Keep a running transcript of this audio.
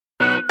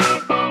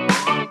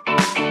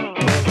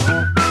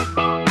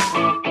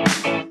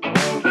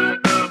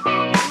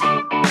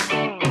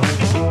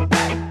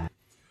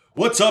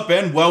What's up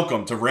and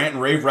welcome to Rant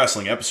and Rave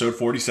Wrestling, episode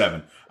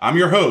 47. I'm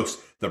your host,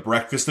 the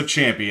Breakfast of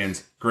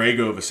Champions, Greg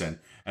Ovison,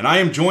 and I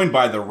am joined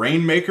by the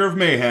Rainmaker of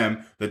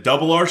Mayhem, the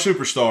Double R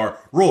Superstar,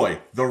 Roy,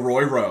 the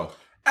Roy Rowe.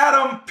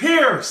 Adam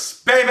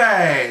Pierce,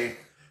 baby!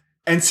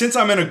 And since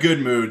I'm in a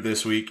good mood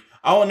this week,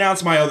 I'll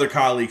announce my other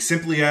colleague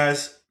simply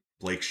as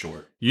Blake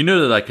Short. You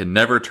know that I can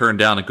never turn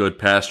down a good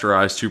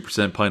pasteurized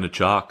 2% pint of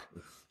chalk.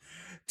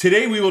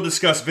 Today we will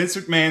discuss Vince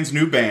McMahon's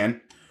new ban,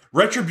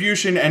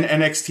 Retribution and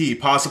NXT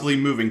possibly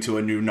moving to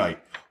a new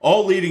night,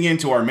 all leading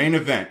into our main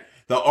event,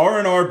 the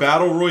R&R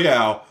Battle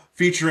Royale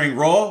featuring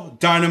Raw,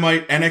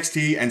 Dynamite,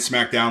 NXT, and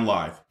SmackDown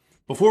Live.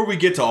 Before we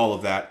get to all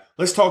of that,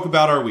 let's talk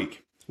about our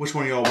week. Which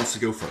one of y'all wants to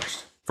go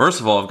first?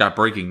 First of all, I've got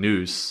breaking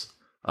news.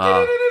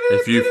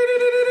 If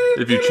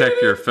you check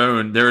your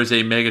phone, there is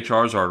a Mega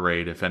Charizard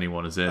raid if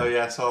anyone is in. Oh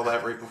yeah, I saw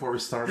that right before we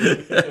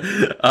started.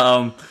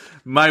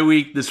 My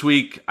week this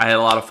week, I had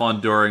a lot of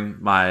fun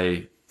during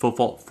my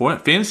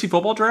fantasy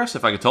football drafts,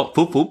 if I could talk.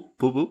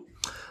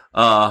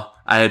 I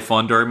had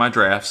fun during my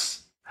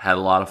drafts. Had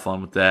a lot of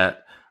fun with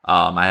that.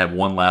 I have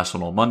one last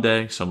one on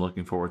Monday, so I'm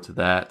looking forward to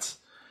that.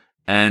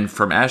 And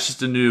From Ashes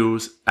to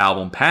News,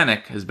 album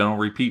Panic has been on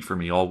repeat for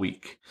me all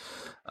week.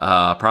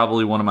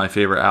 Probably one of my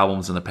favorite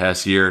albums in the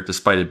past year,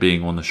 despite it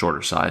being on the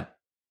shorter side.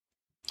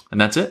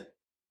 And that's it.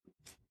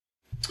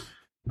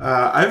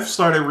 I've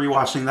started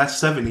rewatching That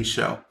 70s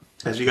Show,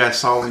 as you guys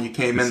saw when you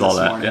came in this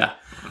morning. Yeah.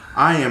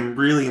 I am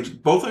really...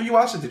 Both of you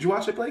watched it? Did you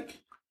watch it, Blake?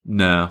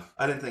 No.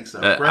 I didn't think so.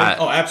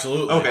 Oh,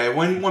 absolutely. Okay,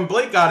 when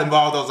Blake got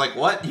involved, I was like,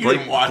 what? You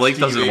didn't watch Blake TV?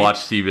 doesn't watch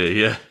TV,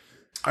 yeah.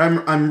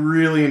 I'm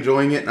really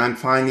enjoying it, and I'm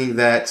finding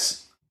that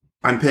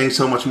I'm paying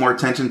so much more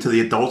attention to the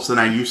adults than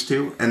I used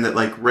to, and that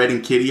like Red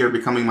and Kitty are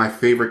becoming my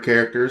favorite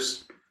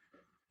characters.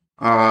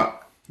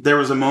 There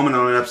was a moment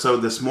on an episode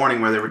this morning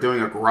where they were doing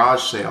a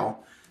garage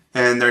sale,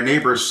 and their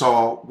neighbors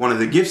saw one of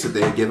the gifts that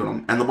they had given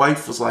them, and the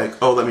wife was like,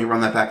 oh, let me run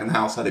that back in the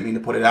house. I didn't mean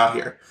to put it out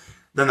here.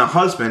 Then the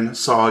husband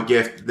saw a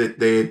gift that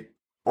they had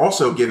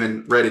also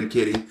given Red and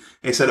Kitty, and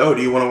he said, oh,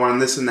 do you want to run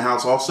this in the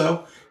house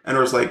also? And I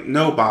was like,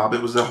 no, Bob,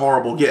 it was a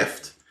horrible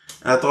gift.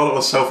 And I thought it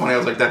was so funny. I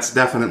was like, that's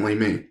definitely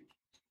me.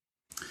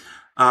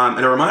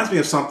 And it reminds me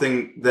of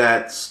something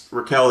that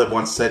Raquel had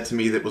once said to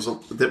me that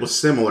was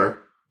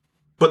similar,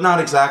 but not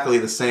exactly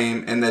the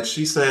same. And that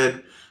she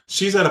said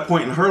she's at a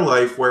point in her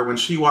life where when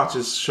she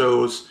watches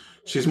shows,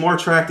 she's more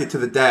attracted to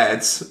the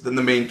dads than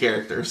the main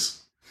characters.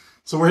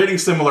 So we're hitting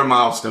similar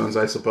milestones,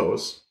 I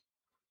suppose.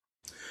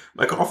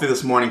 My coffee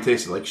this morning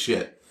tasted like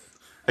shit.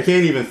 I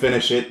can't even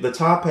finish it. The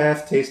top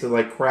half tasted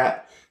like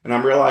crap, and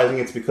I'm realizing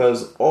it's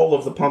because all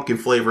of the pumpkin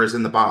flavor is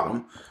in the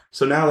bottom.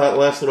 So now that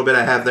last little bit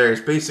I have there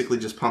is basically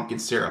just pumpkin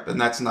syrup, and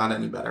that's not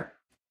any better.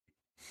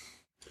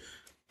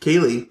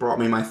 Kaylee brought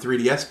me my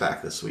 3DS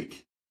back this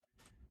week.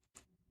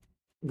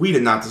 We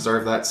did not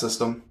deserve that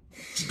system.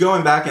 Just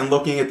going back and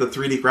looking at the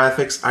 3D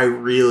graphics, I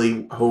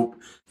really hope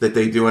that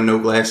they do a no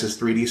glasses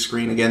 3D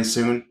screen again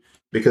soon,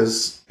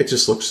 because it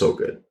just looks so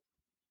good.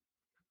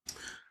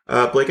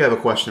 Blake, I have a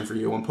question for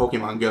you on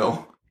Pokemon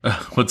Go.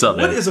 What's up,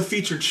 man? What is a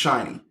featured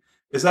shiny?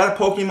 Is that a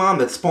Pokemon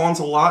that spawns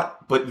a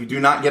lot, but you do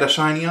not get a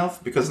shiny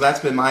of? Because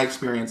that's been my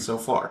experience so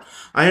far.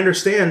 I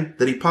understand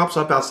that he pops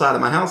up outside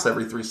of my house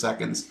every 3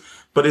 seconds,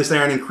 but is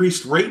there an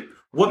increased rate?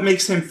 What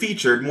makes him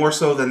featured more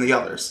so than the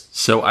others?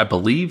 So I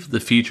believe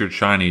the featured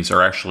shinies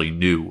are actually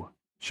new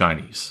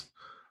shinies.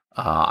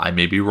 I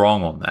may be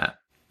wrong on that,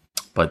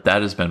 but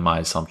that has been my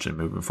assumption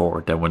moving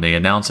forward, that when they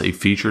announce a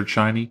featured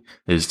shiny,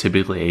 it is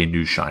typically a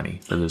new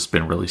shiny that has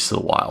been released to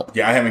the wild.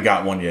 Yeah, I haven't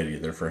got one yet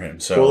either for him.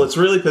 So well, it's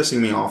really pissing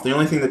me off. The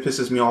only thing that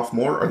pisses me off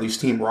more are these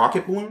Team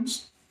Rocket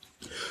balloons,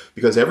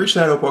 because every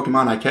Shadow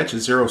Pokemon I catch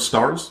is 0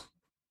 stars.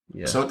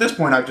 Yeah. So at this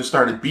point, I've just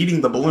started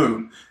beating the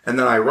balloon, and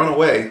then I run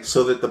away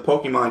so that the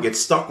Pokemon gets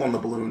stuck on the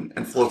balloon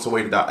and floats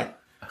away to die.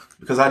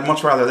 Because I'd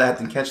much rather that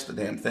than catch the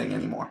damn thing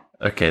anymore.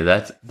 Okay,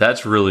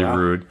 that's really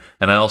rude.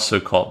 And I also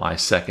caught my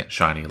second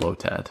shiny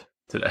Lotad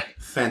today.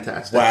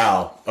 Fantastic.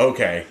 Wow.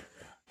 Okay.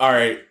 All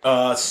right.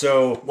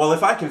 So... Well,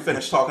 if I can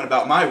finish talking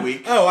about my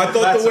week... Oh, I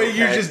thought the way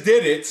you just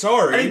did it.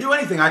 Sorry. I didn't do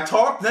anything. I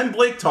talked, then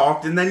Blake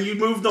talked, and then you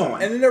moved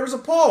on. And then there was a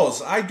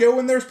pause. I go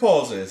when there's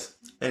pauses.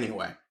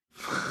 Anyway.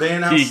 They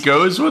announced... He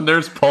goes when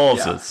there's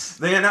pauses.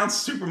 Yeah. They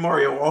announced Super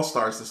Mario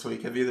All-Stars this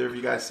week. Have either of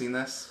you guys seen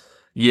this?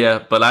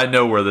 Yeah, but I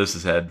know where this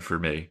is headed for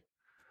me.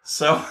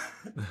 So,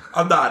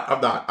 I'm not.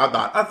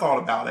 I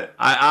thought about it.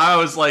 I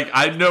was like,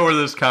 I know where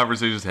this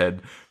conversation's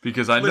headed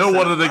because I know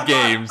one of the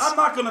games. I'm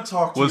not going to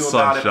talk to you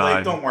about it,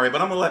 Blake. Don't worry,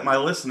 but I'm going to let my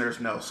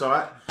listeners know. So,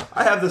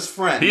 I have this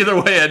friend. Either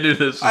way, I knew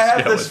this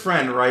was this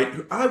friend, right?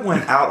 I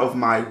went out of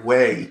my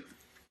way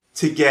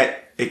to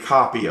get a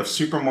copy of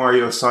Super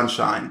Mario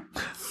Sunshine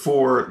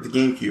for the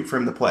GameCube for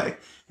him to play.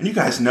 And you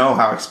guys know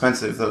how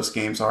expensive those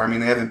games are. I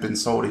mean, they haven't been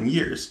sold in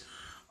years.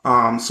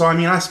 So, I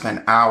mean, I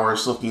spent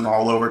hours looking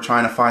all over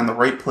trying to find the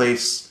right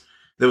place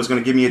that was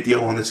going to give me a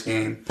deal on this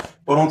game.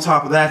 But on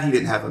top of that, he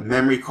didn't have a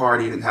memory card.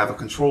 He didn't have a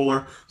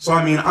controller. So,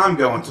 I mean, I'm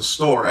going to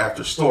store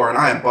after store, and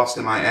I am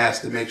busting my ass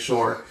to make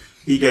sure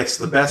he gets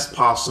the best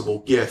possible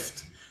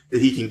gift that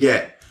he can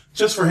get.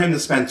 just for him to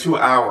spend 2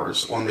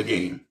 hours on the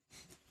game.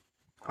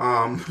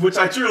 Which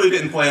I truly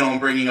didn't plan on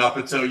bringing up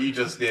until you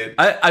just did.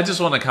 I just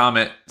want to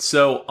comment.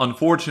 So,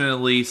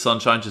 unfortunately,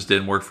 Sunshine just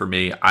didn't work for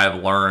me.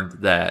 I've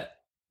learned that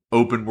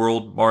open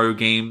world Mario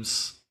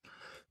games,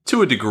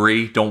 to a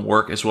degree, don't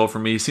work as well for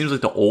me. It seems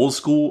like the old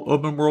school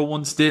open world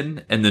ones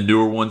didn't, and the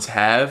newer ones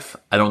have.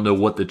 I don't know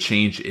what the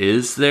change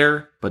is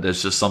there, but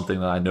it's just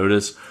something that I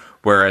noticed.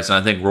 Whereas, and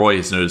I think Roy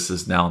has noticed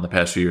this now in the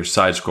past few years,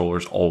 side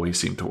scrollers always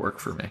seem to work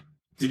for me.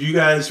 Did you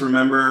guys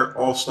remember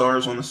All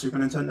Stars on the Super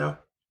Nintendo?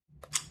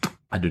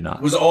 I do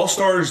not. Was All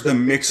Stars the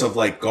mix of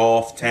like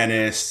golf,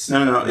 tennis?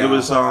 No.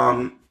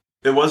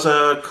 It was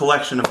a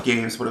collection of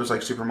games, but it was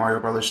like Super Mario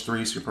Brothers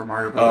 3, Super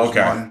Mario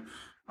Brothers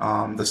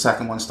 1, the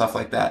second one, stuff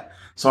like that.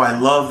 So I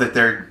love that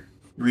they're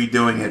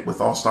redoing it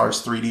with All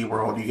Stars 3D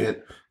World. You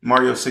get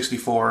Mario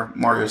 64,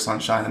 Mario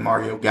Sunshine, and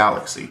Mario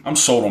Galaxy. I'm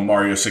sold on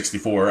Mario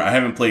 64. I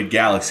haven't played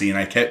Galaxy, and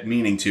I kept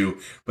meaning to,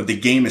 but the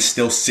game is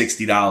still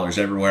 $60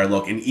 everywhere I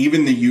look, and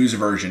even the used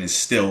version is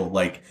still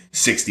like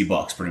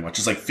 $60 pretty much.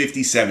 It's like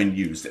 57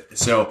 used.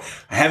 So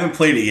I haven't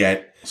played it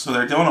yet. So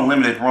they're doing a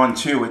limited run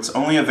too. It's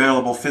only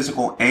available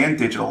physical and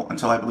digital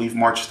until I believe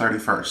March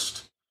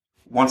 31st.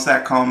 Once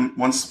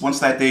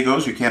that day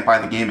goes, you can't buy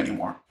the game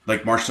anymore.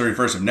 Like March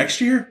 31st of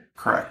next year?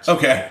 Correct.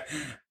 Okay.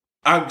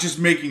 I'm just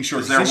making sure.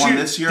 Is there one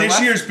this year? This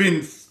left? year's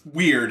been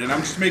weird, and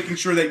I'm just making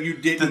sure that you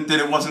didn't. That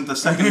it wasn't the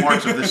second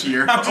March of this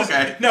year. I'm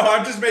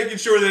just making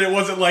sure that it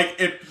wasn't like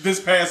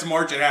this past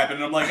March it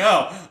happened. And I'm like,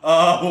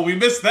 well, we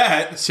missed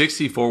that.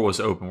 64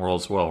 was open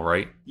world as well,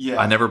 right? Yeah.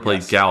 I never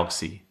played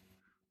Galaxy.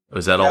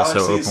 Was that Galaxy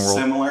also open is world?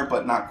 Similar,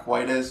 but not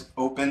quite as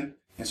open.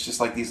 It's just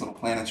like these little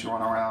planets you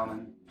run around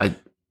and.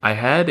 I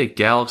had a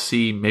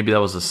Galaxy, maybe that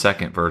was the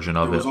second version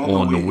of it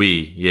on the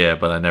Wii. Yeah,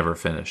 but I never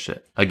finished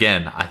it.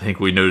 Again, I think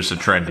we noticed a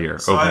trend here.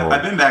 So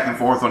I've been back and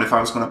forth on if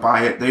I was going to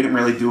buy it. They didn't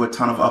really do a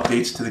ton of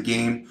updates to the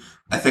game.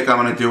 I think I'm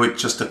going to do it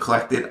just to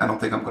collect it. I don't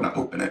think I'm going to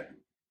open it.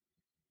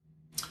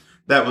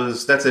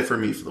 That's it for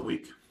me for the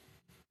week.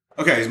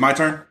 Okay, it's my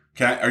turn.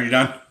 Are you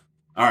done?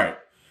 All right.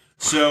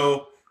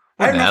 So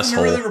I have nothing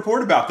to really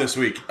report about this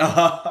week.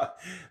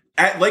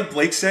 Like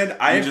Blake said,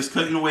 I just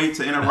couldn't wait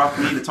to interrupt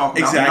me to talk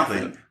about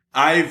nothing.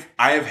 I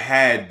have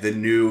had the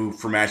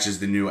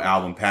new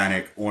album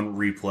Panic on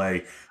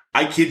replay.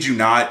 I kid you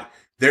not.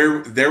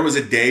 There was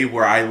a day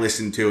where I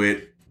listened to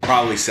it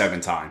probably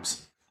 7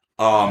 times.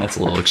 That's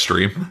a little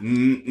extreme.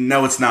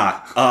 No, it's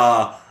not.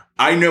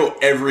 I know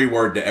every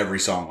word to every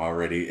song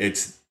already.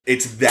 It's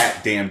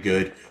that damn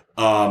good.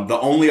 The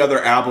only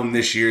other album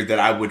this year that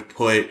I would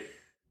put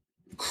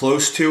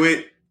close to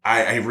it,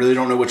 I really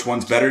don't know which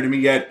one's better to me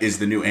yet, is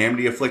the new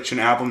Amity Affliction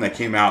album that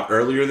came out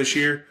earlier this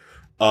year.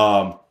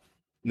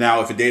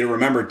 Now, if A Day to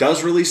Remember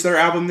does release their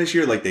album this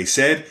year, like they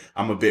said,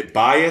 I'm a bit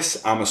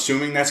biased. I'm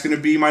assuming that's going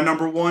to be my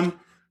number one.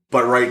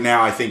 But right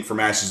now, I think From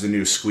Ashes to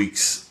New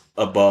squeaks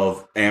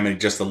above Amity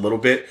just a little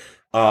bit.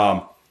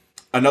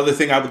 Another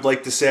thing I would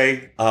like to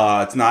say,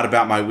 it's not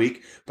about my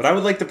week, but I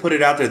would like to put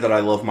it out there that I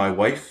love my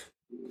wife.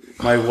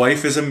 My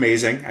wife is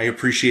amazing. I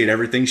appreciate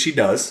everything she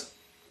does.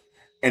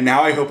 And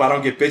now I hope I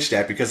don't get bitched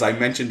at because I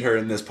mentioned her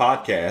in this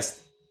podcast.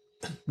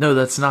 No,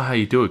 that's not how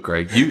you do it,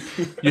 Greg.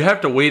 You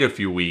have to wait a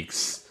few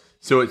weeks.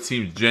 So it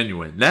seems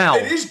genuine. Now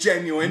it is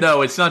genuine.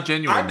 No, it's not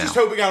genuine now. I'm just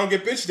hoping I don't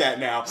get bitched at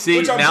now. See,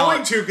 which I'm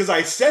going to because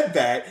I said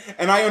that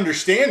and I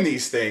understand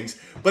these things.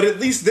 But at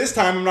least this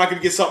time I'm not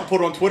going to get something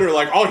put on Twitter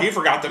like, oh, he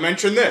forgot to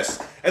mention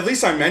this. At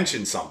least I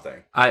mentioned something.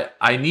 I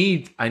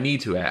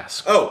need to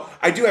ask. Oh,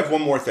 I do have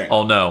one more thing.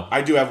 Oh, no.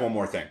 I do have one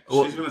more thing.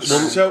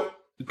 So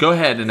go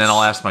ahead and then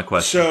I'll ask my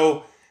question.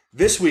 So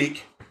this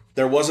week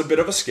there was a bit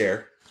of a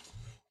scare.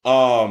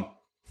 My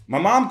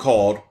mom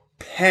called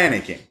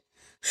panicking.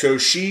 So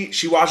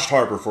she watched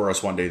Harper for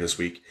us one day this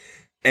week,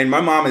 and my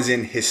mom is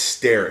in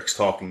hysterics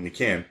talking to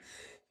Kim,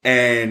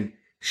 and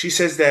she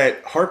says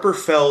that Harper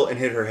fell and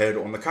hit her head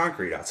on the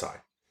concrete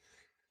outside.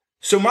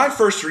 So my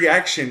first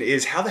reaction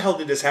is, how the hell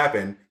did this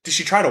happen? Did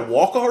she try to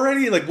walk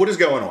already? Like, what is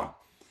going on?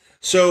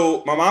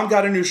 So my mom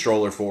got a new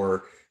stroller for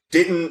her,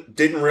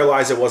 didn't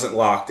realize it wasn't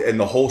locked, and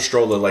the whole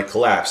stroller like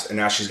collapsed, and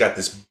now she's got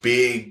this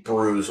big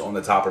bruise on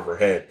the top of her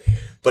head.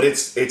 But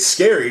it's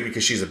scary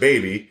because she's a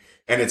baby,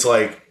 and it's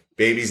like,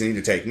 babies need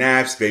to take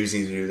naps. Babies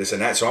need to do this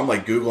and that. So I'm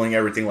like Googling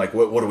everything. Like,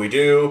 what do we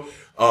do?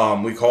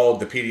 We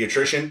called the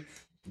pediatrician.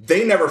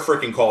 They never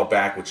freaking called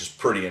back, which is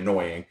pretty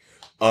annoying.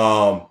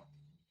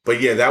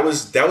 But yeah, that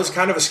was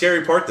kind of a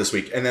scary part this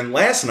week. And then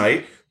last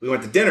night we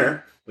went to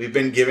dinner. We've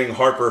been giving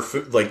Harper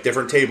food, like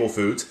different table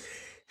foods.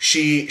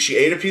 She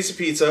ate a piece of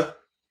pizza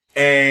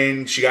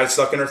and she got it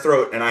stuck in her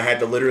throat. And I had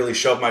to literally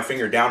shove my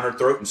finger down her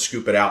throat and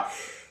scoop it out.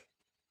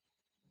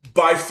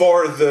 By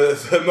far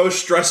the most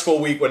stressful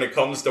week when it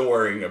comes to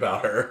worrying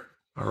about her.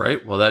 All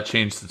right. Well, that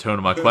changed the tone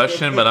of my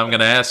question, but I'm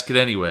going to ask it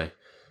anyway.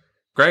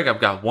 Greg,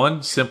 I've got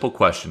one simple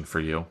question for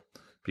you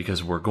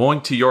because we're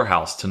going to your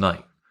house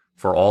tonight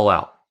for All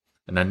Out.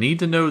 And I need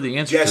to know the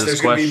answer to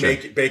this question. Yes, there's going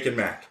to be bacon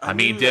mac. I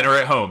mean dinner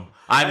at home.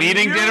 I'm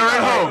eating dinner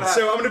at home.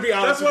 So I'm going to be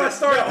honest. That's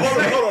what I started.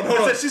 Hold on.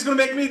 I said she's going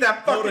to make me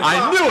that fucking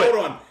I knew it.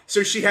 Hold on.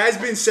 So she has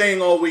been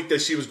saying all week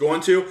that she was going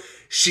to.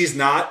 She's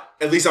not.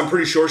 At least I'm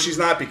pretty sure she's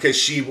not, because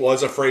she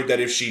was afraid that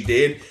if she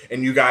did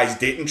and you guys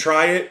didn't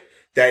try it,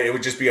 that it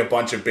would just be a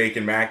bunch of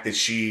bacon mac that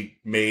she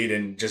made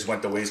and just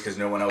went to waste because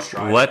no one else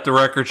tried. Let the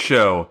record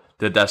show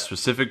that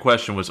specific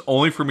question was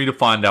only for me to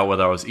find out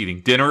whether I was eating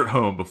dinner at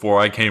home before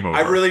I came over.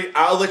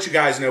 I'll let you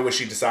guys know what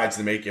she decides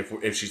to make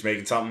if she's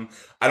making something.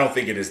 I don't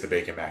think it is the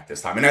bacon mac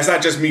this time. And that's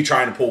not just me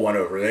trying to pull one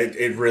over.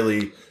 It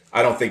really,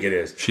 I don't think it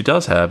is. She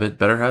does have it.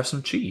 Better have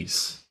some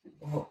cheese.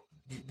 Well,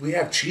 we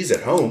have cheese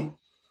at home,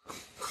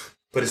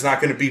 but it's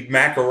not going to be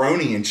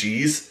macaroni and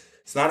cheese.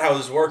 It's not how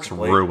this works. It's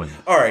ruined.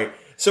 All right.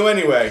 So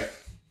anyway,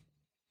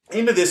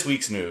 into this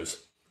week's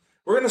news.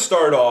 We're going to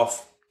start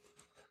off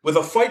with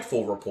a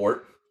Fightful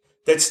report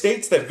that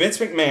states that Vince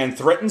McMahon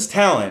threatens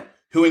talent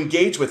who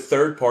engage with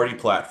third-party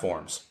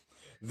platforms.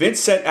 Vince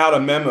sent out a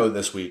memo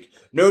this week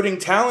noting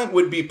talent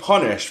would be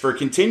punished for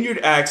continued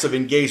acts of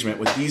engagement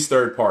with these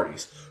third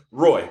parties.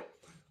 Roy,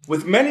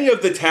 with many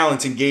of the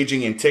talents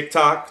engaging in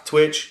TikTok,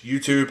 Twitch,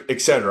 YouTube,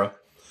 etc.,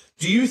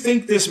 do you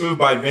think this move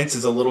by Vince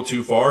is a little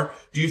too far?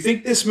 Do you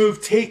think this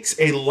move takes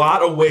a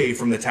lot away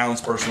from the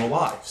talent's personal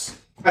lives?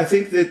 I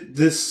think that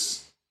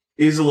this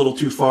is a little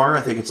too far.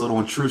 I think it's a little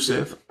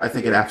intrusive. I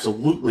think it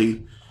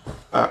absolutely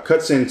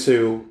cuts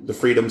into the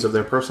freedoms of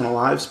their personal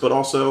lives, but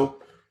also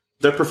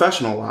their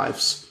professional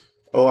lives.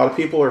 A lot of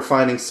people are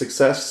finding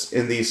success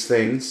in these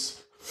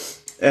things,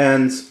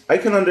 and I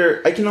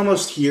can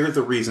almost hear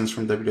the reasons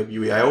from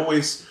WWE. I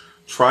always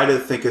try to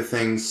think of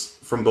things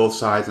from both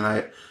sides, and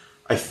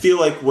I feel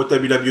like what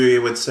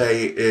WWE would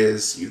say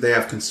is they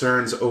have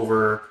concerns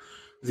over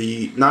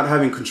the not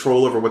having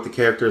control over what the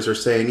characters are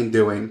saying and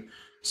doing.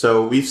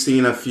 So we've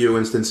seen a few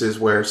instances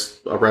where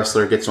a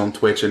wrestler gets on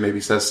Twitch and maybe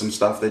says some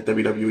stuff that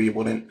WWE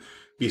wouldn't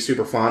be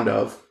super fond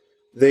of.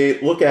 They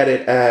look at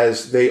it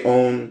as they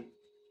own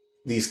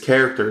these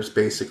characters,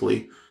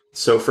 basically.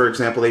 So, for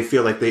example, they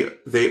feel like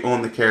they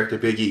own the character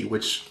Big E,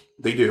 which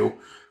they do.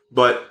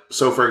 But,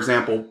 so for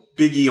example,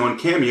 Big E on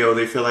Cameo,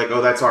 they feel like,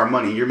 oh, that's our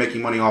money. You're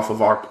making money off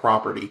of our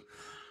property.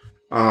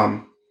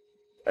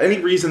 Any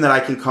reason that I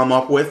can come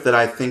up with that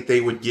I think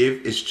they would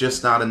give is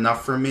just not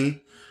enough for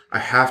me. I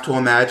have to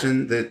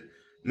imagine that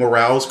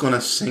morale is going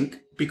to sink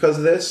because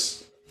of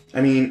this.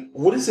 I mean,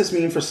 what does this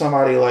mean for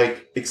somebody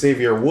like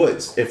Xavier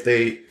Woods if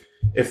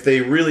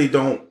they really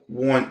don't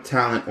want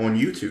talent on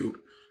YouTube?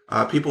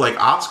 People like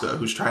Asuka,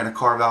 who's trying to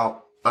carve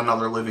out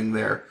another living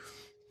there.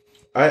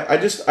 I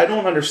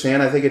don't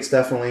understand. I think it's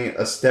definitely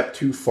a step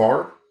too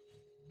far.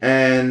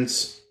 And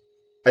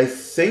I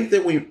think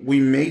that we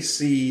may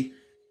see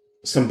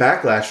some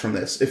backlash from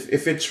this.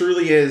 If it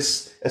truly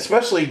is,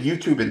 especially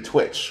YouTube and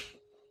Twitch.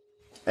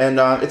 And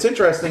it's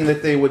interesting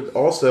that they would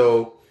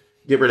also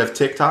get rid of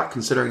TikTok,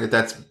 considering that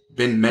that's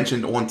been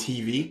mentioned on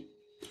TV.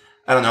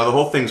 I don't know. The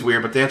whole thing's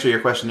weird, but to answer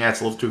your question, yeah,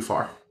 it's a little too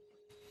far.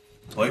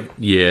 Like,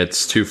 yeah,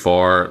 it's too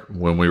far.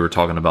 When we were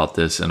talking about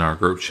this in our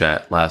group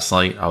chat last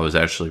night, I was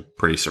actually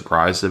pretty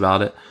surprised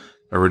about it.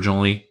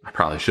 Originally, I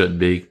probably shouldn't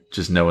be,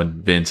 just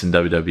knowing Vince and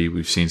WWE.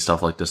 We've seen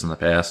stuff like this in the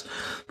past.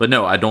 But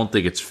no, I don't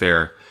think it's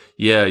fair.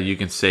 Yeah, you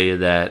can say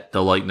that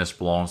the likeness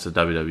belongs to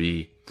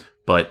WWE.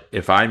 But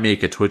if I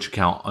make a Twitch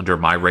account under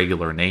my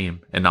regular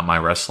name and not my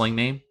wrestling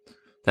name,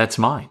 that's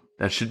mine.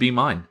 That should be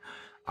mine.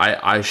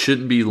 I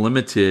shouldn't be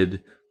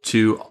limited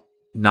to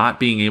not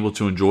being able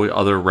to enjoy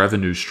other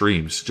revenue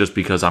streams just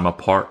because I'm a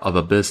part of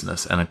a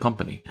business and a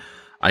company.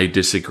 I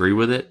disagree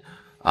with it.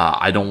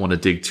 I don't want to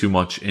dig too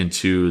much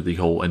into the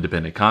whole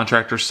independent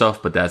contractor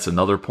stuff, but that's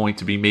another point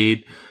to be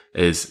made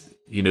is,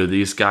 you know,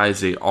 these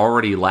guys, they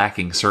already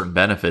lacking certain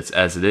benefits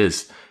as it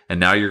is. And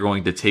now you're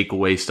going to take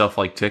away stuff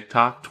like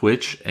TikTok,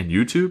 Twitch, and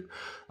YouTube.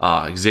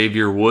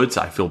 Xavier Woods,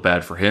 I feel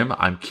bad for him.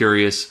 I'm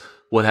curious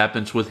what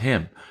happens with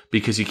him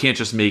because you can't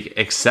just make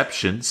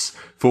exceptions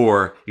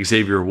for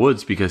Xavier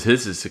Woods because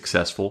his is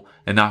successful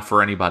and not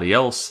for anybody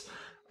else.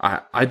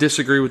 I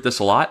disagree with this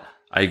a lot.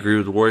 I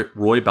agree with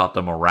Roy about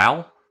the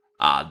morale.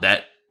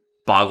 That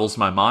boggles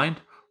my mind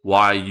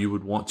why you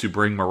would want to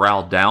bring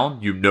morale down.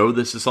 You know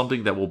this is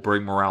something that will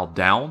bring morale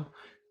down.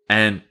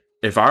 And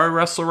if I were a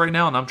wrestler right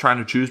now and I'm trying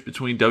to choose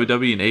between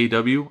WWE and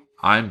AEW,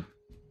 I'm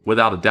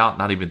without a doubt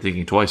not even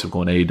thinking twice of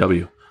going to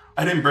AEW.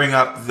 I didn't bring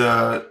up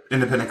the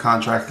independent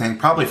contract thing,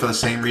 probably for the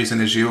same reason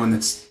as you, and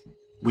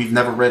we've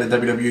never read a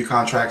WWE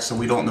contract, so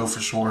we don't know for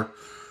sure.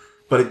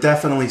 But it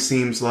definitely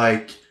seems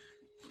like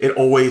it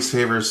always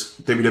favors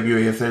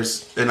WWE. If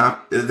there's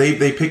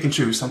they pick and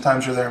choose.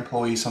 Sometimes you're their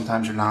employee,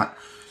 sometimes you're not.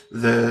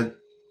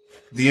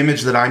 The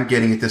image that I'm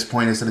getting at this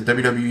point is that a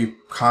WWE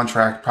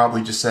contract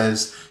probably just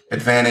says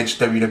advantage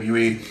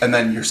WWE and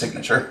then your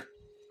signature.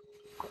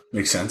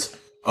 Makes sense.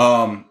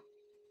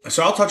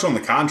 So I'll touch on the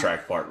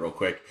contract part real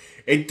quick.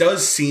 It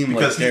does seem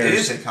because like it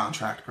is a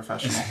contract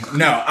professional.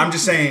 No, I'm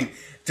just saying,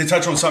 to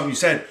touch on something you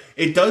said,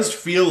 it does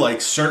feel like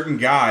certain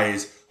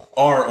guys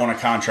are on a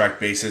contract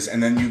basis,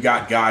 and then you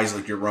got guys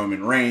like your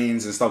Roman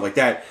Reigns and stuff like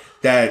that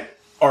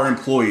are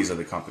employees of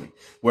the company,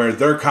 where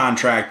their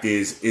contract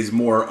is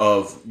more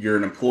of you're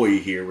an employee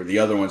here, where the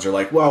other ones are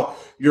like, well,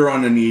 you're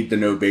on a need to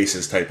know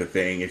basis type of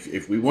thing.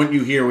 If we want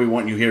you here, we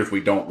want you here. If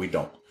we don't, we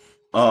don't.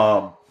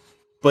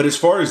 But as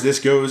far as this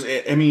goes,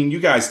 I mean, you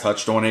guys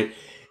touched on it.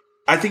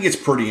 I think it's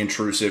pretty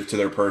intrusive to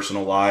their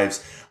personal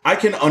lives. I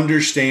can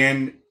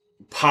understand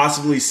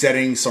possibly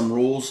setting some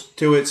rules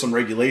to it, some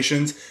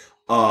regulations.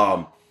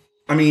 I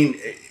mean,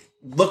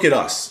 look at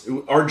us.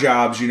 Our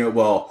jobs,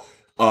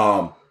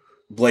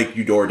 Blake,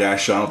 you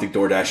DoorDash, so I don't think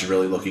DoorDash is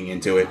really looking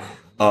into it.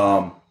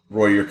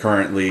 Roy, you're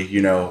currently,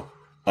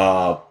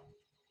 I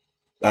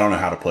don't know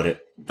how to put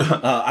it.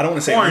 I don't want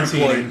to say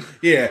unemployed.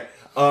 Yeah.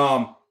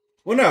 Well,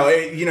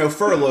 no,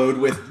 furloughed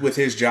with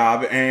his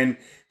job, and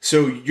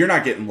so you're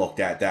not getting looked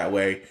at that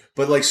way.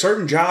 But like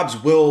certain jobs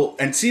will,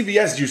 and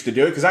CVS used to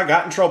do it because I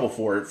got in trouble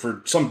for it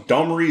for some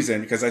dumb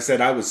reason because I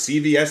said I was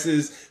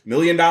CVS's $1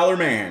 million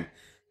man.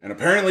 And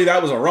apparently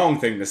that was a wrong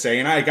thing to say,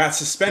 and I got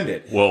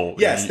suspended. Whoa.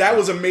 Yes, that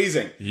was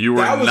amazing. You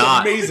were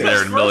not amazing.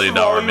 their $1 million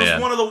man. He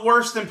was one of the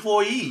worst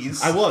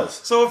employees. I was.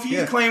 So if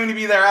he's claiming to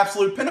be their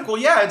absolute pinnacle,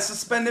 I'd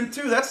suspend him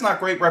too. That's not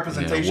great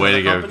representation way of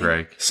the to company. go,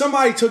 Greg.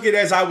 Somebody took it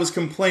as I was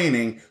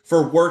complaining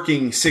for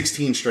working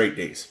 16 straight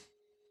days.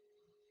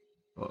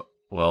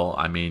 Well,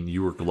 I mean,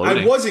 you were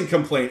gloating. I wasn't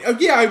complaining. Oh,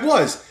 yeah, I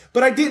was.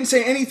 But I didn't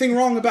say anything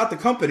wrong about the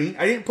company.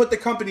 I didn't put the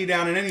company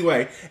down in any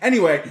way.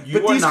 Anyway,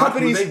 but these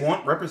companies, who they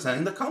want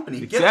representing the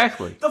company.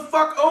 Exactly. Get the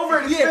fuck over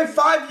it. It's been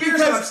 5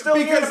 years and I'm still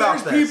hearing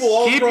about this.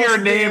 Keep your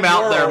name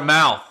out their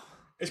mouth.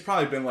 It's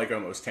probably been like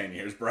almost 10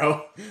 years,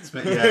 bro.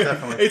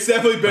 Definitely. It's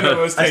definitely been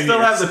almost 10 years. I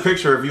still have the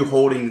picture of you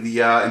holding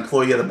the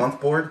Employee of the Month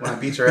board when I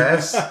beat your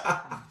ass.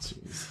 I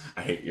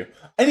hate you.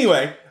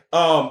 Anyway,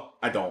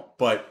 I don't.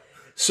 But,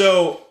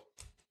 so...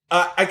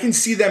 I can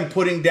see them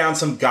putting down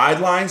some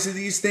guidelines to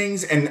these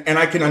things, and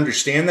I can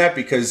understand that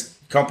because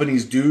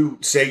companies do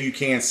say you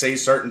can't say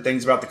certain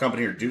things about the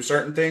company or do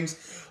certain things.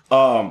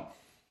 But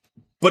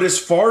as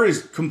far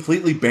as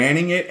completely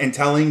banning it and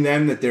telling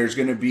them that there's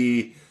going to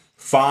be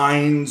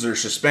fines or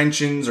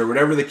suspensions or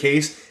whatever the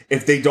case,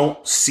 if they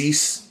don't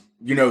cease,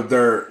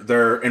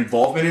 their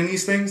involvement in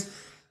these things,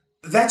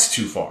 that's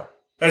too far.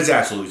 That is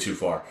absolutely too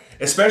far.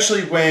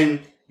 Especially when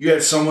you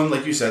have someone,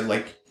 like you said,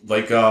 like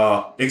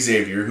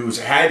Xavier, who's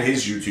had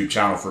his YouTube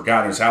channel for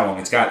God knows how long.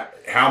 It's got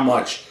how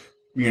much,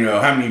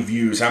 how many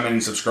views, how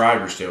many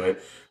subscribers to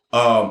it.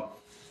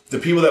 The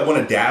people that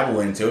want to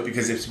dabble into it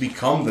because it's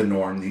become the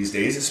norm these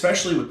days,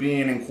 especially with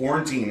being in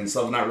quarantine and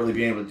stuff, not really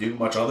being able to do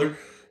much other.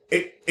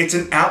 It's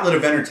an outlet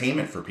of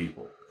entertainment for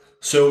people.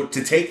 So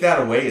to take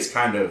that away is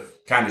kind of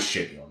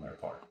shitty on their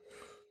part.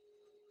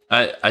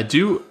 I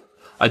do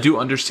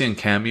understand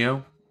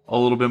Cameo a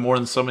little bit more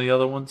than some of the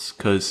other ones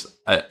because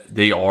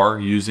they are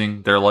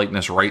using their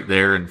likeness right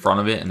there in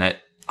front of it, and that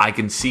I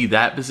can see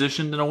that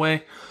positioned in a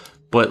way.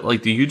 But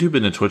like the YouTube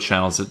and the Twitch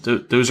channels,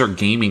 those are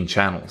gaming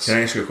channels. Can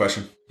I ask you a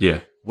question?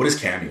 Yeah. What is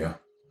Cameo?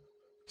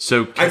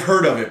 So I've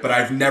heard of it, but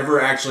I've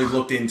never actually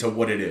looked into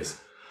what it is.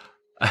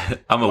 I'm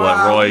gonna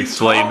let Roy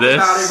explain this.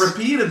 About it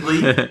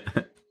repeatedly.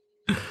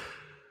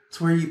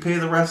 It's where you pay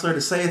the wrestler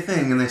to say a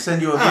thing, and they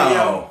send you a video.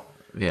 Oh,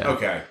 yeah.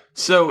 Okay.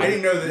 So I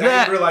didn't know that. I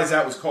didn't realize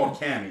that was called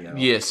Cameo.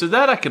 Yeah, so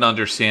that I can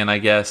understand. I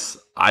guess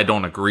I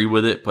don't agree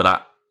with it,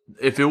 but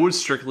if it was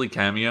strictly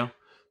Cameo,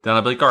 then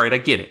I'd be like, all right, I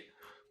get it.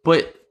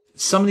 But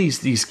some of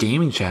these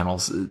gaming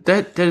channels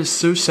that is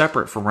so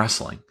separate from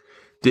wrestling.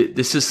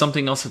 This is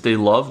something else that they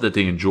love, that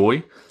they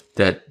enjoy,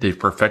 that they've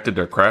perfected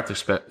their craft,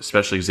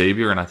 especially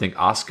Xavier, and I think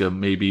Asuka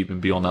maybe even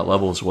be on that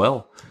level as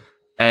well.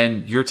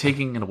 And you're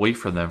taking it away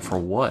from them for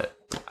what?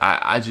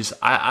 I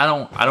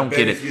don't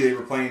get it. If they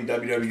were playing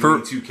WWE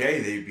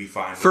 2K, they'd be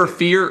fine. For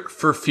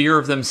fear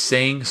of them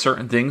saying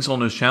certain things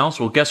on those channels.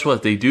 Well, guess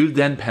what? They do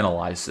then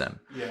penalize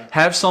them. Yeah.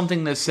 Have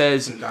something that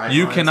says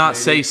you cannot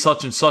say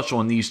such and such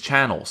on these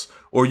channels,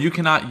 or you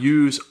cannot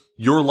use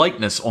your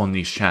likeness on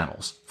these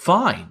channels.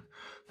 Fine,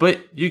 but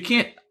you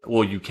can't.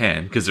 Well, you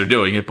can because they're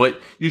doing it, but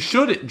you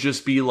shouldn't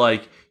just be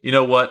like, you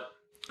know what?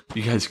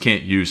 You guys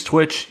can't use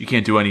Twitch. You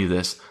can't do any of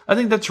this. I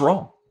think that's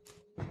wrong.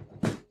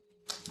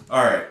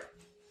 All right.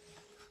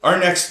 Our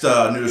next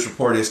news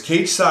report is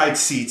Cage Side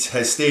Seats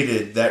has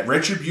stated that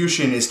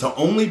Retribution is to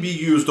only be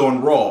used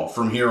on Raw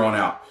from here on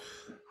out.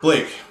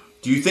 Blake,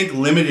 do you think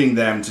limiting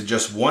them to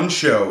just one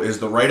show is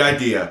the right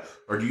idea,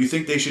 or do you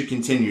think they should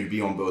continue to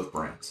be on both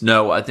brands?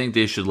 No, I think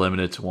they should limit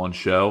it to one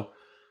show.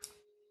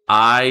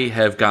 I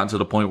have gotten to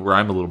the point where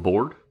I'm a little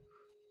bored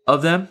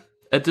of them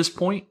at this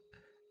point,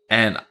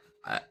 and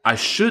I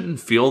shouldn't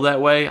feel that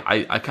way.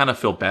 I kind of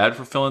feel bad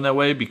for feeling that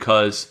way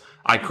because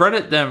I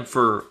credit them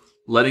for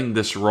letting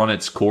this run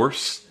its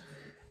course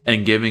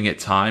and giving it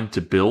time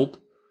to build.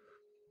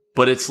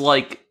 But it's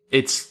like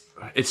it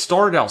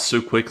started out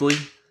so quickly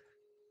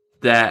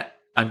that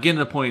I'm getting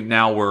to the point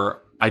now where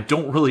I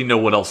don't really know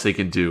what else they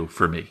can do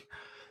for me.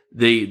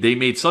 They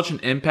made such an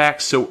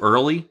impact so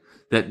early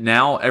that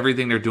now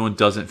everything they're doing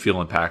doesn't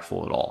feel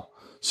impactful at all.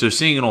 So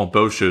seeing it on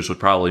both shows would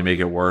probably make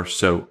it worse.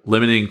 So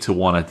limiting to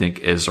one, I think,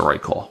 is the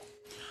right call.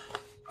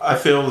 I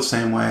feel the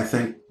same way. I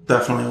think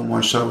definitely on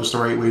one show is the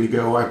right way to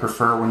go. I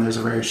prefer when there's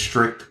a very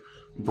strict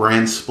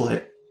brand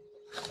split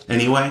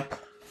anyway.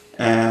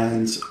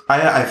 And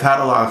I've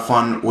had a lot of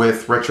fun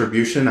with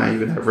Retribution. I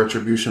even have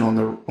Retribution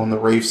on the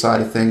rave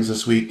side of things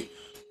this week.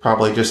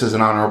 Probably just as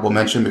an honorable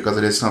mention because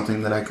it is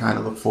something that I kind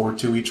of look forward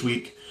to each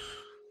week.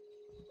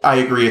 I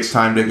agree it's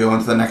time to go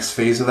into the next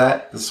phase of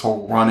that. This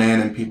whole run in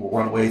and people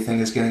run away thing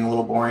is getting a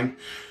little boring.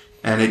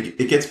 And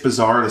it gets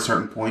bizarre at a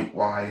certain point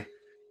why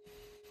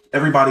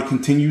everybody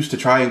continues to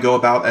try and go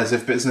about as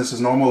if business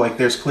is normal. Like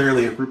there's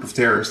clearly a group of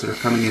terrorists that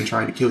are coming in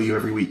trying to kill you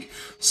every week.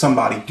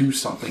 Somebody do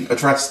something.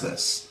 Address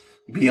this.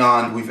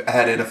 Beyond we've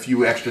added a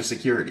few extra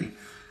security.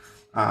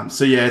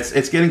 So yeah,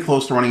 it's getting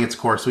close to running its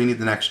course. We need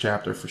the next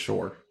chapter for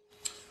sure.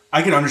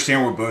 I can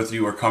understand where both of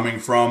you are coming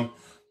from.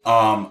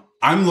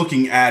 I'm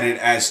looking at it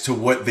as to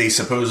what they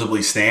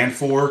supposedly stand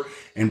for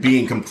and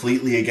being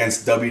completely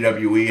against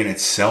WWE in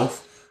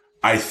itself.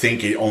 I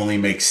think it only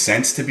makes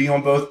sense to be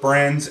on both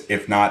brands,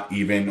 if not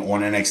even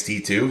on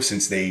NXT too,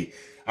 since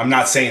I'm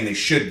not saying they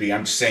should be.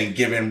 I'm just saying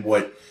given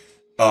what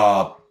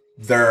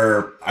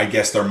their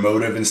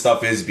motive and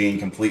stuff is being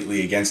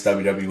completely against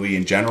WWE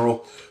in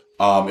general,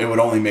 it would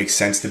only make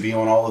sense to be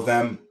on all of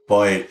them.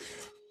 But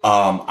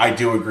I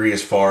do agree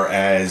as far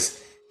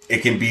as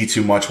it can be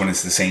too much when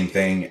it's the same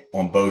thing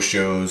on both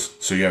shows.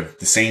 So you have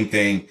the same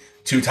thing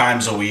 2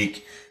 times a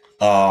week.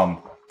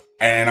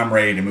 And I'm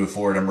ready to move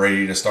forward. I'm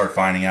ready to start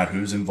finding out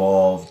who's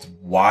involved,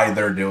 why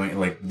they're doing,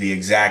 like the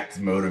exact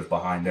motive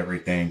behind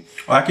everything.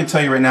 Well, I can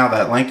tell you right now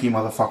that lanky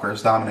motherfucker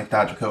is Dominik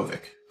Dijakovic.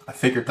 I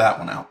figured that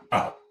one out.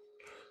 Oh.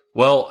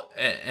 Well,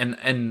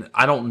 and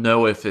I don't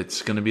know if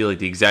it's going to be like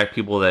the exact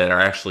people that are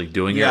actually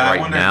doing it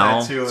right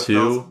now,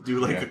 too. Do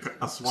like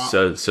a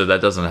swap. So that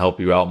doesn't help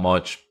you out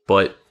much.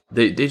 But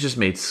they just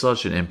made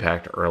such an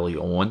impact early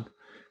on,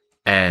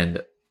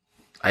 and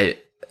I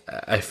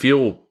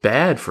feel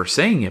bad for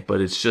saying it,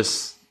 but it's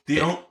just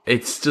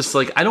it's just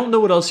like I don't know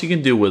what else you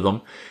can do with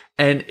them,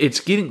 and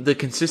the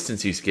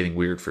consistency is getting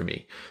weird for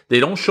me. They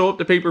don't show up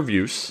to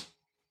pay-per-views.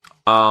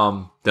 They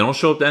don't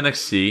show up to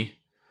NXT.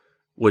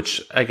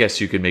 Which I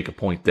guess you could make a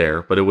point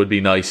there, but it would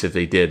be nice if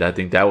they did. I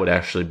think that would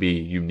actually be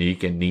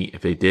unique and neat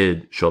if they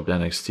did show up to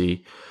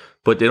NXT.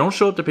 But they don't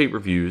show up to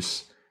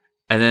pay-per-views,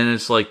 and then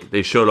it's like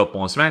they showed up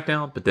on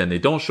SmackDown, but then they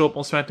don't show up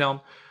on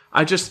SmackDown.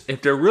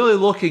 If they're really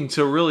looking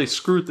to really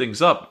screw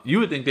things up, you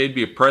would think they'd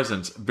be a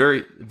presence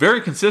very,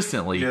 very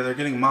consistently. Yeah, they're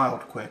getting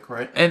mild quick,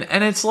 right?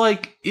 And it's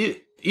like,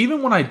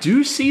 even when I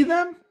do see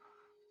them,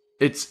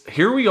 it's,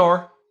 here we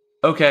are,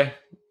 okay.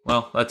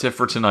 Well, that's it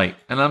for tonight.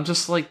 And I'm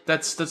just like,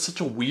 that's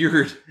such a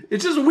weird,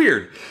 it's just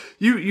weird.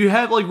 You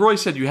have, like Roy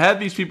said, you have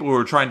these people who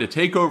are trying to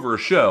take over a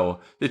show.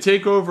 They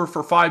take over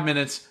for 5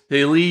 minutes,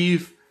 they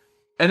leave,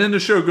 and then the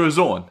show goes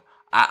on.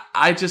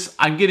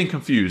 I'm getting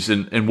confused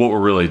in what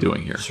we're really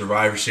doing here.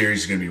 Survivor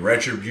Series is going to be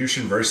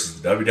Retribution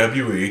versus the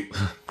WWE.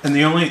 And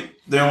the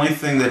only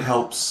thing that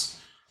helps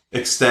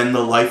extend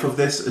the life of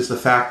this is the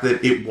fact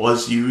that it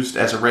was used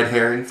as a red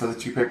herring for the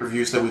 2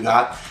 pay-per-views that we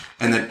got,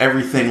 and that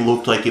everything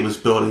looked like it was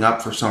building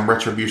up for some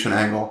Retribution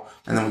angle,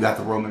 and then we got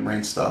the Roman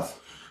Reigns stuff.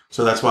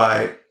 So that's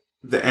why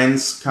the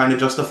ends kind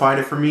of justified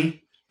it for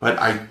me, but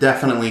I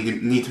definitely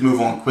need to move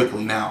on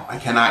quickly now. I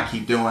cannot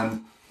keep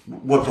doing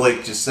what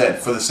Blake just said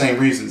for the same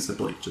reasons that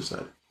Blake just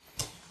said.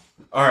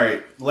 All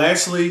right.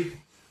 Lastly,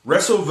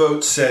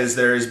 WrestleVote says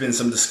there has been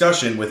some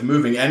discussion with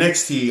moving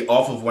NXT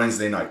off of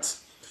Wednesday nights.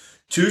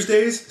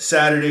 Tuesdays,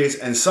 Saturdays,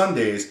 and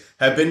Sundays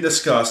have been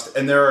discussed,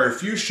 and there are a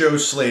few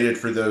shows slated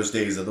for those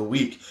days of the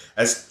week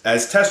as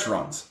test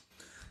runs.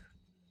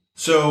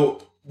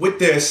 So with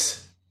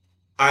this,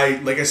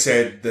 like I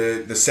said,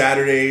 the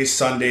Saturdays,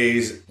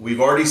 Sundays,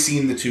 we've already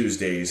seen the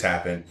Tuesdays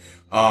happen.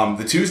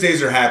 The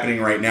Tuesdays are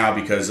happening right now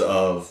because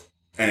of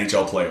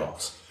NHL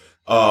playoffs.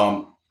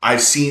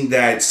 I've seen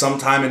that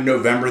sometime in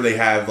November they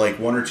have like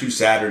 1 or 2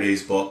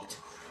 Saturdays booked,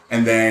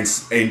 and then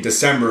in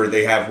December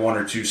they have 1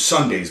 or 2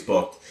 Sundays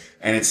booked.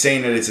 And it's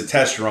saying that it's a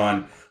test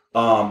run.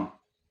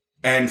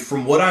 And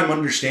from what I'm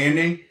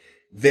understanding,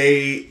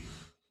 they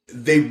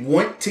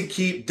want to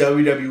keep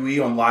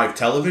WWE on live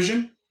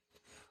television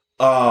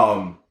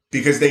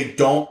because they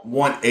don't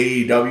want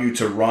AEW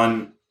to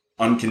run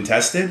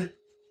uncontested,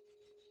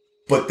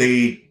 but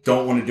they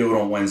don't want to do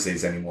it on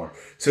Wednesdays anymore.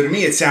 So to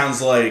me, it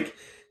sounds like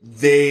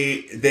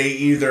they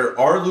either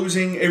are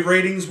losing a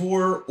ratings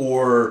war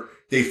or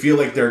they feel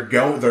like they're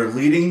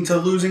leading to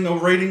losing a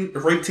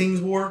ratings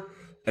war.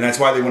 And that's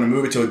why they want to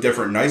move it to a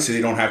different night so they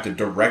don't have to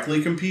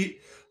directly compete.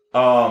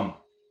 They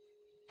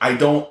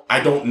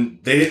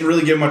didn't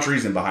really give much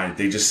reason behind it.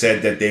 They just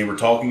said that they were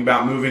talking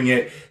about moving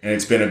it, and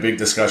it's been a big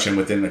discussion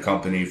within the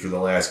company for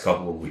the last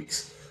couple of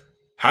weeks.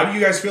 How do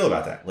you guys feel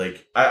about that?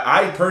 Like,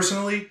 I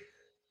personally,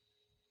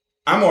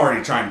 I'm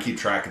already trying to keep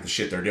track of the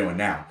shit they're doing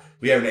now.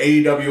 We have an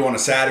AEW on a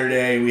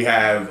Saturday. We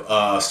have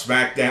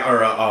SmackDown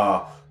or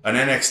an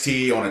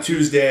NXT on a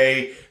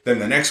Tuesday. Then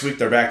the next week,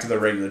 they're back to their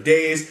regular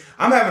days.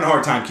 I'm having a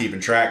hard time keeping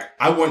track.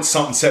 I want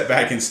something set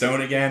back in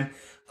stone again.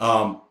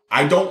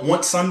 I don't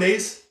want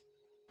Sundays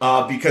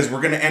because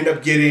we're going to end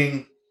up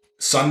getting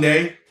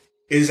Sunday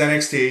is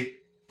NXT,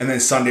 and then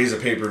Sunday's a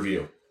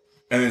pay-per-view.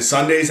 And then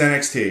Sunday's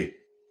NXT.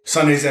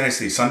 Sunday's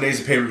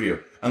a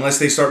pay-per-view. Unless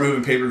they start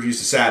moving pay-per-views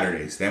to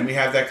Saturdays. Then we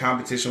have that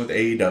competition with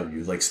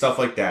AEW. Like, stuff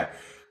like that.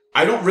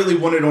 I don't really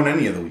want it on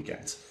any of the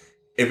weekends.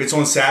 If it's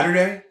on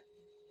Saturday,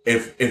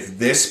 if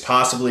this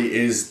possibly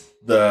is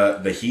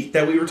the heat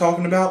that we were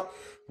talking about,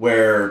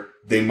 where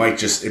it might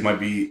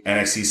be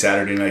NXT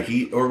Saturday Night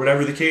Heat or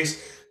whatever the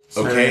case.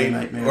 Okay.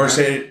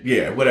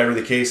 Whatever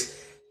the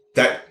case.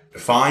 That,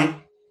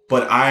 fine.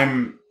 But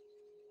I'm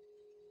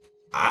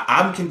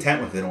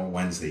content with it on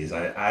Wednesdays.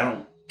 I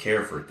don't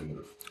care for it to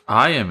move.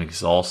 I am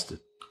exhausted.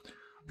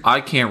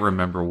 I can't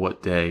remember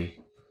what day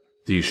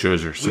these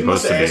shows are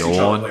supposed to be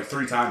on like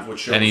 3 times what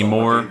show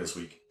anymore. This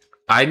week.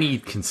 I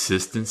need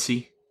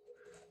consistency,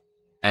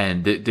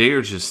 and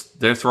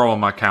they're throwing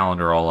my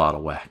calendar all out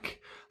of whack.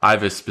 I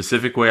have a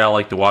specific way I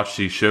like to watch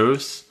these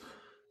shows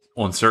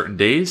on certain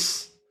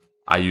days.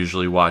 I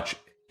usually watch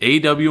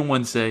AEW on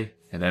Wednesday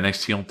and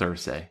NXT on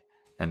Thursday,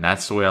 and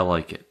that's the way I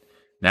like it.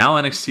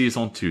 Now NXT is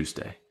on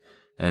Tuesday,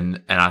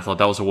 and I thought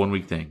that was a 1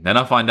 week thing. Then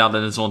I find out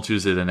that it's on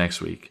Tuesday the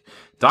next week.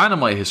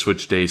 Dynamite has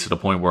switched days to the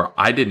point where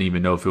I didn't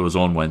even know if it was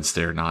on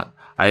Wednesday or not.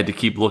 I had to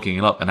keep looking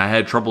it up, and I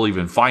had trouble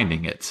even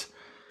finding it.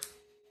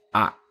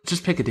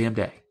 Just pick a damn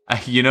day. I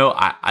get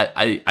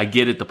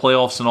it, the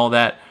playoffs and all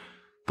that,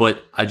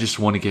 but I just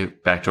want to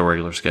get back to a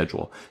regular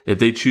schedule. If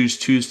they choose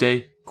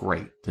Tuesday,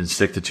 great. Then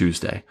stick to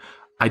Tuesday.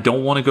 I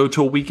don't want to go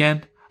to a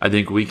weekend. I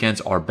think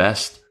weekends are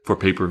best for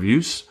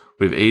pay-per-views.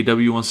 We have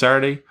AEW on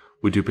Saturday.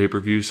 We do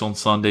pay-per-views on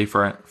Sunday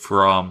for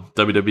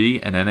WWE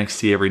and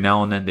NXT every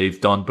now and then.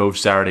 They've done both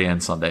Saturday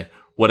and Sunday.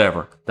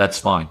 Whatever. That's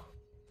fine.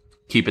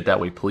 Keep it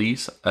that way,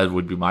 please. That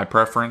would be my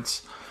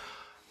preference.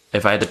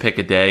 If I had to pick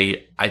a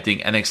day, I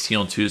think NXT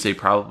on Tuesday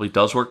probably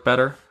does work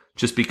better.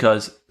 Just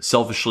because,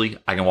 selfishly,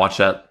 I can watch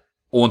that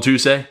on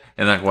Tuesday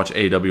and then I can watch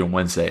AEW on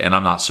Wednesday. And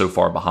I'm not so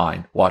far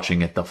behind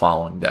watching it the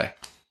following day.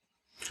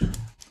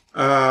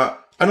 I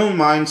don't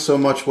mind so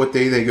much what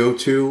day they go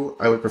to.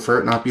 I would prefer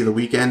it not be the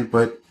weekend,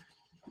 but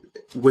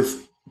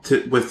with the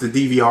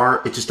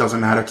DVR, it just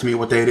doesn't matter to me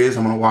what day it is.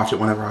 I'm going to watch it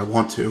whenever I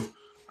want to.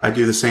 I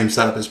do the same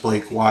setup as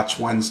Blake. Watch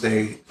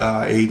Wednesday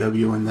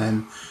AEW and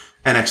then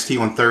NXT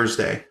on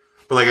Thursday.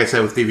 But like I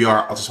said, with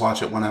DVR, I'll just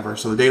watch it whenever.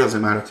 So the day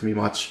doesn't matter to me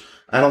much.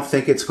 I don't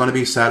think it's going to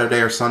be Saturday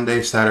or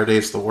Sunday. Saturday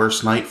is the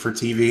worst night for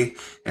TV.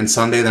 And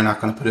Sunday, they're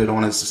not going to put it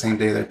on as the same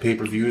day that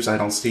pay-per-views. I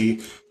don't see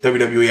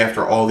WWE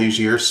after all these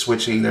years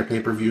switching their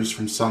pay-per-views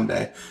from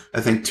Sunday. I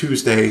think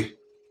Tuesday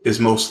is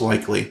most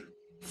likely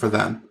for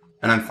them.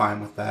 And I'm fine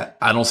with that.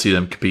 I don't see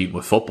them competing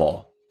with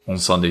football on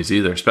Sundays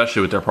either,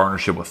 especially with their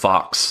partnership with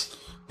Fox.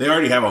 They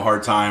already have a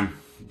hard time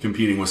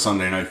competing with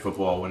Sunday Night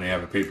Football when they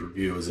have a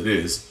pay-per-view as it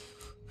is.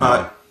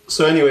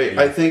 So anyway,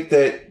 yeah. I think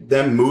that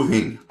them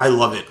moving, I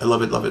love it. I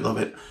love it, love it, love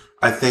it.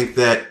 I think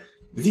that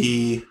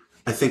NXT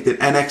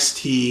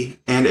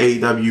and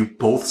AEW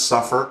both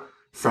suffer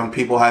from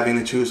people having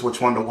to choose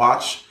which one to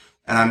watch.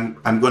 And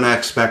I'm going to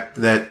expect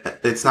that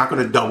it's not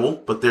going to double,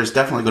 but there's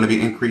definitely going to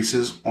be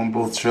increases on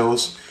both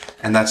shows.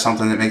 And that's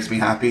something that makes me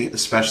happy,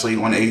 especially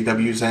on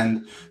AEW's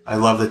end. I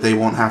love that they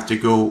won't have to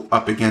go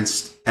up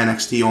against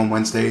NXT on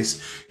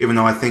Wednesdays, even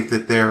though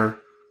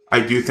I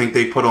do think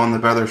they put on the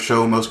better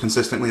show most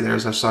consistently.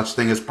 There's a such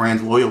thing as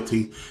brand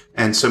loyalty.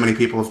 And so many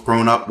people have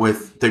grown up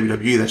with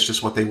WWE. That's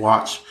just what they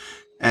watch.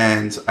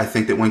 And I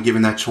think that when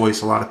given that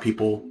choice, a lot of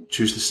people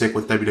choose to stick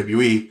with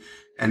WWE.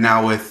 And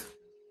now with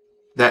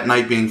that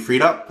night being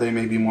freed up, they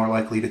may be more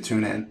likely to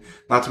tune in.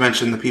 Not to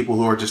mention the people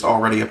who are just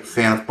already a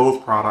fan of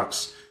both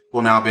products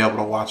will now be able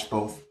to watch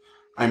both.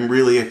 I'm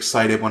really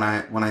excited when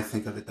I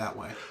think of it that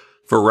way.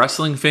 For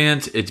wrestling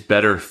fans, it's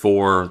better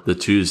for the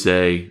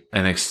Tuesday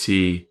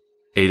NXT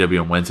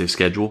AEW on Wednesday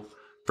schedule.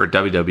 For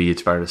WWE,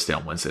 it's better to stay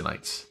on Wednesday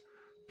nights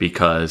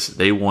because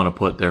they want to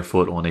put their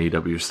foot on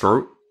AEW's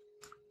throat.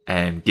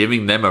 And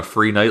giving them a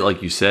free night,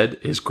 like you said,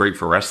 is great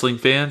for wrestling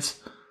fans,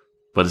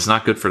 but it's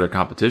not good for their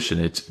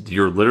competition.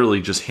 You're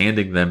literally just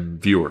handing them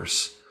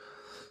viewers.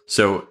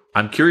 So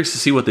I'm curious to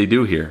see what they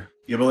do here.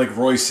 Yeah, but like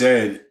Roy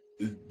said,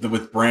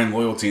 with brand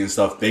loyalty and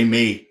stuff, they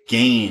may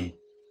gain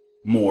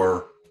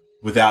more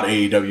without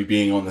AEW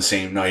being on the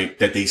same night,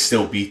 that they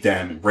still beat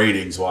them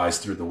ratings-wise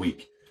through the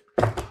week.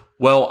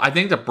 Well, I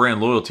think the brand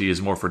loyalty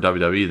is more for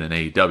WWE than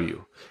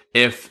AEW.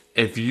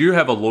 If you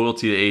have a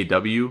loyalty to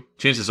AEW,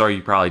 chances are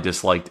you probably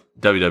disliked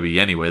WWE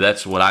anyway.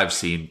 That's what I've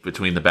seen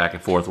between the back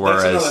and forth.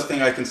 Whereas, that's another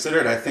thing I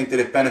considered. I think that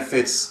it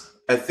benefits.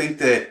 I think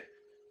that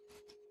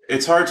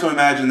it's hard to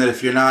imagine that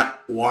if you're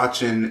not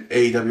watching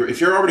AEW,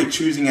 if you're already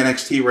choosing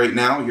NXT right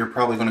now, you're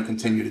probably going to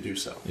continue to do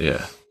so.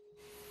 Yeah.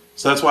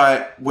 So that's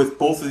why with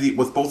both of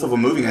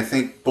them moving, I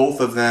think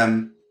both of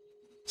them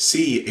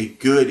see a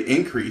good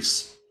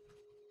increase,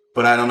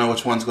 but I don't know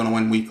which one's going to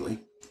win weekly.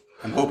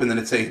 I'm hoping that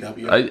it's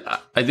AEW.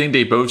 I think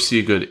they both see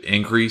a good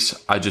increase.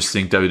 I just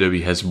think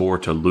WWE has more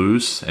to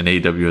lose and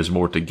AEW has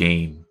more to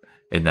gain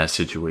in that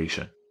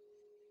situation.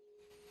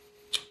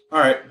 All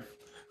right.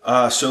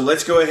 So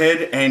let's go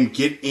ahead and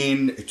get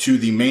into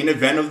the main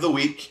event of the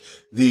week,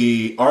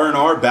 the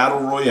R&R Battle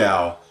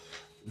Royale.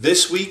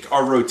 This week,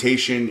 our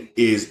rotation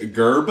is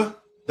Gerb,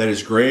 That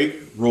is Greg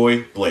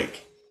Roy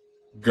Blake.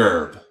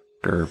 Gerb.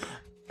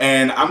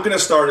 And I'm going to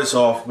start us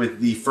off with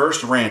the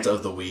first rant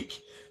of the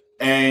week.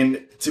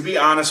 And to be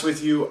honest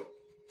with you,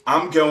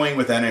 I'm going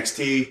with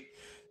NXT.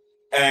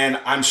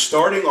 And I'm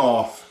starting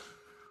off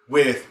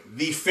with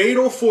the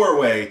Fatal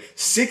 4-Way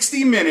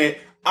 60-minute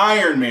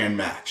Iron Man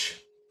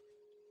match.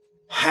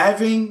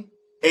 Having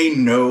a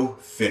no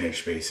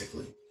finish,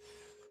 basically.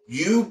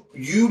 You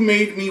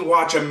made me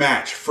watch a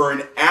match for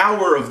an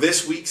hour of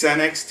this week's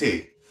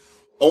NXT,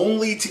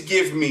 only to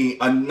give me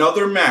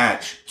another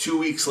match 2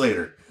 weeks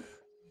later.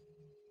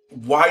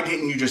 Why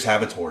didn't you just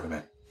have a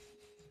tournament?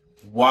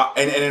 Why?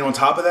 And then on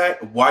top of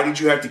that, why did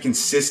you have to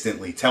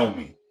consistently tell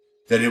me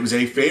that it was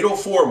a Fatal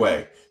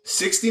 4-Way,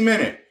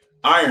 60-minute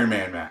Iron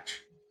Man match?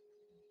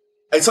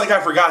 It's like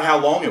I forgot how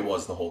long it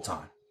was the whole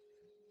time.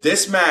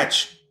 This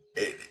match,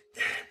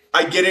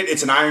 I get it.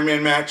 It's an Iron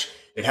Man match.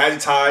 It had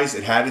its highs.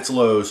 It had its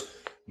lows.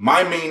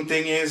 My main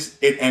thing is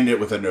it ended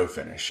with a no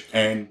finish.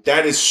 And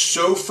that is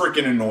so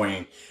freaking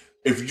annoying.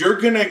 If you're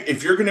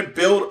gonna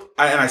build,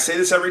 and I say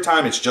this every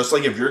time, it's just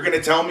like if you're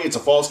gonna tell me it's a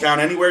false count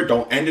anywhere,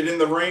 don't end it in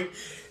the ring.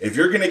 If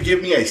you're gonna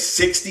give me a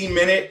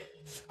 60-minute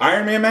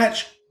Iron Man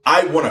match,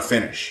 I want to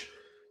finish.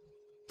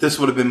 This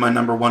would have been my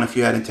number one if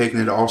you hadn't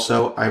taken it.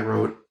 Also, I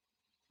wrote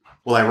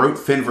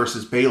Finn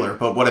versus Baylor,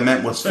 but what I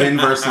meant was Finn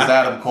versus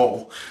Adam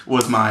Cole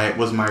was my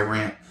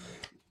rant.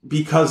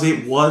 Because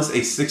it was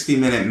a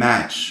 60-minute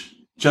match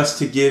just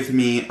to give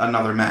me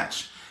another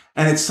match.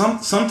 And it's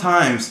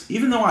sometimes,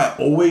 even though I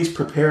always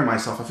prepare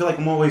myself, I feel like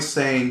I'm always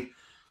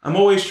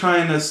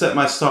trying to set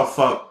myself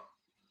up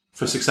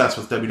for success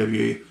with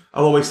WWE.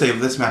 I'll always say,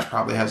 this match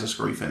probably has a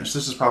screwy finish.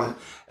 This is probably...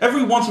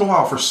 Every once in a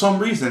while, for some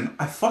reason,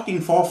 I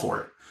fucking fall for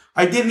it.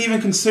 I didn't even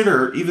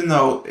consider, even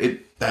though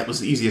that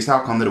was the easiest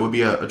outcome, that it would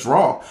be a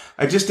draw.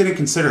 I just didn't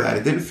consider that.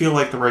 It didn't feel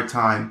like the right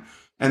time.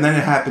 And then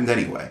it happened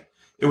anyway.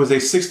 It was a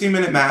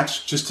 60-minute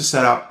match just to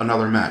set up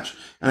another match.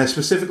 And I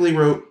specifically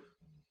wrote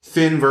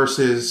Finn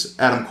versus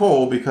Adam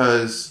Cole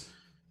because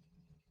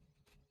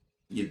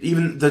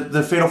even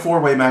the Fatal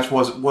 4-Way match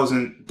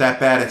wasn't that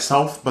bad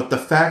itself, but the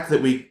fact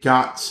that we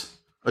got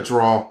a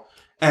draw,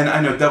 and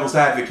I know devil's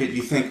advocate,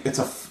 you think it's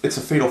a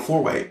Fatal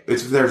 4-Way.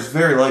 There's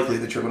very likely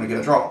that you're going to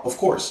get a draw, of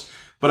course.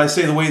 But I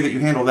say the way that you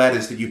handle that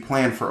is that you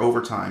plan for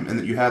overtime and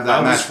that you have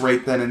that match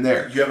right then and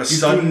there. You have a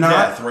sudden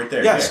death right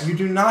there. Yes, yeah. You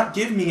do not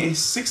give me a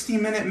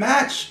 60-minute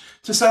match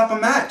to set up a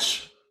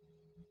match.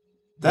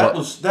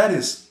 That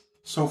is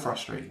so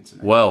frustrating to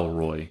me. Well,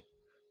 Roy,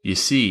 you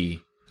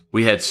see,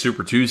 we had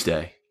Super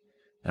Tuesday,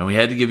 and we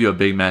had to give you a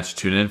big match to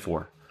tune in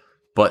for.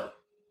 But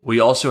we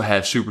also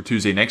have Super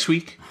Tuesday next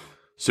week,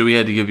 so we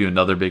had to give you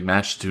another big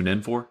match to tune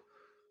in for.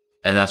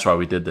 And that's why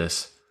we did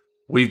this.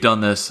 We've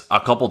done this a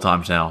couple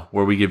times now,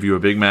 where we give you a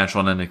big match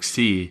on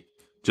NXT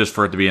just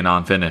for it to be a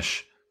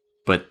non-finish.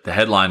 But the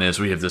headline is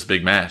we have this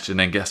big match, and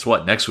then guess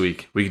what? Next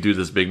week, we can do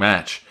this big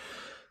match.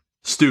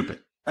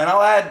 Stupid. And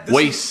I'll add...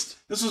 Waste.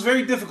 This was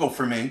very difficult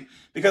for me,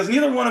 because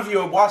neither one of you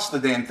have watched the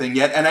damn thing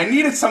yet, and I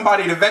needed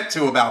somebody to vent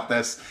to about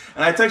this.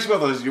 And I text you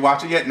both of those, did you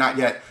watch it yet? Not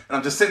yet. And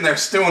I'm just sitting there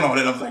stewing on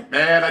it. I was like,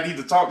 man, I need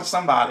to talk to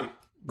somebody.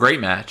 Great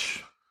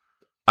match.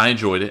 I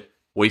enjoyed it.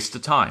 Waste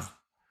of time.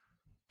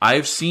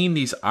 I've seen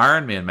these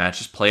Iron Man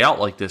matches play out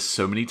like this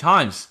so many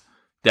times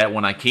that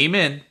when I came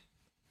in,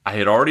 I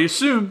had already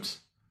assumed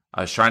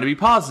I was trying to be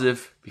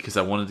positive because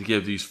I wanted to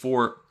give these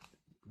 4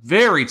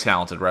 very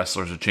talented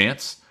wrestlers a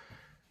chance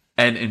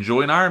and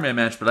enjoy an Iron Man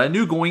match. But I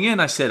knew going in,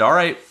 I said, all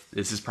right,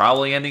 this is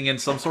probably ending in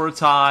some sort of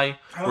tie.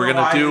 We're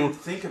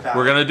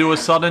gonna do a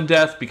sudden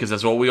death because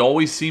that's what we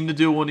always seem to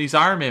do on these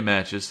Iron Man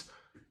matches.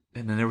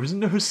 And then there was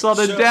no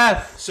sudden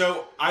death.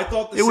 So I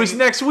thought it was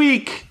next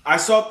week. I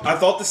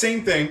thought the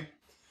same thing.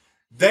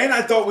 Then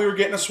I thought we were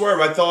getting a swerve.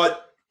 I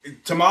thought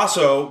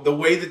Tommaso, the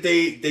way that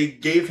they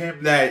gave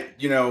him that,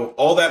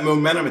 all that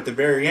momentum at the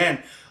very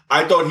end,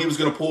 I thought he was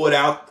going to pull it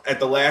out at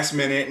the last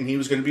minute and he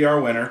was going to be our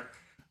winner.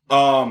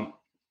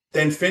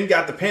 Then Finn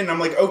got the pin. And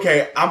I'm like,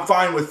 okay, I'm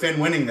fine with Finn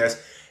winning this.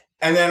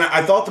 And then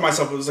I thought to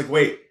myself, it was like,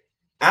 wait,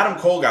 Adam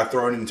Cole got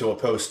thrown into a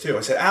post too.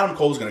 I said, Adam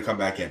Cole's going to come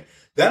back in.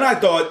 Then I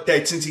thought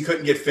that since he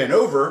couldn't get Finn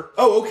over,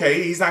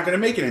 okay, he's not going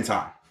to make it in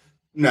time.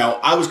 No,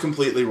 I was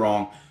completely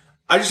wrong.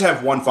 I just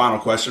have one final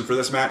question for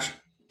this match.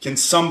 Can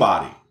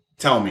somebody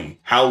tell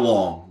me how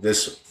long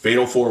this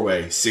Fatal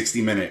 4-Way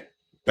 60-minute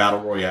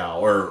Battle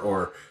Royale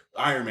or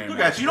Iron Man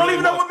match? You don't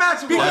even know what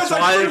match it was. That's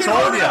why I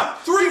told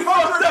you.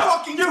 300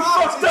 fucking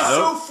times. It's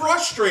so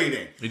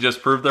frustrating. You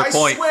just proved their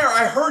point. I swear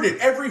I heard it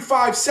every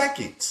 5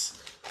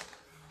 seconds.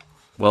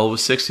 Well, it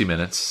was 60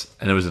 minutes,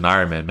 and it was an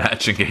Iron Man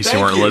match in case you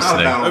weren't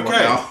listening.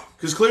 Okay,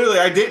 because clearly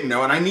I didn't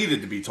know, and I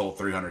needed to be told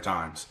 300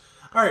 times.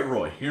 All right,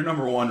 Roy, your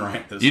number one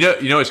rant this week.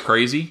 You know what's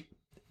crazy?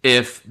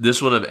 If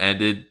this would have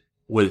ended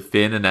with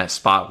Finn in that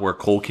spot where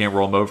Cole can't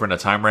roll him over and the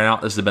time ran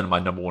out, this would have been my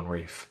number one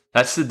rave.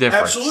 That's the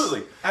difference.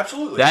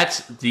 Absolutely.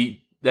 That's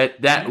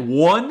that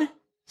one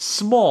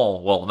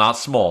small, well, not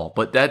small,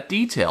 but that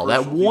detail,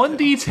 that one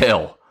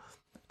detail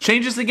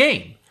changes the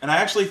game. And I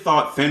actually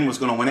thought Finn was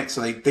going to win it, so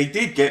they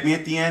did get me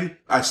at the end.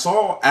 I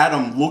saw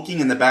Adam looking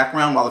in the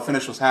background while the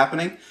finish was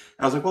happening, and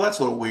I was like, well, that's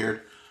a little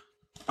weird.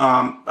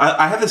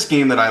 I have this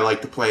game that I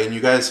like to play, and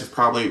you guys have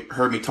probably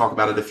heard me talk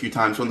about it a few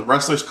times. When the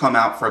wrestlers come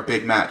out for a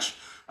big match,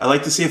 I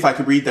like to see if I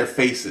could read their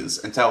faces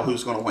and tell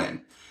who's going to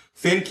win.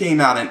 Finn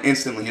came out, and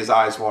instantly his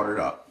eyes watered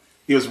up.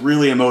 He was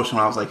really emotional.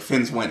 I was like,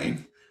 Finn's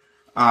winning.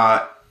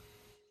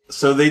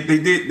 So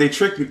they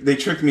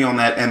tricked me on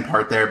that end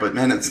part there, but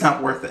man, it's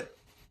not worth it.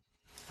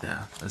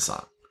 Yeah, it's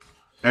not.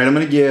 All right, I'm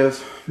going to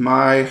give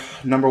my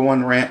number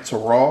one rant to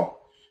Raw.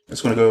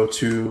 It's going to go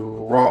to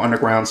Raw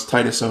Underground's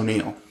Titus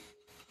O'Neil.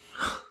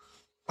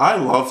 I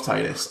love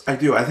Titus. I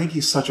do. I think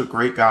he's such a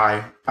great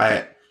guy.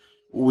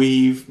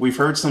 We've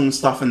heard some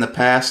stuff in the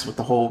past with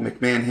the whole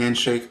McMahon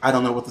handshake. I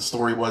don't know what the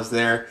story was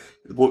there.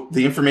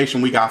 The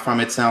information we got from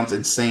it sounds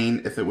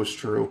insane if it was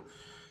true.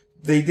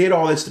 They did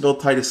all this to build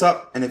Titus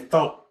up, and it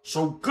felt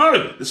so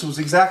good. This was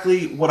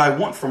exactly what I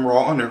want from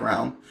Raw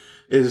Underground,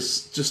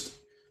 is just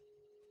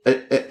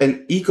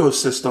an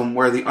ecosystem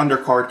where the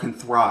undercard can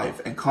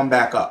thrive and come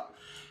back up.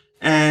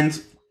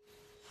 And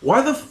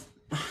why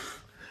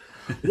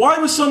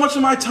was so much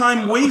of my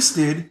time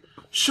wasted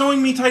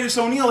showing me Titus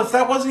O'Neil if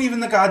that wasn't even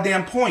the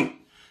goddamn point?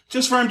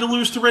 Just for him to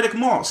lose to Riddick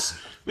Moss.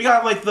 We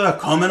got like the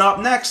coming up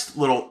next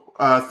little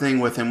thing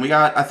with him.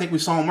 I think we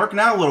saw him working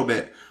out a little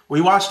bit.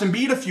 We watched him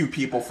beat a few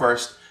people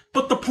first.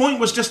 But the point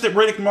was just that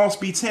Riddick Moss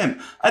beats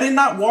him. I did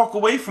not walk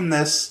away from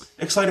this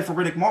excited for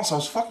Riddick Moss. I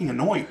was fucking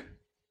annoyed.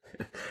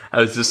 I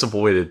was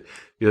disappointed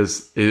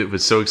because it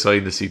was so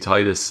exciting to see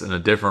Titus in a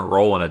different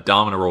role, in a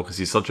dominant role, because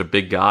he's such a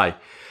big guy.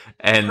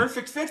 And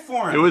perfect fit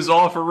for him. It was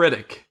all for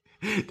Riddick.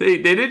 They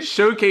didn't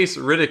showcase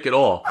Riddick at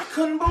all. I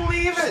couldn't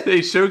believe it. They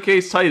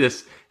showcased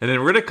Titus, and then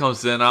Riddick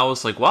comes in. And I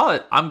was like, wow,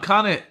 I'm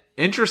kind of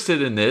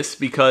interested in this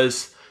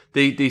because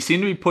they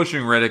seem to be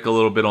pushing Riddick a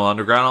little bit on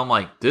Underground. I'm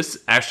like,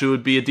 this actually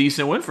would be a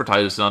decent win for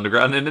Titus on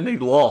Underground. And then they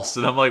lost.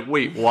 And I'm like,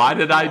 wait, why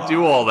did I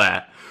do all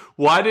that?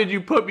 Why did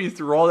you put me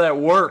through all that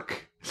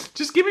work?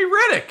 Just give me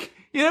Riddick.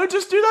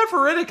 Just do that for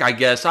Riddick, I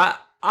guess. I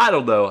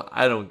don't know.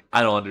 I don't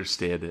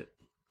understand it.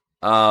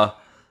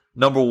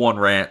 Number one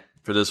rant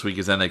for this week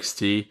is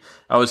NXT.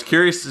 I was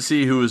curious to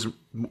see who was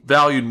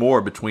valued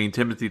more between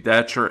Timothy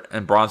Thatcher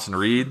and Bronson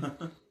Reed.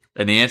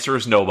 And the answer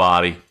is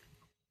nobody.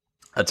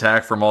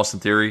 Attack from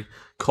Austin Theory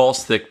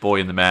calls Thick Boy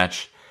in the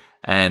match,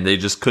 and they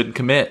just couldn't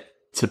commit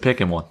to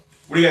picking one.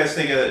 What do you guys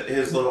think of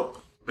his little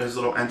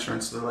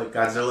entrance, the like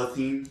Godzilla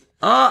theme?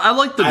 I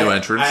like the new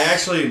entrance. I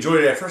actually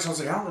enjoyed it. At first, I was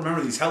like, I don't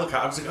remember these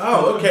helicopters. I was like,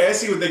 oh, okay, I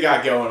see what they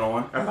got going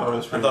on. I thought it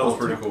was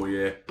pretty cool,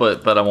 yeah.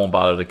 But I won't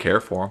bother to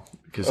care for him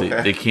because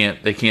they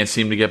can't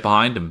seem to get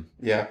behind him.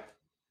 Yeah.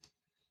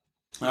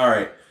 All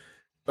right,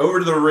 over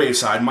to the rave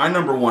side. My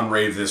number one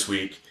rave this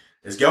week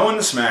is going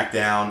to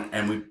SmackDown,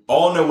 and we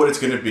all know what it's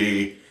going to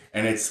be,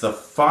 and it's the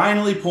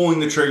finally pulling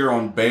the trigger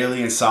on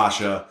Bayley and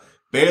Sasha.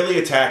 Bayley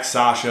attacks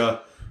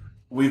Sasha.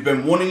 We've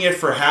been wanting it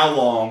for how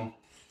long?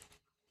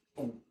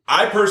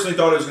 I personally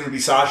thought it was going to be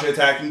Sasha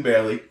attacking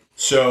Bayley,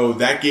 so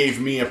that gave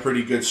me a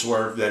pretty good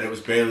swerve that it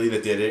was Bayley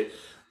that did it.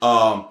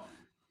 I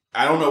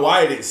don't know why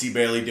I didn't see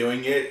Bayley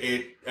doing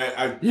it.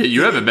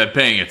 You haven't been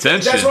paying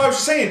attention. That's what I was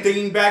saying,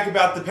 thinking back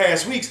about the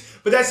past weeks.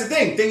 But that's the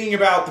thing, thinking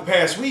about the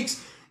past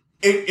weeks,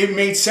 it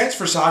made sense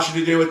for Sasha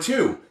to do it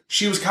too.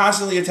 She was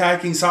constantly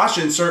attacking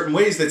Sasha in certain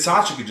ways that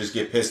Sasha could just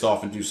get pissed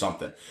off and do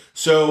something.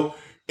 So,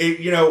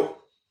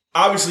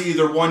 obviously,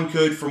 either one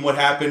could from what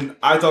happened.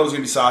 I thought it was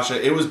going to be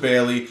Sasha. It was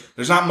Bayley.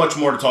 There's not much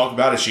more to talk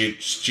about.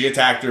 She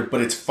attacked her,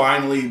 but it's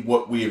finally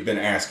what we have been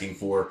asking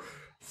for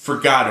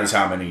God knows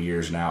how many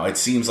years now. It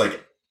seems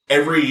like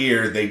every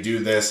year they do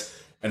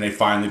this, and they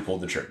finally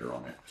pulled the trigger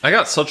on it. I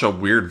got such a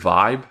weird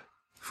vibe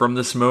from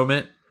this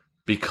moment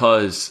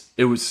because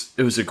it was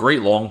a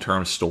great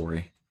long-term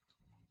story.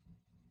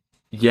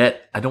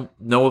 Yet, I don't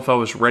know if I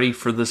was ready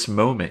for this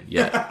moment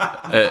yet,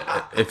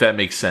 if that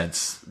makes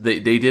sense. They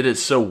did it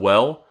so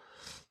well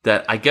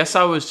that I guess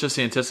I was just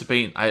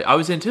anticipating. I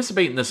was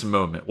anticipating this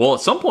moment. Well, at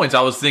some points,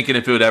 I was thinking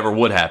if it ever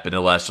would happen, it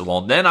lasted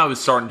long. Then I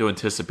was starting to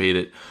anticipate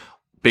it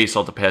based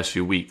off the past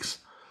few weeks.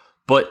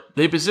 But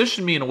they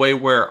positioned me in a way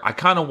where I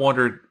kind of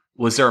wondered,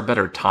 was there a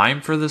better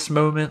time for this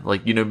moment?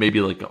 Like, maybe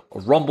like a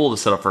Rumble to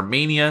set up for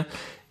Mania.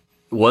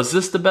 Was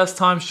this the best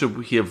time? Should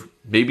we have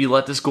maybe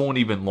let this go on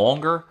even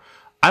longer?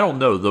 I don't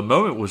know. The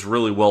moment was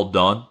really well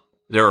done.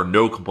 There are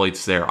no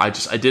complaints there. I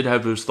did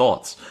have those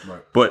thoughts.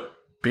 Right. But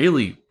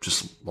Bayley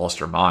just lost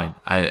her mind.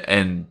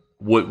 And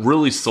what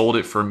really sold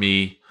it for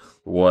me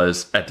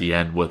was at the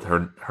end with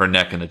her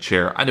neck in the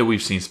chair. I know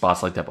we've seen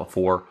spots like that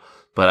before,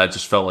 but I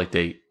just felt like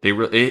they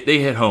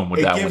hit home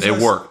with that one.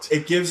 It worked.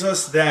 It gives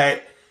us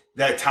that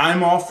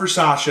time off for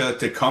Sasha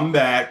to come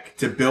back,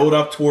 to build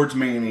up towards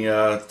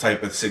Mania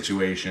type of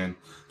situation.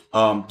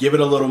 Give it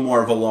a little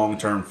more of a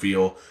long-term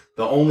feel.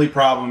 The only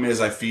problem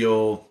is I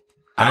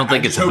don't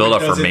think it's a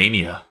build-up for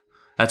Mania.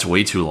 That's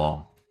way too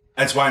long.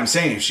 That's why I'm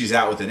saying if she's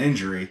out with an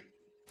injury,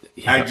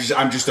 yeah.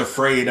 I'm just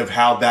afraid of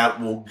how that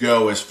will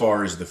go as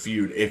far as the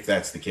feud, if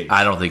that's the case.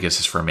 I don't think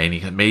this is for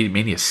Mania.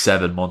 Mania is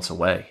 7 months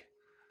away.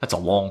 that's a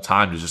long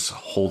time to just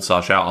hold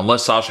Sasha out,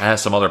 unless Sasha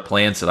has some other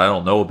plans that I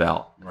don't know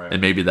about, Right.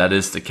 and maybe that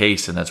is the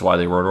case, and that's why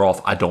they wrote her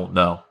off. I don't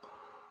know.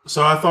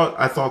 So I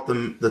thought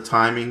the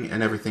timing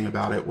and everything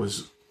about it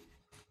was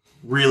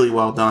really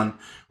well done.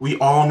 We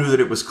all knew that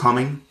it was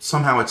coming.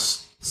 Somehow it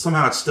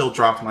still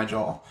dropped my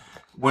jaw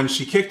when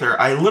she kicked her.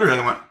 I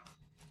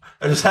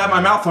just had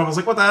my mouth on. I was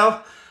like, what the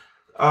hell?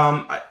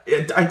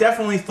 I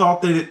definitely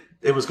thought that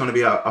it was going to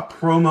be a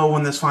promo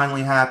when this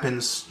finally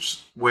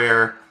happens,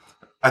 where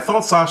I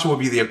thought Sasha would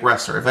be the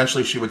aggressor.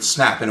 Eventually she would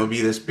snap and it would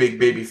be this big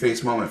baby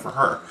face moment for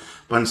her.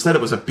 But instead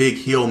it was a big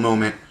heel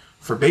moment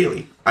for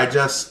Bayley.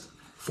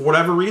 For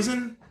whatever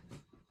reason,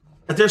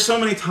 there's so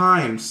many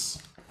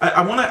times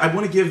I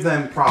want to give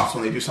them props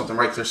when they do something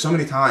right. There's so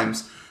many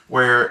times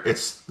where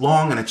it's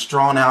long and it's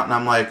drawn out, and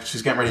I'm like,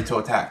 she's getting ready to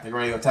attack. They're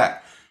ready to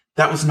attack.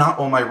 That was not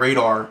on my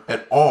radar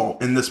at all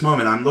in this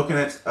moment. I'm looking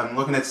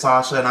at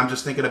Sasha, and I'm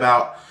just thinking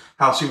about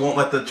how she won't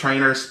let the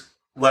trainers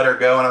let her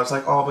go, and I was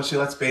like, oh, but she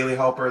lets Bayley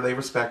help her. They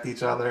respect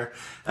each other,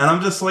 and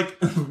I'm just like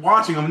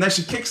watching them, and then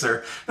she kicks her,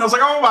 and I was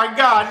like, oh my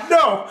god,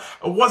 no!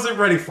 I wasn't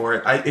ready for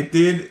it. It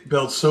did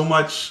build so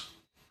much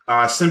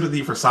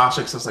sympathy for Sasha,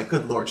 because I was like,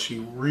 good lord, she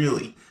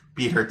really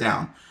beat her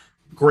down.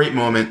 Great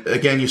moment.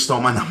 Again, you stole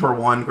my number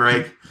one,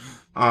 Greg.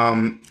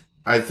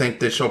 I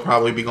think that she'll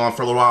probably be gone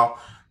for a little while.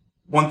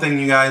 One thing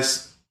you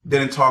guys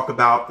didn't talk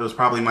about, that was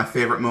probably my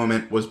favorite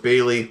moment, was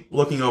Bayley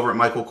looking over at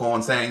Michael Cole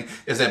and saying,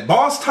 is it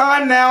boss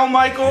time now,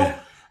 Michael?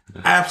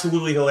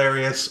 Absolutely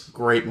hilarious.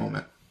 Great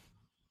moment.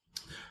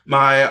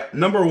 My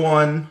number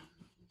one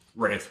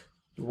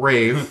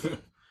Rave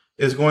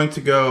is going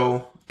to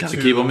go Got to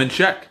keep them in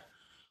check.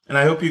 And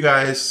I hope you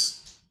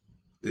guys,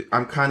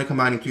 I'm kind of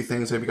combining two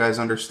things. I hope you guys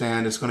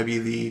understand. It's going to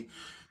be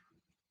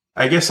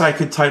I guess I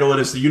could title it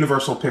as the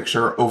universal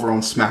picture over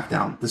on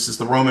SmackDown. This is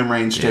the Roman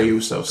Reigns, Jey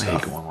Uso stuff. I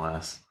hate going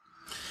last.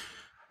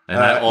 And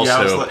I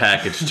also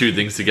packaged two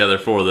things together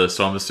for this,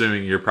 so I'm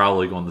assuming you're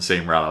probably going the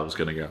same route I was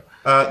going to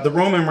go. The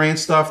Roman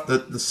Reigns stuff,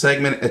 the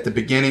segment at the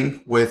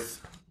beginning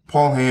with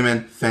Paul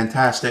Heyman,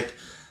 fantastic.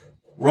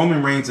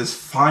 Roman Reigns is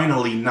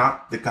finally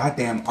not the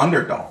goddamn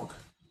underdog.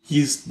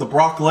 He's the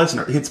Brock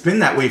Lesnar. It's been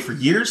that way for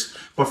years,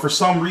 but for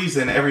some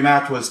reason, every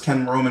match was,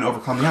 can Roman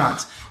overcome the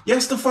odds?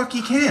 Yes, the fuck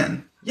he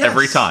can. Yes.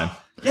 Every time.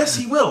 Yes,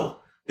 he will.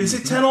 Is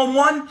it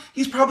 10-on-1?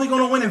 He's probably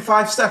going to win in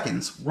 5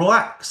 seconds.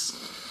 Relax.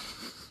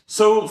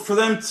 So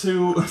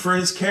for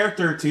his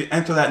character to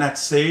enter that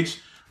next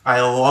stage,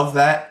 I love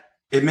that.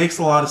 It makes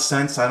a lot of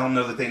sense. I don't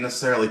know that they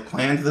necessarily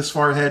planned this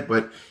far ahead,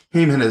 but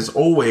Heyman is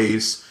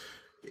always,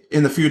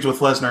 in the feuds with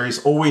Lesnar,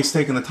 he's always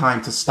taken the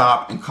time to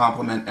stop and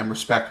compliment and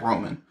respect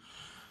Roman.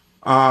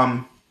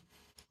 Paul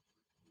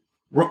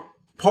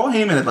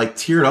Heyman had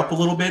teared up a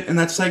little bit in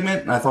that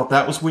segment, and I thought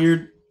that was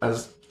weird.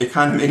 It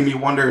kind of made me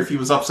wonder if he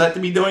was upset to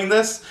be doing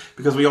this,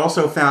 because we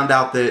also found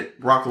out that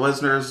Brock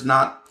Lesnar is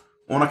not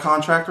on a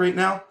contract right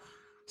now.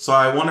 So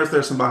I wonder if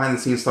there's some behind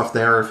the scenes stuff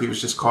there, or if he was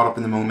just caught up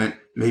in the moment.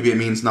 Maybe it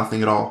means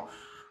nothing at all.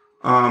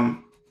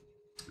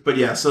 But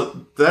yeah,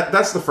 so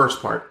that's the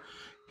first part.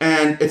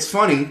 And it's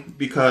funny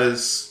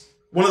because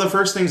one of the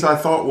first things I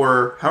thought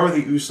were, how are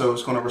the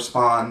Usos going to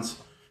respond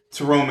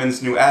to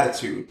Roman's new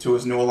attitude, to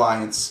his new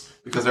alliance,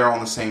 because they're on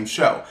the same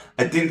show?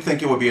 I didn't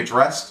think it would be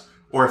addressed,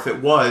 or if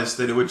it was,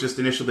 that it would just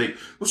initially,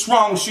 what's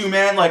wrong with you,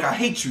 man? I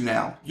hate you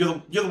now.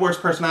 You're the worst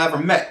person I ever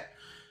met.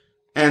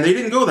 And they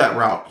didn't go that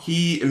route.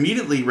 He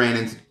immediately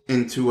ran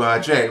into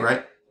Jey,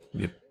 right?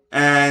 Yep.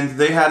 And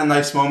they had a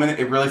nice moment.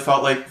 It really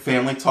felt like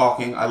family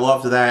talking. I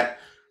loved that.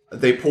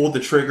 They pulled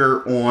the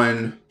trigger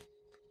on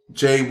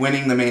Jey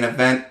winning the main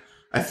event.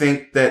 I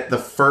think that the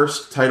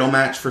first title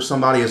match for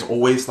somebody is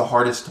always the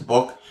hardest to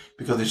book,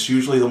 because it's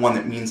usually the one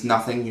that means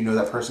nothing. You know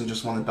that person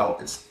just won the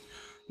belt. It's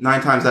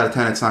 9 times out of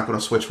 10, it's not going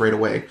to switch right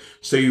away.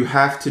 So you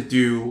have to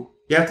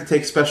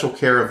take special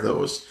care of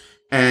those.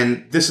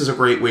 And this is a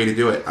great way to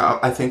do it.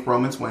 I think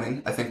Roman's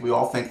winning. I think we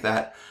all think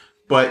that.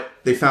 But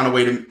they found a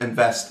way to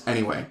invest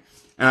anyway.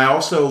 And I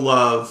also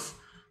love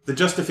the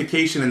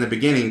justification in the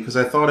beginning, because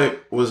I thought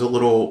it was a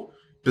little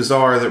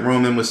bizarre that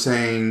Roman was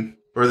saying,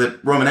 or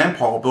that Roman and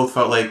Paul both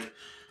felt like,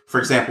 for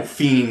example,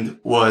 Fiend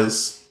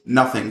was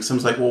nothing.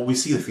 Someone's like, well, we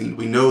see the Fiend.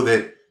 We know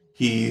that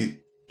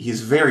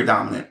he's very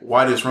dominant.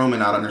 Why does Roman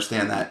not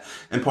understand that?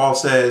 And Paul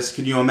says,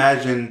 can you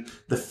imagine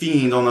the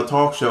Fiend on the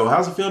talk show?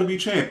 How's it feel to be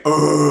champ?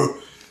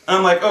 And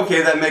I'm like,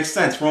 okay, that makes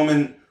sense.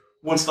 Roman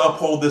wants to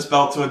uphold this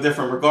belt to a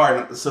different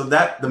regard. So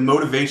the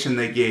motivation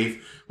they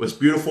gave was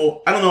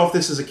beautiful. I don't know if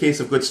this is a case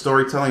of good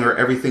storytelling or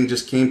everything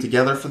just came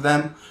together for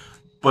them,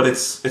 but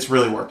it's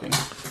really working.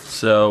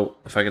 So,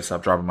 if I could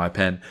stop dropping my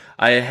pen.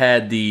 I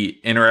had the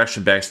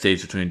interaction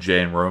backstage between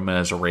Jey and Roman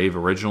as a rave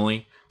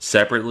originally,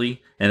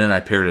 separately, and then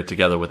I paired it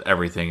together with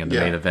everything in the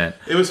main event.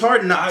 It was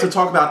hard not to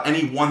talk about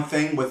any one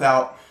thing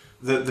without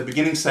the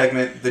beginning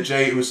segment, the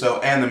Jey Uso,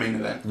 and the main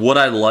event. What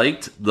I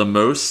liked the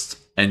most,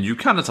 and you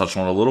kind of touched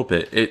on it a little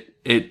bit,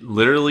 it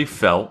literally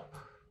felt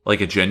like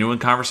a genuine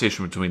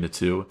conversation between the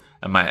two,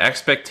 and my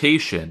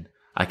expectation,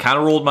 I kind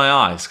of rolled my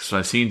eyes, because when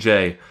I seen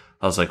Jey,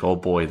 I was like, oh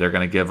boy, they're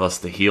going to give us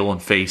the heel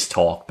and face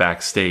talk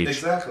backstage.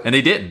 Exactly. And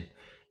they didn't.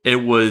 It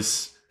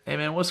was hey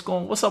man, what's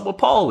up with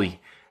Paulie?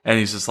 And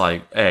he's just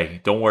like,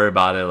 hey, don't worry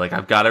about it. Like,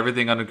 I've got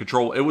everything under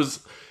control. It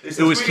was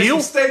heel.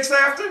 Steaks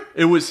after?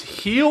 It was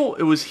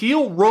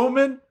heel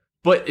Roman,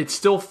 but it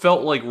still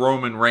felt like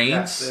Roman Reigns.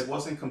 Yes, it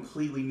wasn't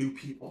completely new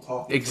people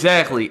talking.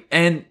 Exactly.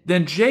 And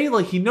then Jay,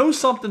 like, he knows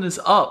something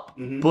is up,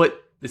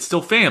 but it's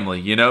still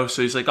family, you know?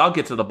 So he's like, I'll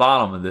get to the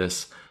bottom of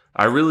this.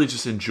 I really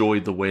just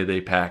enjoyed the way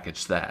they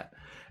packaged that.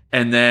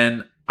 And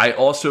then I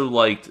also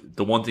liked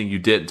the one thing you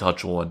didn't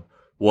touch on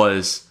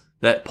was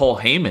that Paul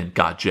Heyman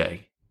got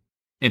Jay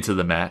into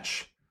the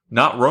match,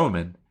 not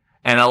Roman.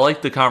 And I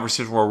like the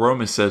conversation where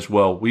Roman says,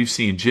 well, we've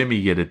seen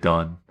Jimmy get it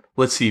done.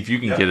 Let's see if you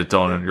can get it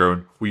done on your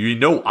own. Well, you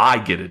know I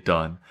get it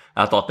done.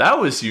 I thought that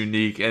was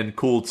unique and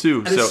cool, too.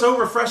 And it's so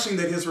refreshing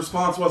that his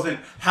response wasn't,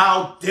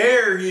 how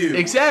dare you?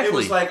 Exactly. It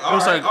was like, all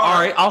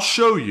right, I'll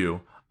show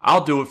you.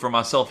 I'll do it for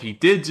myself. He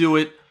did do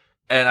it.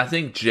 And I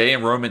think Jay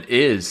and Roman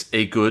is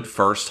a good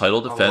first title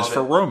defense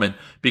for Roman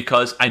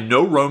because I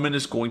know Roman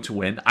is going to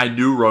win. I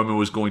knew Roman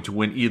was going to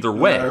win either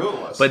way. No matter who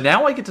it was. But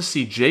now I get to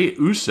see Jay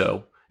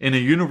Uso in a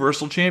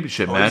Universal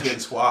Championship match. He's getting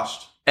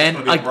squashed.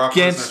 And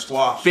against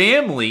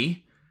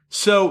family.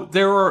 So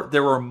there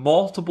are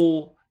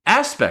multiple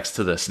aspects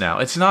to this now.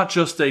 It's not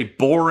just a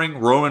boring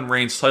Roman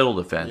Reigns title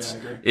defense.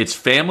 Yeah, I agree. It's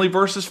family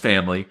versus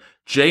family.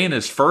 Jay in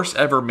his first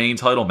ever main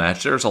title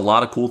match. There's a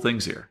lot of cool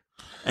things here.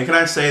 And can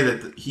I say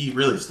that he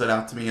really stood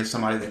out to me as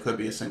somebody that could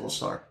be a single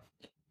star?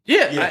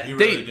 Yeah, he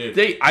really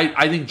did.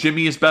 I think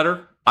Jimmy is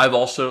better. I've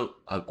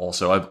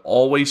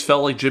always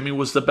felt like Jimmy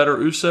was the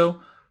better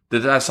Uso.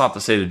 That's not to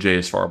say that Jay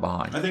is far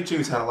behind. I think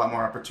Jimmy's had a lot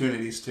more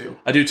opportunities too.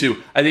 I do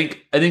too. I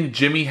think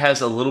Jimmy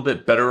has a little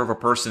bit better of a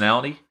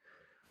personality,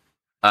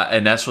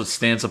 and that's what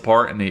stands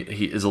apart. And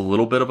he is a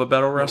little bit of a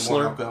better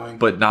wrestler,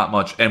 but not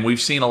much. And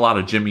we've seen a lot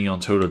of Jimmy on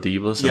Total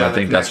Divas, and I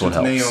think that's what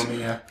helps.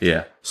 Naomi,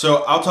 yeah.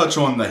 So I'll touch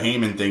on the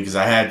Heyman thing because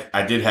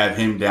I did have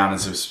him down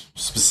as a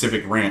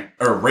specific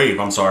rave.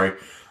 I'm sorry.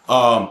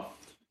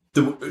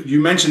 You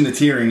mentioned the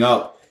tearing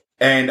up,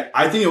 and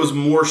I think it was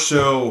more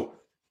so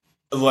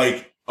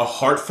like a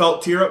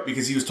heartfelt tear up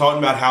because he was talking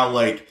about how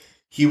like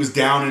he was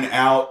down and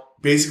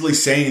out, basically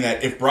saying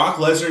that if Brock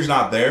Lesnar's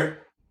not there,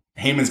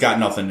 Heyman's got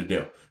nothing to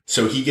do.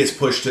 So he gets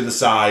pushed to the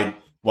side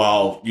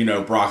while,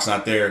 Brock's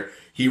not there.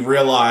 He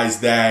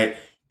realized that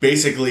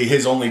basically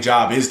his only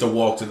job is to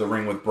walk to the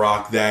ring with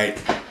Brock, that,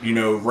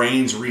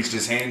 Reigns reached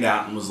his hand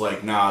out and was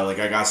like, nah, like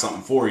I got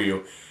something for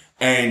you.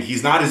 And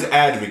he's not his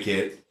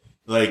advocate.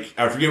 Like,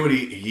 I forget what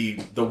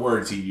the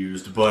words he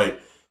used,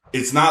 but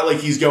it's not like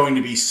he's going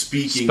to be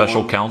speaking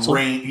special on counsel.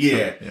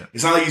 Yeah.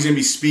 It's not like he's going to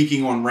be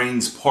speaking on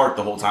Reigns' part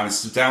the whole time. It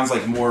sounds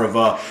like more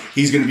of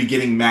he's going to be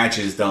getting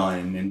matches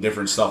done and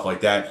different stuff like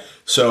that.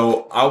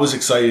 So I was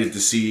excited to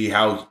see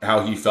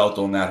how he felt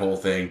on that whole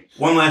thing.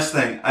 One last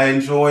thing. I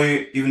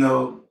enjoy, even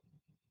though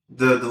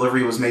the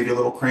delivery was maybe a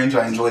little cringe,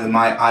 I enjoy the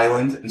My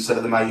Island instead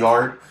of the My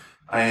Yard.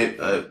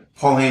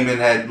 Paul Heyman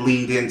had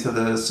leaned into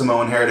the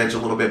Samoan heritage a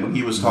little bit when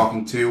he was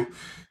talking too.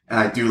 And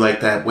I do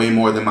like that way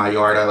more than My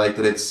Yard. I like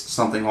that it's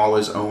something all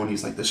his own.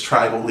 He's like this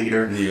tribal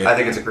leader. Yeah. I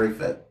think it's a great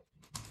fit.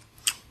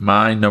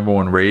 My number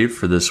one rave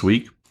for this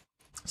week,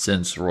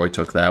 since Roy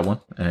took that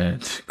one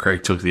and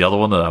Craig took the other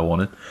one that I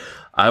wanted,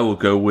 I will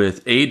go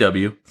with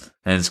AEW,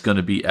 and it's going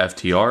to be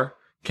FTR,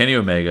 Kenny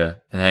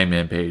Omega, and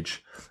Hangman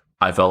Page.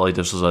 I felt like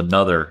this was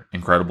another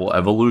incredible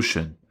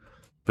evolution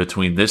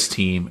between this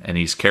team and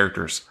these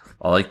characters.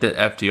 I like that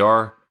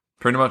FTR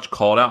pretty much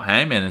called out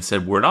Hangman and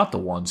said, we're not the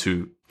ones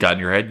who got in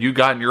your head. You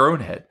got in your own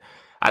head.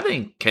 I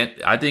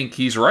think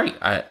he's right.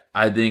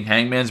 I think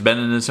Hangman's been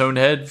in his own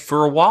head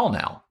for a while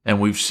now. And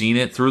we've seen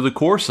it through the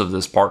course of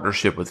this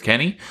partnership with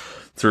Kenny,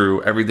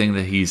 through everything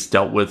that he's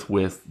dealt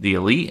with the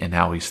Elite and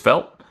how he's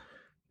felt.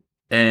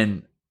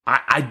 And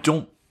I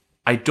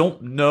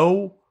don't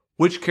know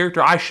which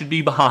character I should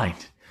be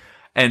behind.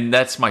 And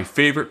that's my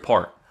favorite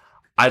part.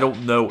 I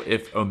don't know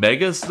if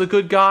Omega's the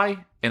good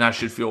guy and I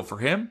should feel for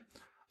him.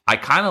 I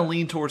kind of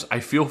lean towards I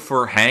feel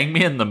for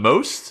Hangman the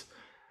most.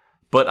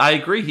 But I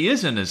agree, he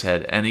is in his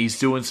head, and he's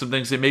doing some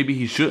things that maybe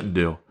he shouldn't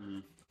do.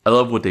 I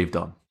love what they've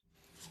done.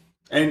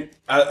 And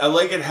I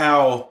like it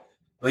how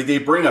they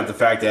bring up the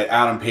fact that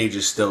Adam Page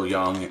is still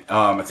young.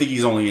 I think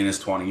he's only in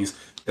his 20s.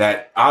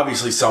 That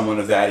obviously someone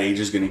of that age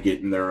is going to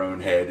get in their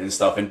own head and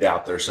stuff and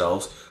doubt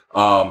themselves.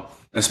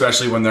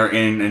 Especially when they're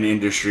in an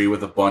industry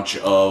with a bunch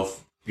of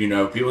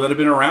people that have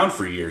been around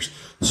for years.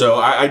 So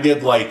I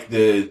did like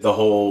the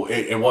whole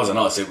it wasn't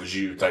us, it was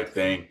you type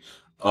thing.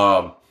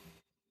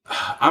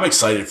 I'm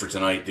excited for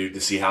tonight, dude,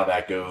 to see how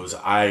that goes.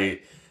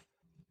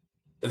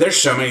 There's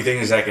so many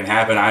things that can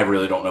happen. I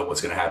really don't know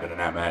what's going to happen in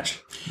that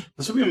match.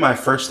 This will be my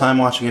first time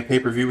watching a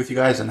pay-per-view with you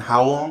guys in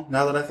how long,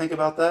 now that I think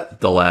about that?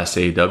 The last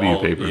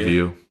AEW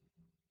pay-per-view.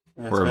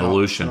 Yeah,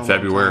 Revolution,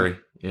 February.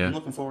 Yeah. I'm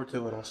looking forward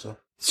to it also.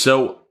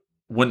 So,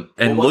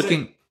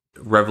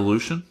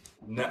 Revolution?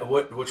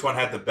 No, which one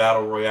had the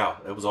Battle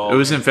Royale? It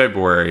was in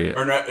February.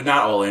 Or not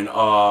all in.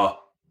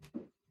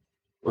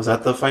 Was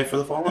that the Fight for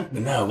the Fallen?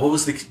 No, what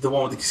was the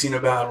one with the Casino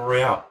Battle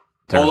Royale?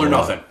 There's All or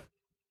Nothing.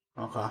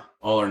 Okay.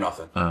 All or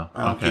Nothing. Oh,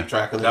 I don't okay. keep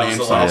track of the That was names,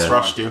 the so I'll last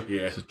trust you.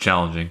 Yeah. It's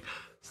challenging.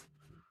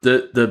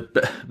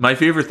 My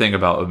favorite thing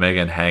about Omega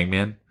and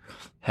Hangman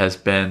has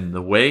been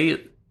the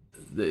way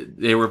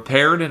they were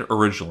paired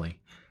originally,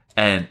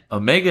 and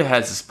Omega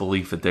has this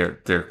belief that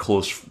they're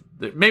close.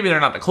 Maybe they're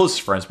not the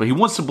closest friends, but he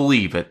wants to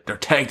believe that they're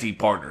tag team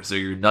partners. They're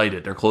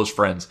united. They're close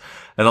friends.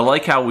 And I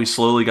like how we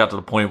slowly got to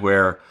the point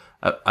where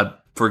I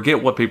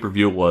forget what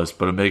pay-per-view it was,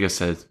 but Omega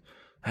said,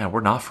 "Man,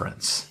 we're not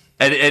friends."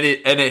 And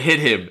it hit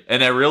him,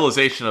 and that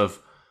realization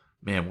of,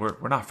 man,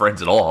 we're not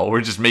friends at all. We're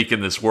just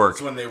making this work.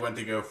 That's when they went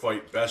to go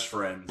fight best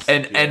friends.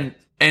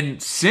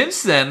 And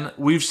since then,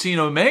 we've seen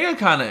Omega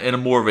kind of in a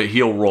more of a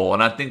heel role,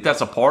 and I think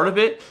that's a part of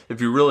it. If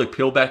you really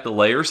peel back the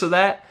layers of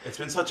that, it's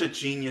been such a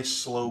genius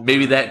slow.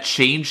 Maybe that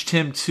changed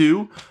him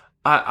too.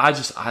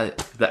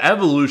 The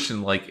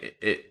evolution, like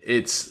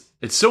it's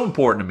so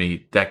important to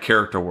me, that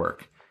character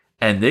work,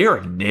 and they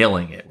are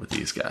nailing it with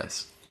these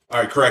guys. All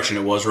right, correction.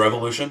 It was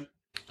Revolution.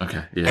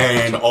 Okay, yeah.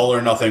 And All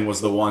or Nothing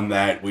was the one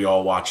that we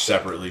all watched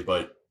separately,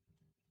 but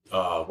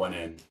went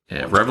in.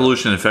 Yeah,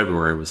 Revolution in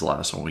February was the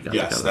last one we got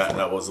together. Yes,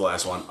 that was the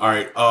last one. All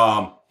right.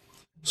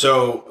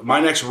 So my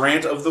next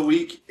rant of the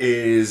week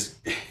is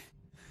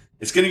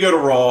it's going to go to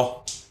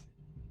Raw.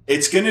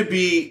 It's going to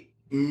be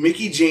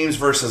Mickie James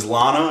versus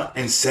Lana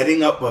and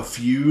setting up a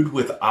feud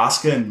with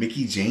Asuka and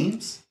Mickie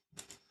James.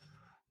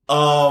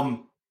 How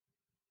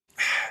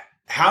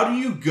do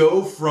you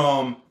go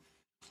from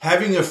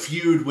having a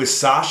feud with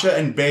Sasha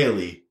and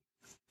Bayley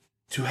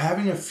to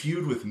having a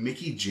feud with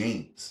Mickie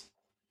James?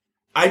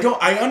 I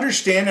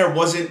understand there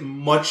wasn't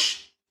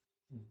much.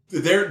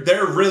 There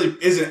really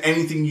isn't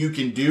anything you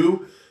can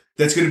do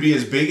that's going to be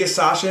as big as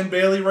Sasha and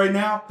Bayley right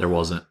now. There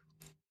wasn't.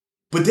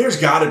 But there's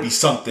got to be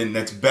something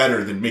that's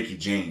better than Mickie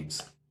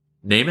James.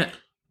 Name it.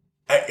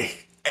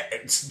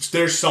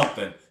 There's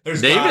something.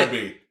 There's got to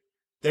be.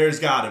 There's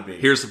got to be.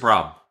 Here's the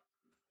problem.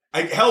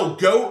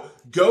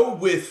 Go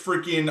with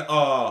freaking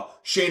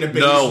Shayna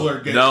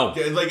Baszler. No.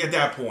 Like at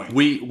that point.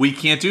 We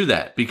can't do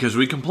that because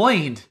we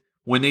complained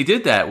when they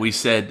did that. We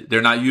said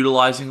they're not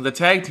utilizing the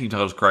tag team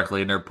titles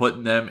correctly and they're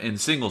putting them in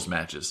singles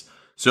matches.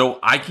 So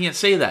I can't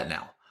say that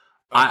now.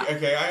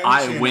 Okay,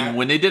 I understand that.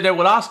 When they did that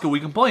with Asuka, we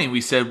complained. We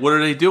said, what are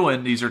they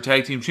doing? These are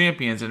tag team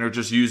champions and they're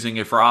just using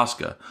it for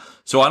Asuka.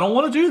 So I don't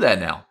want to do that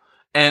now.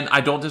 And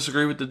I don't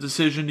disagree with the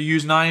decision to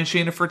use Nia and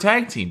Shayna for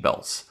tag team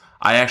belts.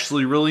 I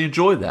actually really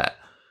enjoy that.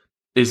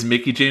 Is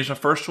Mickie James my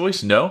first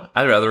choice? No.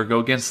 I'd rather go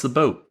against the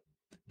boat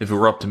if it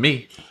were up to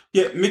me.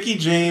 Yeah, Mickie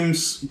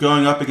James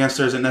going up against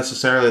her isn't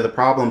necessarily the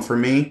problem for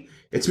me.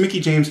 It's Mickie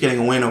James getting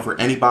a win over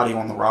anybody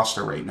on the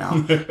roster right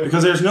now.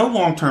 Because there's no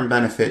long-term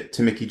benefit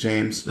to Mickie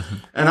James.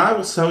 And I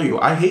will tell you,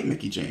 I hate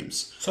Mickie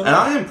James. And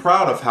I am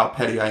proud of how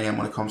petty I am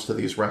when it comes to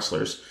these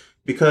wrestlers.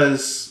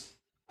 Because,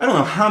 I don't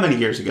know how many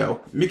years ago,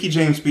 Mickie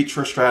James beat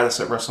Trish Stratus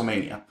at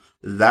WrestleMania.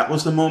 That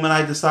was the moment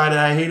I decided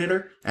I hated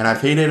her. And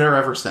I've hated her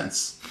ever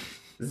since.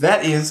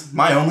 That is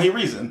my only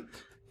reason.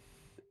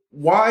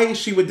 Why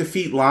she would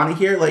defeat Lana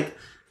here, like,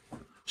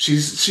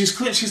 she's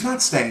clear, she's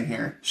not staying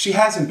here. She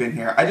hasn't been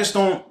here. I just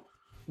don't.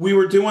 We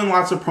were doing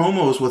lots of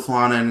promos with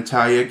Lana and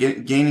Natalya,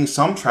 gaining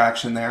some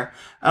traction there.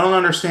 I don't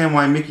understand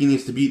why Mickie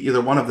needs to beat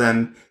either one of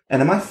them.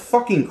 And am I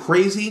fucking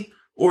crazy?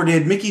 Or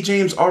did Mickie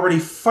James already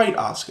fight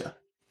Asuka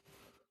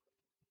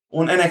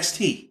on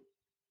NXT?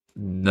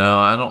 No,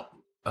 I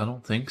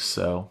don't think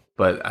so.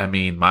 But I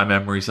mean, my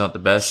memory's not the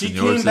best, and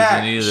yours isn't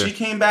either. She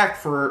came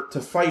back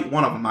to fight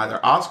one of them, either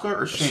Asuka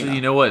or Shayna. So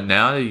you know what?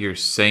 Now that you're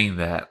saying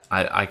that,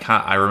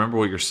 I remember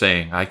what you're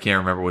saying. I can't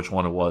remember which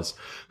one it was.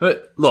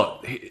 But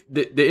look,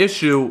 the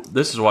issue.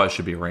 This is why it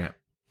should be a rant.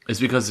 Is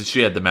because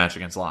she had the match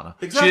against Lana.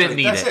 Exactly, she didn't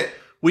need that's it.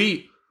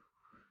 it.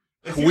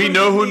 We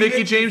know who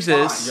Mickie James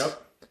is. Yep.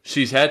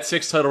 She's had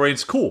 6 title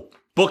reigns. Cool.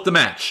 Book the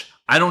match.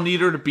 I don't need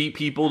her to beat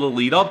people to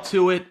lead up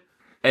to it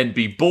and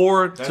be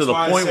bored to the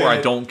point where I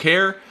don't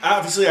care.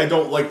 Obviously, I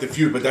don't like the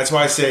feud, but that's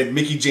why I said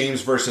Mickie James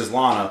versus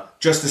Lana,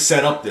 just to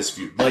set up this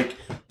feud. Like,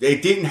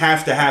 it didn't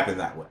have to happen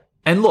that way.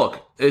 And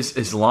look,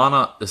 is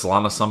Lana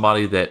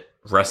somebody that,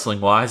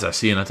 wrestling-wise, I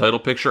see in a title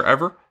picture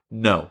ever?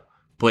 No.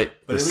 But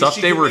the stuff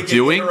they were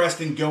doing,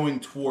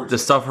 going towards the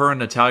stuff her and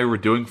Natalya were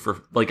doing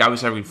for, like, I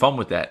was having fun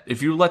with that.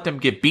 If you let them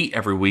get beat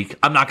every week,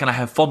 I'm not going to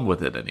have fun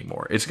with it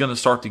anymore. It's going to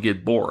start to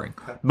get boring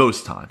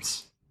most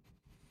times.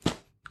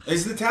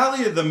 Is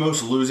Natalya the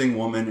most losing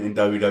woman in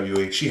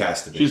WWE? She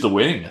has to be. She's the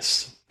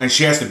winningest. And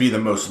she has to be the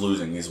most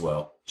losing as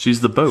well.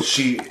 She's the boat.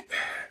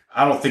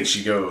 I don't think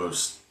she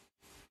goes.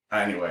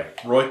 Anyway,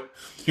 Roy,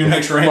 your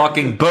next rant.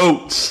 Fucking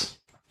boats.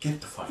 Get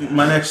the fuck out.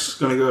 My next is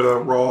going to go to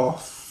Raw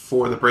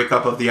for the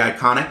breakup of the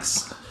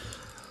Iconics.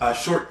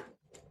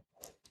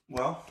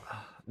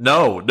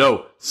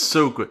 No.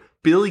 So good.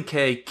 Billie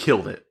Kay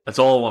killed it. That's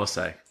all I want to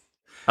say.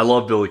 I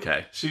love Billie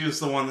Kay. She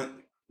was the one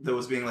that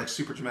was being like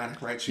super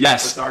dramatic, right? She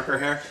yes. Had the darker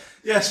hair.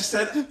 Yeah, she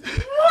said,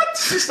 what?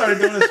 She started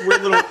doing this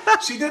weird little,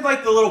 she did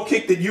like the little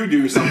kick that you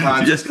do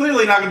sometimes. Just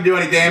clearly not going to do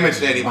any damage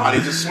to anybody,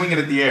 just swing it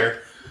at the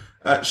air.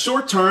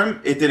 Short term,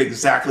 it did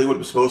exactly what it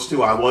was supposed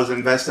to. I was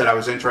invested, I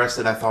was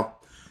interested, I thought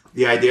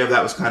the idea of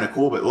that was kind of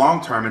cool, but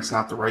long term, it's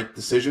not the right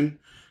decision.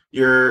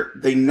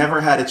 They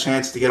never had a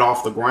chance to get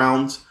off the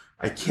ground.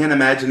 I can't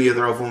imagine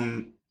either of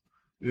them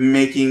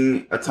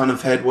making a ton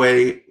of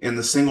headway in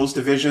the singles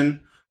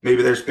division.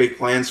 Maybe there's big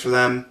plans for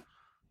them.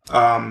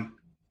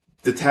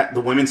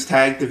 The women's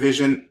tag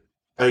division,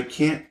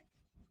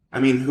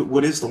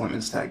 what is the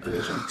women's tag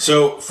division?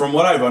 So, from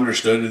what I've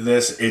understood of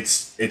this,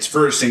 it's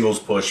for a singles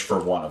push for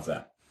one of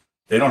them.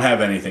 They don't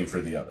have anything for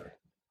the other.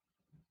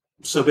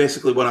 So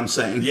basically, what I'm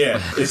saying,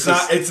 yeah, it's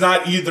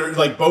not either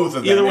like both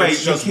of them. Either way,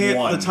 it's just you can't.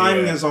 one. The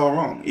timing is all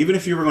wrong. Even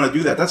if you were going to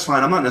do that, that's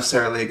fine. I'm not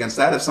necessarily against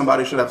that. If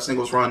somebody should have a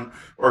singles run,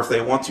 or if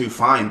they want to,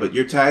 fine. But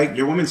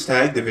your women's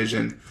tag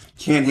division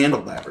can't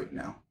handle that right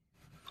now.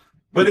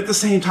 But at the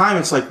same time,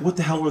 it's like, what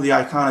the hell were the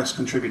Iconics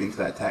contributing to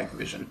that tag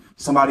division?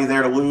 Somebody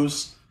there to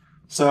lose?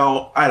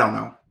 So I don't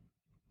know.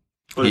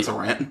 But it's a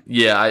rant.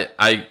 Yeah,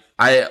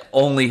 I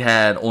only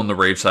had on the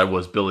rave side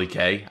was Billie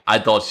Kay. I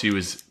thought she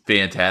was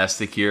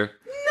fantastic here.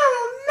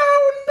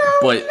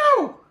 But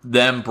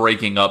them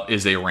breaking up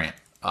is a rant.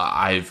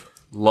 I've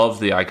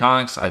loved the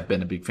Iconics. I've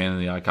been a big fan of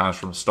the Iconics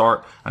from the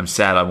start. I'm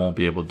sad I won't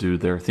be able to do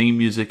their theme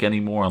music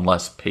anymore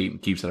unless Peyton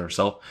keeps it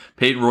herself.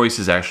 Peyton Royce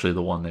is actually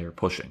the one they are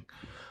pushing.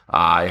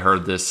 I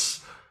heard this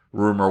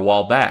rumor a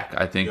while back.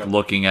 I think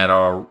looking at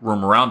our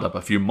rumor roundup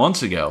a few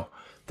months ago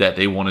that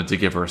they wanted to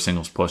give her a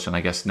singles push, and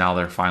I guess now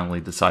they're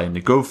finally deciding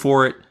to go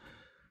for it.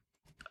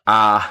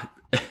 I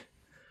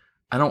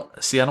don't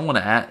want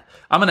to add.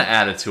 I'm going to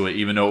add it to it,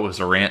 even though it was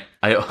a rant.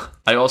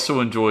 I also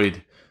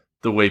enjoyed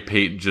the way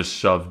Peyton just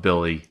shoved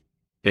Billy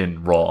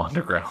in Raw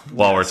Underground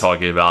while we're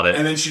talking about it.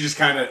 And then she just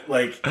kind of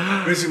like,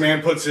 Vince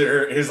McMahon puts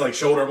his like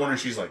shoulder on her and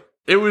she's like,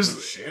 it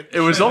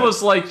was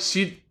almost like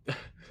she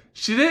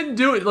didn't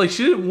do it. Like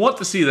she didn't want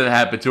to see that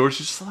happen to her.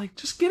 She's just like,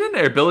 just get in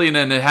there, Billy. And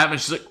then it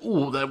happened. She's like,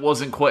 ooh, that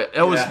wasn't quite,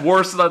 that was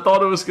worse than I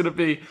thought it was going to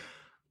be.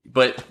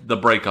 But the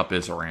breakup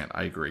is a rant.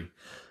 I agree.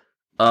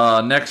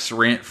 Next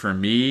rant for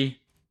me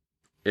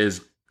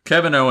is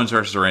Kevin Owens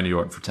versus Randy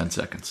Orton for 10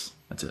 seconds.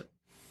 That's it.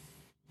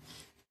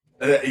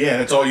 Yeah,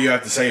 that's all you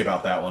have to say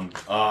about that one.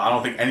 I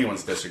don't think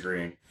anyone's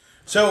disagreeing.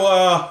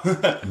 So,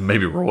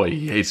 maybe Roy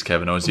hates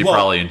Kevin Owens. He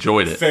probably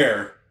enjoyed it.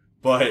 Fair.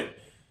 But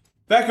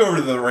back over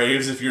to the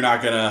raves, if you're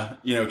not gonna,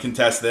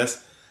 contest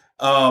this.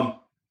 I'm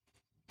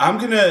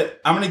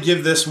gonna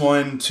give this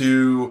one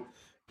to,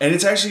 and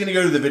it's actually gonna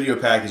go to the video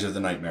package of the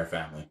Nightmare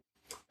Family.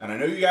 And I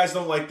know you guys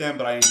don't like them,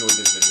 but I enjoyed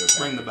this video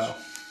package. Ring the bell.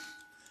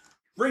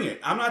 Ring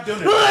it. I'm not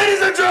doing it.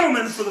 Ladies and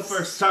gentlemen, for the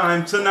first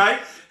time tonight,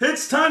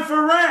 it's time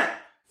for Rant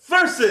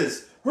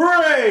versus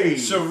Rave.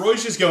 So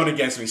Roy's just going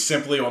against me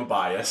simply on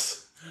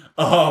bias.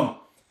 I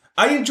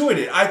enjoyed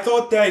it. I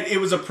thought that it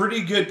was a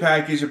pretty good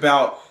package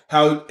about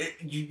how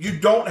you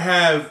don't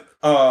have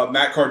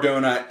Matt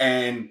Cardona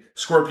and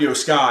Scorpio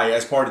Sky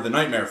as part of the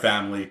Nightmare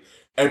Family,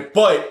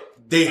 but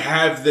they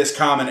have this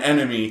common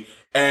enemy,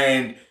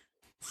 and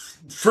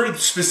for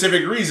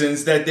specific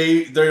reasons that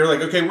they're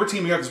like, okay, we're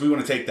teaming up because we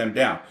want to take them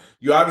down.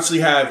 You obviously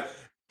have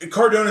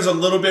Cardona's a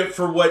little bit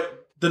for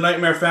what the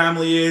Nightmare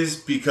Family is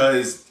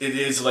because it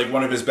is like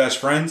one of his best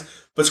friends,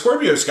 but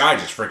Scorpio Sky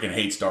just freaking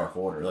hates Dark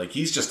Order. Like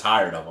he's just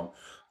tired of them.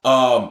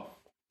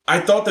 I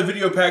thought the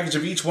video package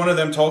of each one of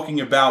them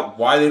talking about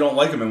why they don't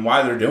like him and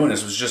why they're doing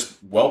this was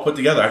just well put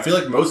together. I feel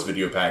like most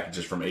video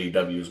packages from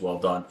AEW is well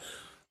done.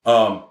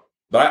 But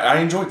I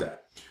enjoyed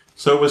that.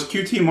 So was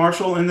QT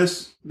Marshall in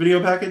this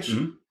video package?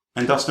 Mm-hmm.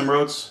 And Dustin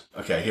Rhodes?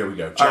 Okay, here we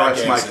go. I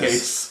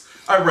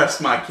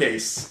rest my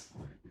case.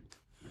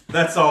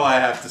 That's all I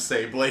have to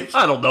say, Blake.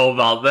 I don't know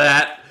about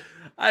that.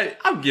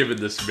 I'm giving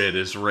this man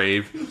his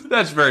rave.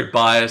 That's very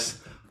biased.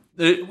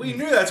 We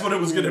knew that's what it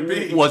was going to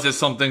be. Was it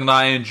something that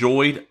I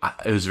enjoyed?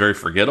 It was very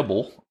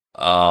forgettable.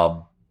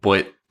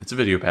 But it's a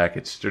video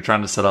package. They're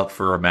trying to set up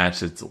for a match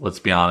that's, let's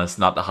be honest,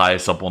 not the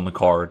highest up on the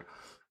card.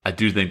 I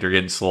do think they're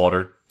getting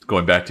slaughtered.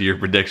 Going back to your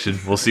prediction,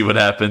 we'll see what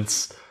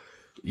happens.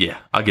 Yeah,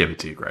 I'll give it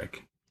to you,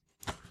 Greg.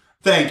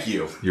 Thank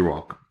you. You're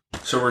welcome.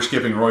 So we're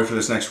skipping Roy for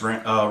this next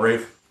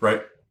rave,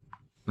 right?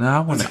 No, I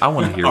want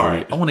to hear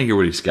I want to hear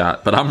what he's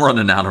got, but I'm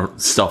running out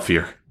of stuff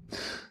here.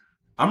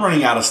 I'm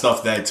running out of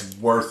stuff that's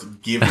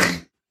worth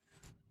giving.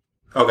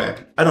 Okay,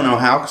 I don't know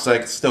how because I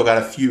still got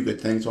a few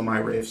good things on my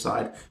rave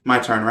side. My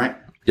turn, right?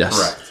 Yes.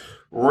 Correct.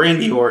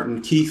 Randy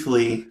Orton, Keith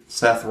Lee,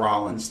 Seth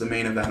Rollins, the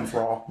main event of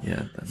Raw.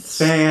 Yeah, that's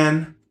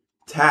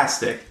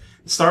fantastic.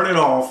 It started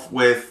off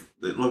with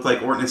it looked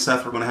like Orton and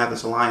Seth were going to have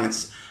this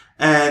alliance,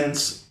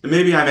 and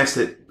maybe I missed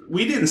it.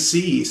 We didn't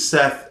see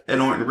Seth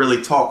and Orton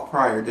really talk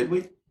prior, did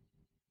we?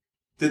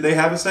 Did they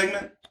have a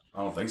segment?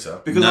 I don't think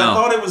so. Because I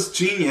thought it was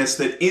genius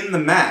that in the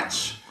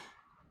match,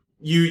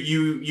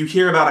 you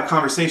hear about a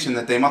conversation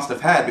that they must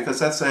have had because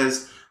Seth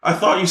says, I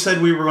thought you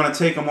said we were going to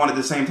take them on at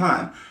the same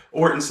time.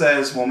 Orton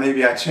says, well,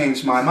 maybe I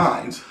changed my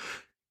mind.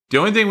 The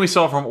only thing we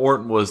saw from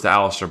Orton was the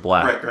Aleister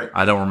Black. Right.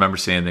 I don't remember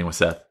seeing anything with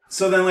Seth.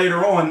 So then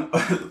later on,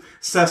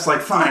 Seth's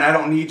like, fine, I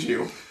don't need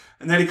you.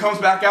 And then he comes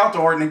back out to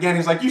Orton again.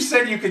 He's like, you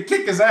said you could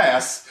kick his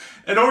ass.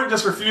 And Orton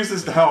just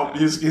refuses to help.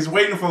 He's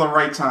waiting for the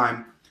right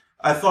time.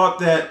 I thought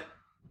that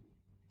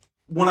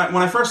when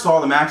I first saw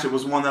the match, it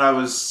was one that I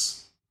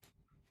was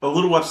a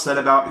little upset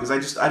about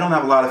because I don't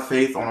have a lot of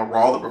faith on a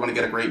Raw that we're going to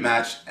get a great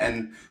match.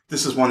 And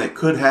this is one that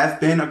could have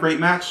been a great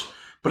match.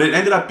 But it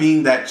ended up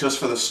being that just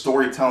for the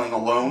storytelling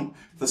alone.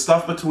 The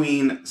stuff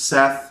between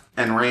Seth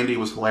and Randy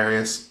was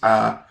hilarious.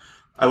 I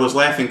was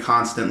laughing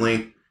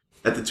constantly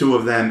at the two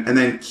of them. And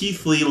then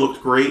Keith Lee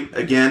looked great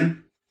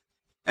again.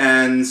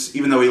 And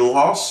even though he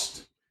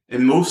lost,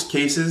 in most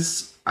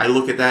cases, I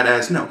look at that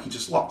as, no, he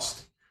just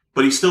lost.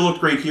 But he still looked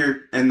great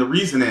here. And the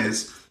reason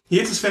is, he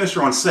hits his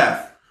finisher on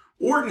Seth.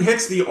 Orton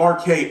hits the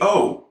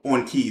RKO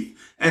on Keith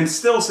and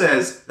still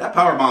says, that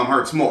powerbomb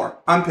hurts more.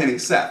 I'm pinning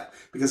Seth.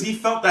 Because he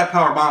felt that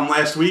powerbomb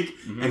last week,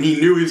 and he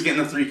knew he was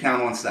getting the 3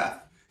 count on Seth.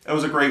 That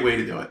was a great way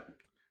to do it.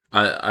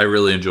 I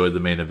really enjoyed the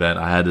main event.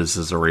 I had this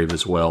as a rave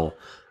as well.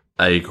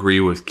 I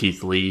agree with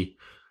Keith Lee.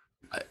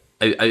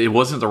 It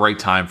wasn't the right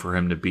time for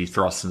him to be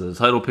thrust into the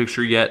title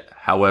picture yet.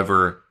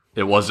 However,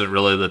 it wasn't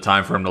really the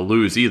time for him to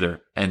lose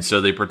either. And so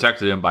they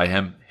protected him by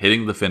him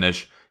hitting the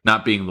finish,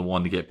 not being the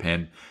one to get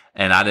pinned.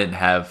 And I didn't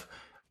have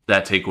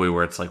that takeaway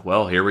where it's like,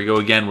 well, here we go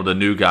again with a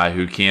new guy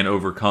who can't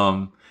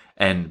overcome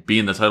and be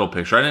in the title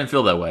picture. I didn't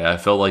feel that way. I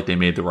felt like they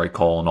made the right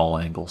call on all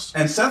angles.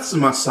 And Seth's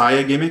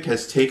Messiah gimmick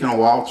has taken a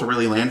while to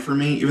really land for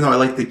me. Even though I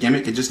like the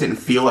gimmick, it just didn't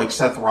feel like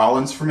Seth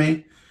Rollins for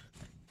me.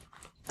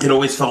 It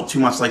always felt too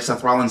much like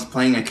Seth Rollins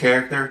playing a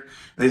character.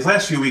 And these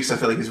last few weeks, I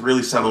feel like he's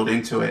really settled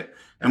into it.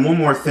 And one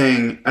more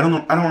thing, I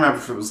don't remember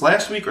if it was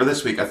last week or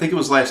this week. I think it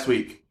was last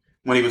week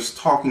when he was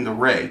talking to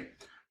Ray.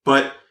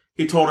 But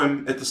he told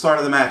him at the start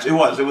of the match, it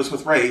was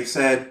with Ray, he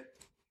said,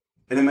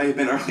 and it may have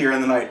been earlier in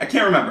the night, I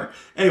can't remember.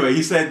 Anyway,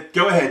 he said,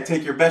 go ahead,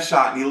 take your best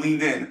shot, and he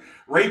leaned in.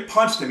 Ray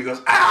punched him, he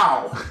goes,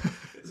 ow!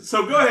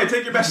 So go ahead,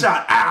 take your best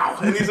shot, ow!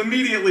 And he's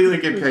immediately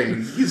like in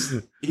pain.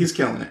 He's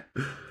killing it.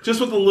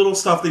 Just with the little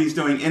stuff that he's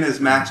doing in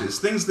his matches.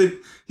 Things that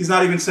he's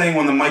not even saying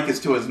when the mic is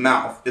to his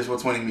mouth is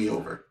what's winning me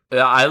over.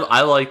 Yeah,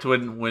 I liked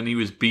when he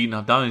was beating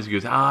up Dominic. He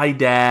goes, "Hi,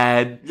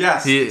 Dad."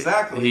 Yes,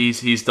 exactly.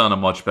 He's done a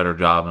much better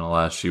job in the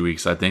last few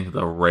weeks. I think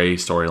the Ray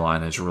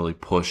storyline has really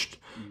pushed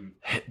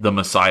the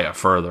Messiah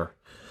further.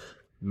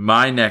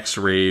 My next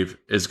rave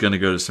is going to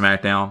go to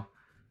SmackDown.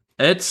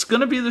 It's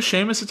going to be the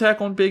Sheamus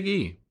attack on Big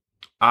E.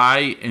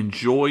 I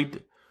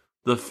enjoyed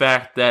the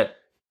fact that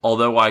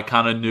although I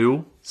kind of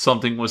knew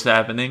something was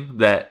happening,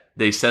 that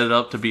they set it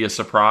up to be a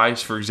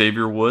surprise for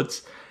Xavier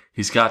Woods.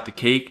 He's got the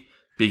cake.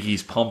 Big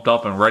E's pumped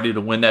up and ready to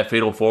win that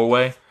fatal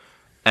 4-way.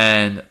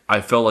 And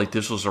I felt like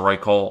this was the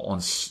right call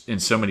in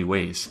so many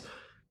ways.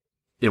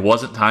 It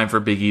wasn't time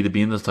for Big E to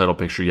be in the title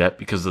picture yet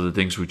because of the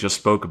things we just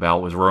spoke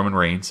about with Roman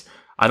Reigns.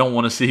 I don't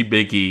want to see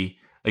Big E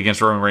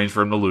against Roman Reigns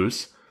for him to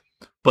lose.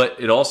 But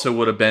it also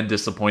would have been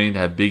disappointing to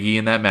have Big E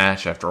in that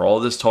match after all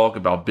this talk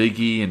about Big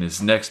E and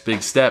his next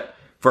big step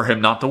for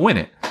him not to win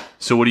it.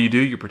 So what do?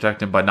 You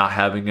protect him by not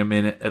having him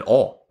in it at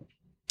all.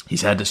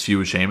 He's had this feud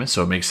with Sheamus,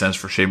 so it makes sense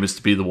for Sheamus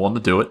to be the one to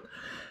do it.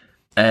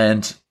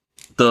 And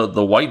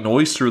the white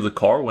noise through the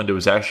car window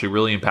was actually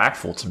really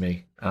impactful to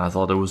me. And I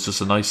thought it was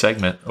just a nice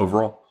segment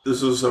overall.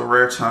 This was a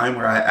rare time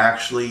where I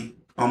actually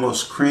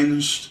almost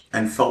cringed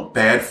and felt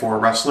bad for a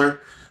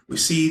wrestler. We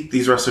see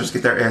these wrestlers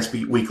get their ass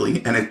beat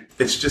weekly, and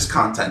it's just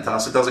content to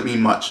us. It doesn't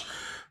mean much.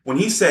 When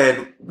he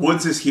said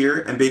Woods is here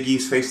and Big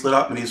E's face lit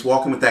up and he's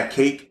walking with that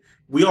cake,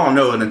 we all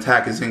know an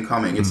attack is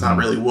incoming. It's not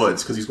really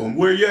Woods because he's going,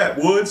 where you at,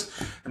 Woods?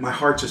 And my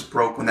heart just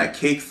broke when that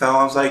cake fell.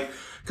 I was like,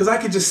 because I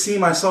could just see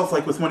myself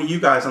like with one of you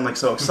guys. I'm like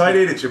so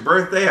excited. It's your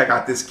birthday. I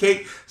got this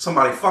cake.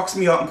 Somebody fucks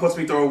me up and puts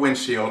me through a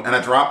windshield, and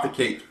I drop the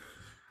cake.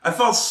 I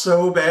felt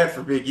so bad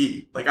for Big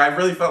E. Like, I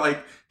really felt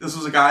like this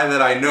was a guy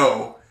that I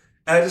know,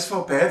 and I just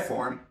felt bad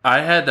for him.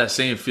 I had that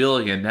same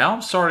feeling, and now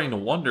I'm starting to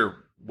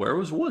wonder, where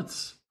was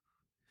Woods?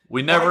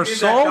 We never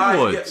saw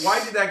Woods.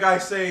 Why did that guy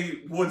say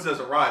Woods has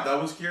arrived? I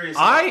was curious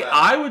about that.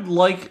 I would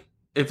like,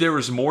 if there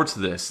was more to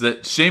this,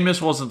 that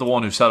Sheamus wasn't the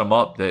one who set him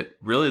up, that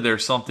really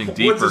there's something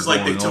deeper Woods is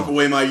like, they took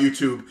away my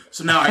YouTube,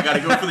 so now I got to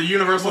go for the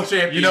Universal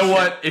Championship. You know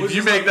what? If Woods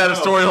you is make like, that a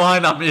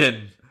storyline, I'm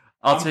in.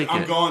 I'll take it.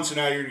 I'm gone, so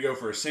now you're going to go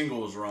for a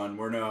singles run.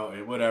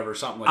 Whatever,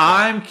 something like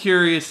that. I'm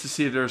curious to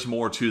see if there's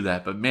more to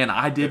that. But, man,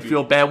 I did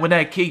feel bad when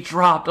that cake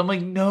dropped. I'm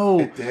like,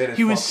 no.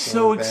 He was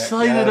so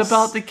excited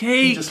about the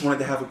cake. He just wanted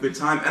to have a good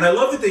time. And I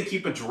love that they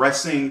keep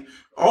addressing,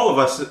 all of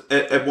us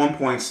at one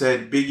point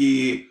said, Big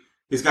E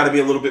has got to be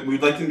a little bit,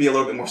 we'd like him to be a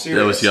little bit more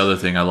serious. That was the other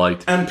thing I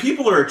liked. And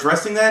people are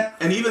addressing that.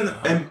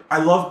 And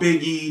I love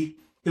Big E,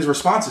 his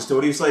responses to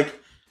it. He's like,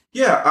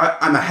 yeah,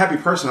 I'm a happy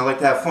person. I like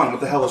to have fun. What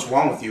the hell is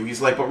wrong with you?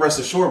 He's like, but rest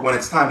assured, when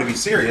it's time to be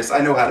serious, I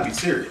know how to be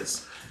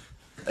serious.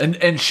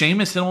 And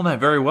Sheamus hit on that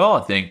very well,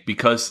 I think,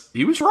 because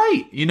he was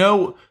right. You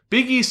know,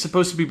 Big E's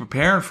supposed to be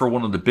preparing for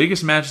one of the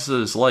biggest matches of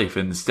his life,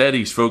 and instead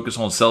he's focused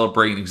on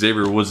celebrating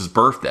Xavier Woods'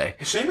 birthday.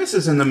 Sheamus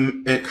is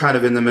kind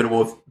of in the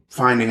middle of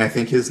finding, I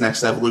think, his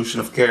next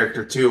evolution of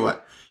character too.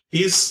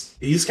 He's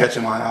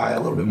catching my eye a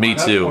little bit more. Me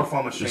too. More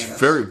fun with Sheamus. It's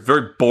very,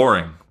 very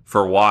boring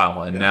for a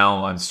while, and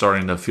now I'm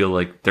starting to feel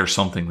like there's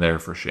something there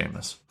for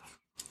Sheamus.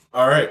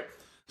 All right.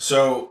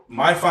 So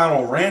my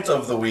final rant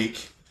of the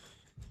week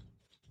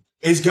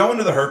is going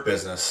to the Hurt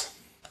Business.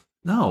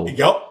 No.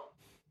 Yep.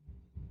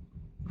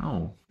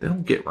 No, they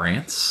don't get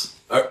rants.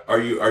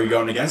 Are you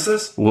going against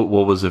this? What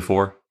was it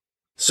for?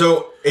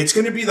 So it's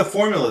going to be the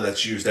formula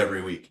that's used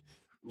every week.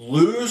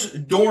 lose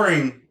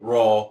during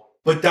Raw,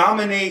 but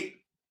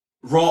dominate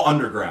Raw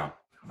Underground.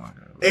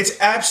 It's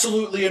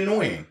absolutely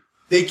annoying.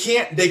 They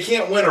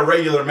can't win a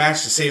regular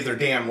match to save their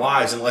damn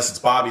lives unless it's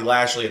Bobby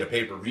Lashley at a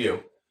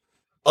pay-per-view.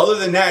 Other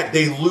than that,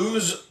 they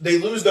lose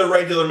their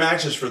regular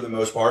matches for the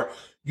most part.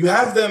 You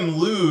have them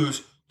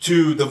lose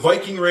to the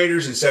Viking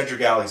Raiders and Cedric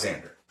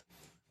Alexander.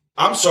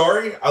 I'm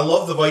sorry, I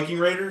love the Viking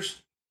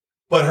Raiders,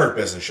 but Hurt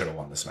Business should have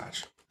won this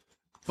match.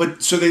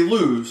 But so they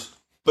lose,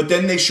 but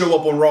then they show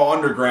up on Raw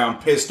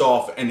Underground pissed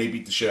off and they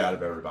beat the shit out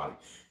of everybody.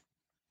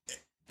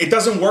 It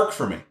doesn't work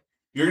for me.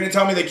 You're going to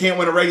tell me they can't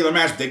win a regular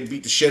match, but they can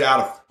beat the shit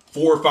out of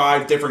 4 or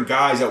 5 different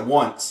guys at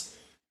once,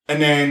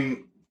 and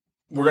then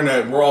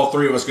we're all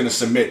 3 of us going to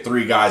submit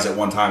 3 guys at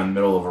one time in the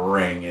middle of a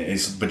ring.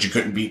 But you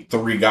couldn't beat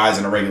 3 guys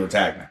in a regular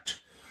tag match.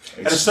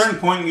 At a certain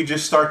point, you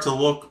just start to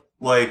look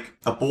like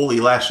a bully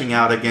lashing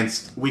out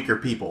against weaker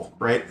people,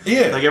 right?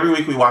 Yeah. Like every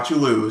week we watch you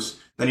lose,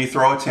 then you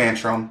throw a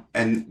tantrum,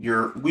 and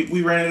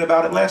we ranted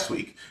about it last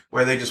week,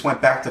 where they just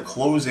went back to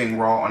closing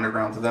Raw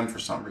Underground to them for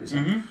some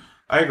reason. Mm-hmm.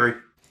 I agree.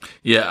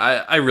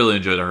 Yeah, I really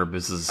enjoyed Hurt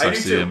Business. I do I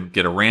see too. him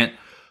get a rant.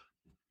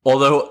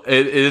 Although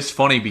it is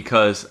funny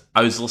because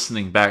I was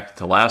listening back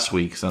to last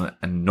week's,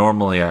 and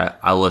normally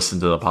I listen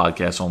to the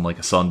podcast on like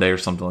a Sunday or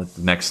something like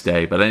the next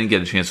day, but I didn't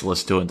get a chance to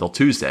listen to it until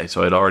Tuesday,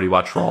 so I'd already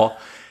watched Raw.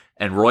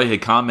 And Roy had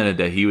commented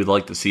that he would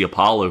like to see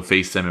Apollo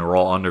face them in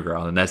Raw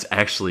Underground, and that's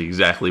actually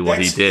exactly what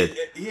he did.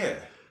 Yeah.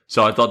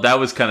 So I thought that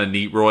was kind of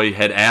neat. Roy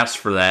had asked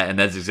for that, and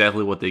that's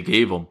exactly what they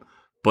gave him.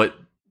 But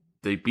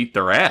they beat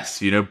their ass.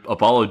 You know,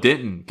 Apollo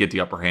didn't get the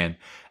upper hand.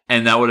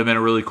 And that would have been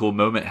a really cool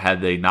moment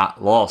had they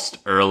not lost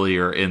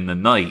earlier in the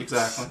night.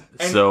 Exactly.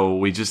 So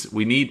we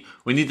need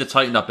to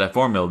tighten up that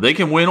formula. They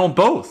can win on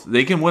both.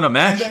 They can win a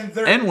match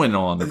and win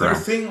on Underground.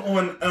 Their thing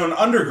on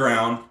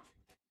Underground,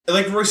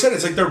 like Roy said,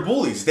 it's like they're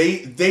bullies.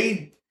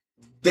 They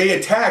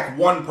attack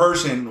one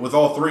person with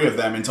all 3 of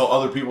them until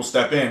other people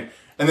step in,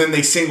 and then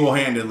they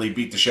single-handedly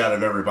beat the shit out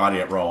of everybody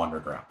at Raw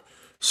Underground.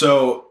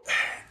 So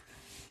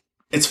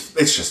it's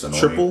just annoying.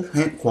 Triple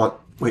hand quad.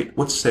 Wait,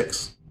 what's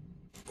 6?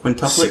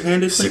 Quintuplet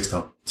handed?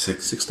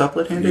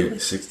 Sextuplet handed? Yeah,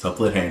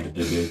 sextuplet handed,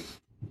 dude.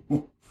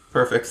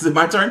 Perfect. Is it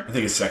my turn? I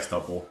think it's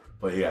sextuple,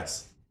 but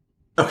yes.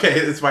 Okay,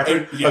 it's my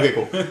turn. Yeah. Okay,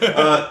 cool.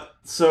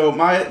 So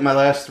my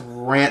last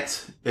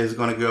rant is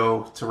going to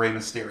go to Rey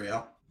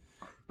Mysterio.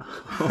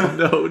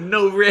 Oh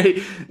no,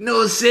 Ray,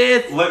 no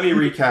Seth. Let me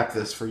recap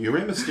this for you.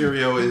 Rey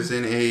Mysterio is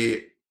in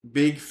a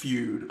big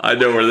feud. I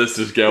know where this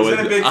is going. He's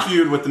in a big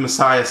feud with the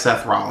Messiah,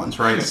 Seth Rollins,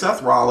 right?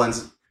 Seth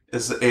Rollins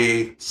is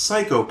a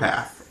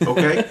psychopath,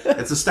 okay?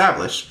 It's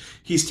established.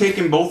 He's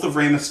taken both of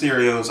Rey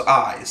Mysterio's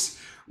eyes.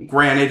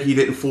 Granted, he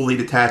didn't fully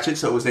detach it,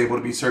 so it was able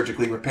to be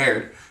surgically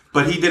repaired.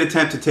 But he did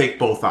attempt to take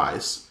both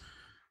eyes.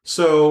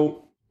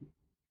 So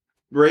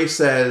Rey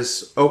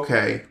says,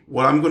 okay,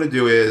 what I'm going to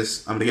do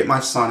is I'm going to get my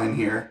son in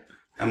here,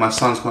 and my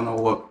son's going to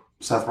whoop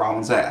Seth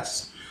Rollins'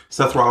 ass.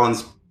 Seth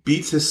Rollins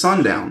beats his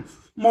son down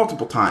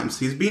multiple times.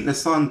 He's beaten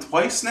his son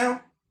twice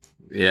now.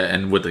 Yeah,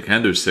 and with the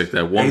kendo stick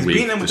that one He's week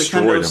beating him with the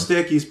destroyed kendo him.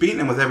 stick. He's beating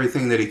him with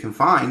everything that he can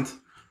find.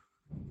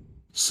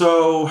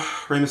 So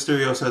Rey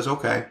Mysterio says,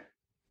 okay,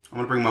 I'm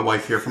going to bring my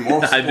wife here from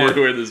oral I support.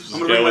 knew where this was I'm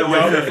going to bring going. my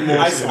wife here from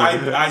oral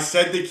support. I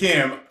said to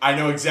Kim, I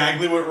know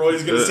exactly what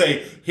Roy's going to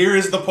say. Here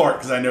is the part,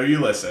 because I know you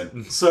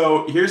listen.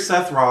 So here's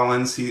Seth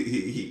Rollins.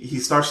 He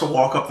starts to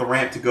walk up the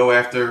ramp to go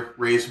after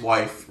Rey's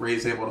wife.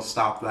 Rey's able to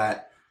stop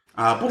that.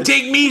 But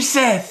Take me,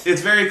 Seth.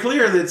 it's very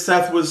clear that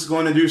Seth was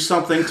going to do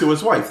something to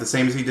his wife, the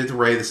same as he did to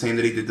Rey, the same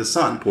that he did to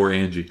son. Poor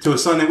Angie. To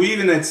his son.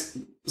 And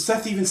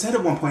Seth even said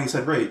at one point, he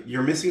said, Rey,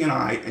 you're missing an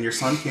eye and your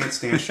son can't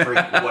stand straight.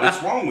 What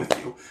is wrong with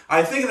you?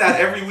 I think of that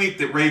every week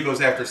that Rey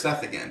goes after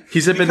Seth again.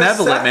 He's a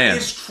benevolent Seth man.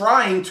 is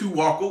trying to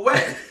walk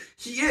away.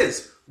 He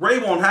is. Rey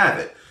won't have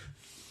it.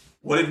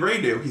 What did Rey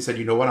do? He said,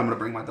 you know what? I'm going to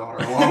bring my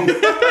daughter along.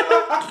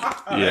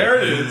 There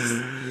it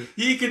is.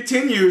 He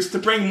continues to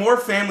bring more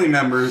family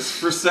members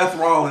for Seth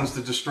Rollins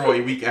to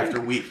destroy week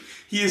after week.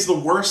 He is the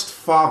worst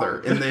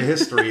father in the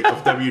history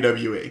of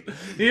WWE.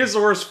 He is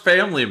the worst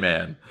family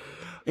man.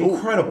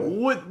 Incredible.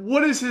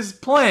 What is his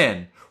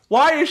plan?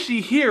 Why is she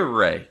here,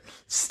 Ray?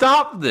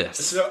 Stop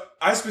this. So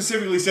I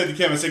specifically said to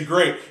Kim, I said,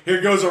 great, here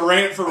goes a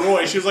rant for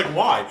Roy. She was like,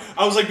 why?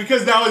 I was like,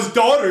 because now his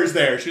daughter's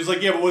there. She was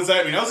like, yeah, but what does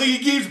that mean? I was like, he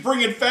keeps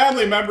bringing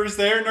family members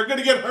there and they're going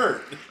to get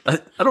hurt.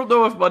 I don't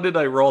know if Monday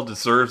Night Raw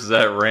deserves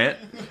that rant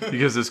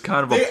because it's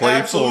kind of a They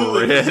playful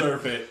absolutely rant.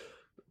 deserve it.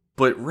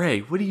 But Ray,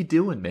 what are you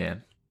doing,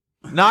 man?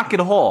 Knock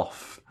it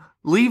off.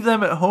 Leave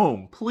them at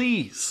home,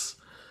 please.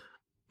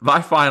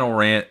 My final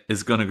rant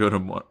is going to go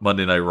to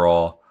Monday Night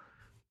Raw.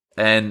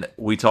 And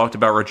we talked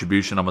about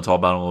Retribution. I'm going to talk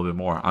about it a little bit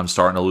more. I'm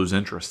starting to lose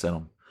interest in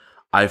them.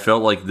 I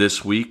felt like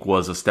this week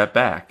was a step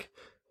back.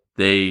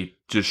 They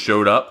just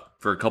showed up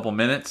for a couple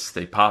minutes.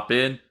 They pop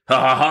in. Ha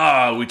ha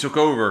ha, we took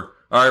over.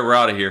 All right, we're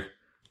out of here.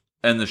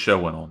 And the show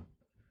went on.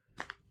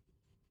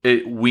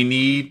 We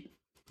need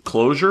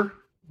closure.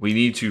 We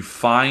need to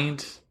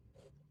find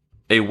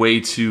a way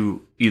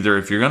to either,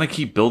 if you're going to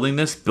keep building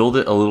this, build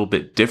it a little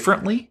bit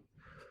differently.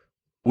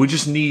 We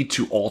just need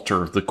to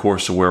alter the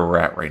course of where we're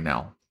at right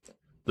now.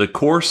 The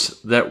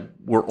course that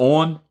we're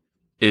on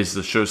is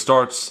the show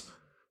starts.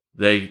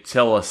 They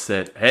tell us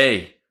that,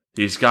 hey,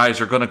 these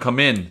guys are going to come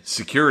in.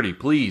 Security,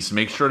 please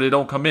make sure they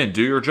don't come in.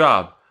 Do your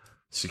job.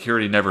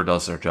 Security never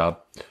does their job.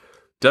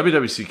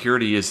 WWE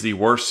security is the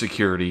worst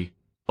security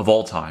of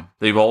all time.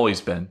 They've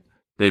always been.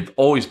 They've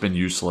always been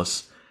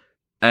useless.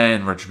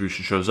 And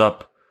Retribution shows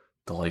up.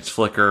 The lights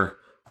flicker.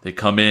 They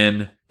come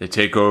in. They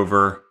take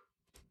over.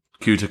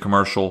 Cue to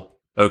commercial.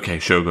 Okay,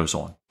 show goes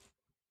on.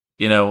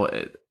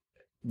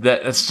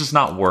 That's just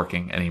not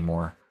working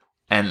anymore.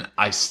 And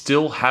I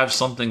still have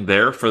something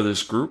there for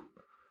this group.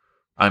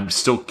 I'm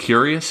still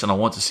curious and I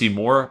want to see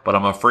more, but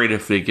I'm afraid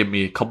if they give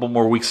me a couple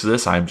more weeks of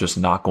this, I'm just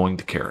not going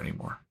to care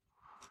anymore.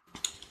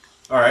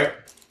 All right.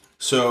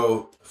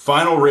 So,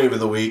 final rave of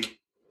the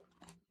week,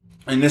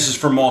 and this is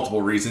for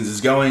multiple reasons,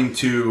 is going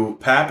to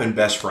Pap and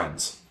Best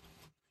Friends.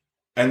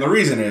 And the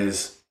reason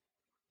is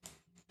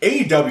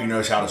AEW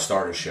knows how to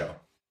start a show.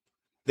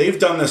 They've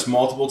done this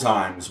multiple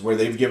times where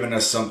they've given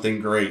us something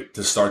great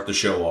to start the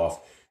show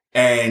off.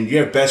 And you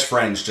have Best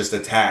Friends just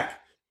attack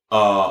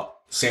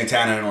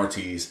Santana and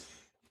Ortiz.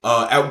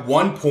 At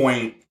one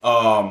point,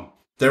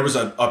 there was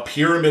a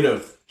pyramid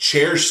of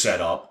chairs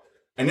set up.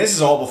 And this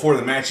is all before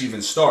the match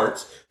even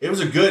starts. It was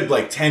a good,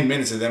 10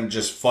 minutes of them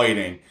just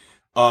fighting.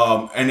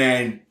 And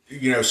then,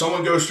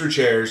 someone goes through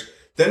chairs.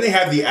 Then they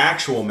have the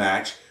actual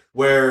match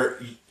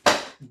where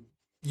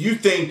you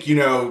think,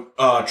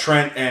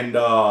 Trent and...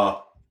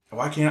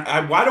 why do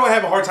I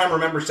have a hard time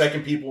remembering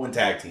second people in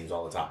tag teams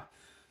all the time?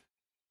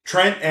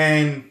 Trent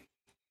and...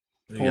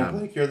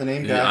 Blake, you're the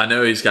name guy. Yeah, I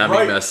know he's got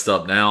me messed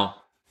up now.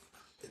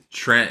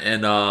 Trent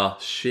and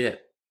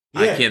shit.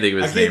 Yeah, I can't think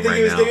of his name right now. I can't think of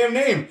his damn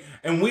name.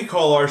 And we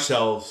call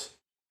ourselves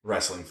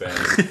wrestling fans.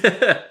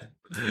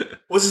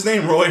 What's his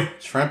name, Roy?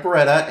 Trent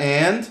Beretta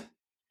and...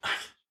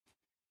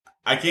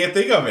 I can't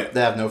think of it.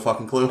 They have no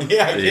fucking clue.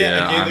 Yeah, I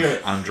can't think of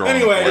it. I'm drawing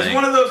anyway, it's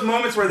one of those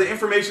moments where the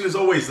information is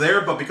always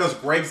there, but because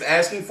Greg's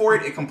asking for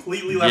it, it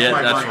completely left my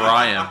brain. Yeah, that's where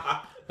I am.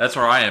 That's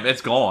where I am. It's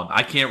gone.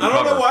 I can't recover.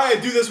 I don't know why I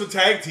do this with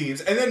tag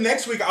teams. And then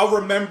next week, I'll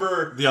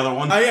remember... the other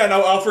one?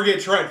 I'll forget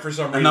Trent for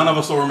some reason. And none of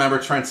us will remember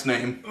Trent's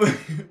name.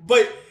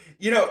 But...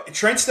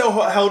 Trent still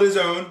held his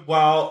own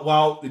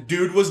while the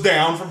dude was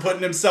down from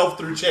putting himself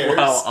through chairs.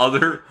 While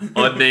other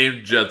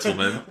unnamed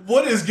gentlemen.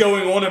 What is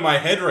going on in my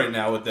head right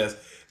now with this?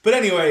 But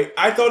anyway,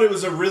 I thought it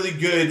was a really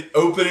good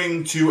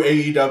opening to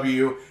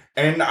AEW,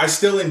 and I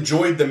still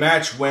enjoyed the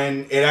match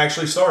when it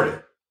actually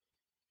started.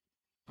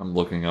 I'm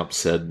looking up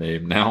said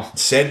name now.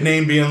 Said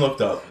name being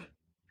looked up.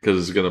 Because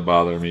it's going to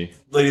bother me.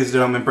 Ladies and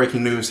gentlemen,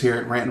 breaking news here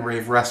at Rant and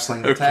Rave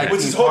Wrestling. Okay.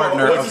 What's it start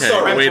with?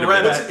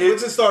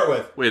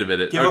 Wait a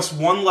minute. Give us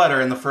one letter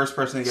and the first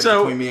person to get it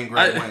between me and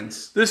Greg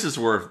wins. This is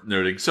worth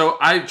noting. So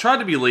I tried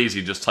to be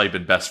lazy, just type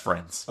in Best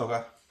Friends.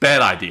 Okay.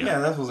 Bad idea. Yeah,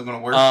 that wasn't going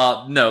to work.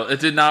 No,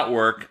 it did not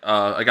work.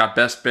 I got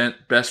Best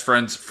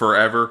Friends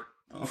Forever.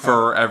 Okay.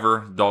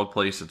 Forever. Dog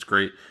Place. It's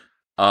great.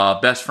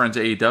 Best Friends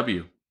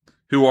AEW.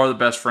 Who are the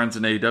best friends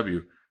in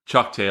AEW?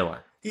 Chuck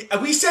Taylor.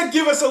 We said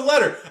give us a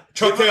letter.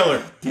 Chuck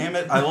Taylor. Damn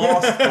it, I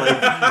lost.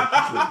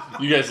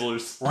 You guys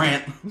lose.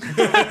 Rant.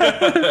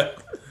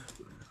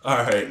 All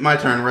right. My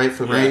turn, right,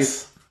 for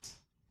rave?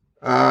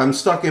 I'm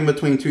stuck in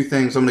between two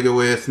things. I'm going to go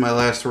with my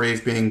last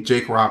rave being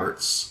Jake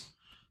Roberts.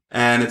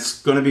 And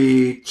it's going to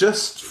be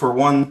just for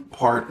one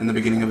part in the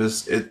beginning of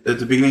his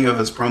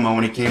promo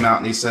when he came out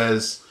and he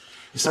starts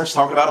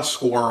talking about a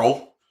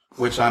squirrel,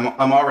 which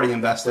I'm already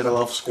invested. I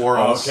love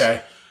squirrels.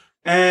 Okay.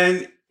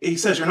 And he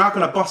says, "You're not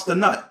going to bust a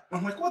nut."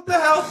 I'm like, what the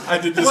hell? I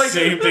did the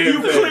same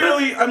damn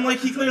thing.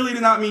 He clearly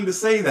did not mean to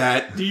say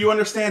that. Do you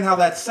understand how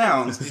that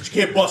sounds? You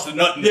can't bust a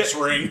nut in this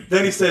ring.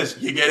 Then he says,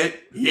 "You get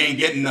it? You ain't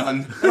getting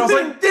none." And I was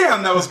like,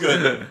 damn, that was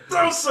good.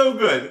 That was so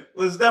good. It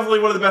was definitely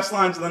one of the best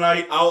lines of the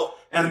night.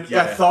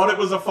 I thought it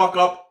was a fuck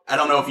up. I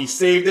don't know if he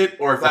saved it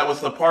or if that was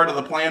the part of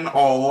the plan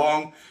all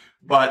along,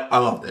 but I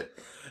loved it.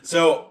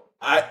 So,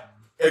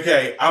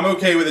 I'm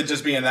okay with it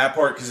just being that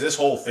part because this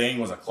whole thing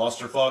was a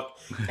clusterfuck.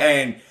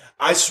 And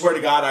I swear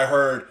to God, I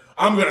heard,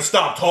 "I'm going to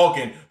stop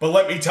talking, but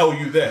let me tell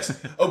you this."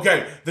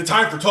 Okay, the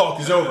time for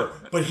talk is over,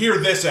 but hear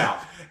this out.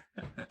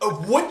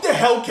 What the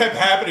hell kept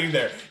happening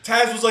there?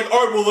 Taz was like,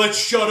 "All right, well, let's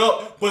shut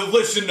up, but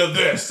listen to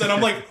this." And I'm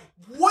like,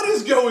 what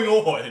is going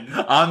on?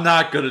 I'm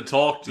not going to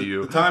talk to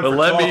you, but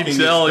let me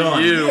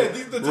tell you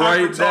the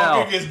time for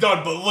talking is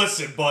done, but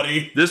listen,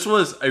 buddy. This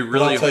was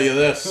I'll tell you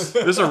this.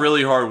 This is a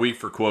really hard week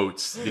for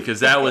quotes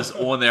because that was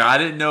on there. I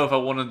didn't know if I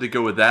wanted to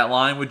go with that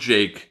line with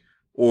Jake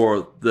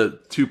or the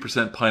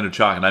 2% pint of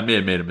chocolate. I may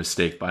have made a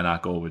mistake by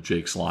not going with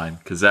Jake's line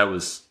because that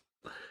was,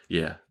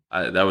 that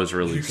was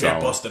really You solid.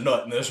 can't bust a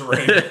nut in this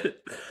ring.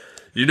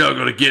 You're not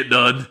going to get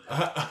none.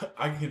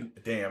 I can,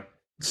 damn.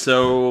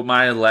 So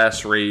my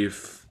last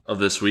rave of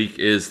this week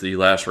is the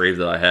last rave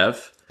that I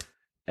have,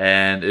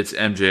 and it's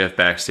MJF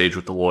backstage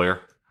with the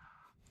lawyer.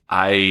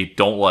 I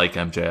don't like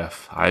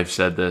MJF. I've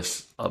said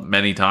this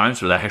many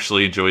times, but I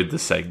actually enjoyed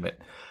this segment.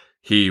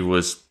 He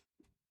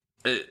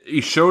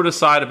showed a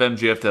side of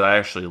MJF that I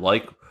actually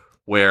like,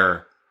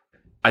 where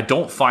I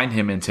don't find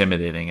him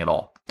intimidating at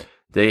all.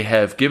 They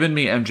have given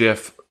me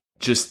MJF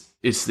just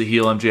it's the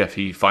heel MJF.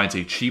 He finds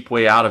a cheap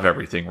way out of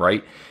everything,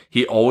 right?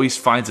 He always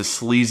finds a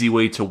sleazy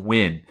way to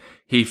win.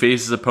 He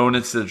faces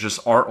opponents that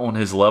just aren't on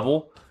his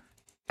level.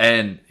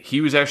 And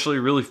he was actually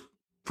really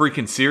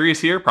freaking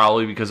serious here,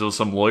 probably because it was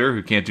some lawyer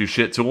who can't do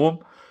shit to him.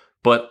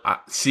 But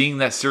seeing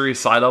that serious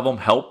side of him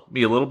helped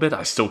me a little bit.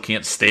 I still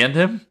can't stand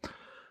him,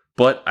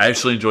 but I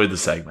actually enjoyed the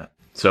segment.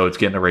 So it's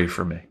getting a rave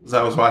for me.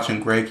 I was watching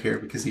Greg here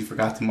because he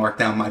forgot to mark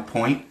down my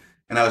point,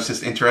 and I was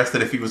just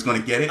interested if he was going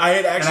to get it. I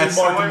had actually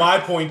marked my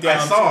point down.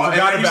 I saw it,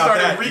 and then he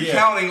started that.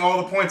 recounting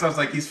all the points. I was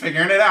like, he's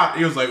figuring it out.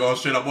 He was like, oh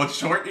shit, I'm one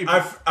short.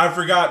 I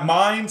forgot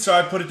mine, so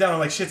I put it down. I'm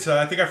like, shit, so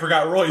I think I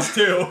forgot Roy's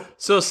too.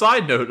 So a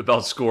side note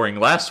about scoring.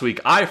 Last week,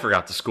 I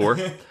forgot to score.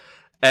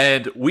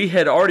 And we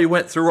had already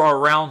went through our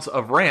rounds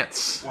of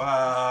rants.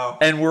 Wow.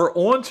 And we're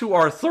on to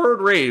our third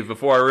rave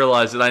before I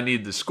realized that I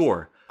needed to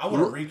score. I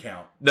want to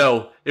recount.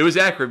 No, it was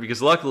accurate because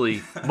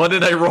luckily Monday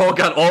Night Raw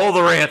got all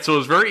the rants, so it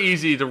was very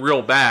easy to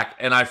reel back,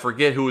 and I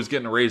forget who was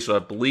getting a raise, so I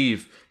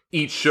believe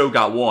each show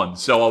got one.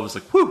 So I was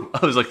like, whew.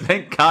 I was like,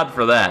 thank God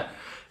for that.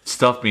 It's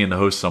tough being the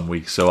host some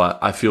weeks, so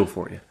I feel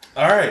for you.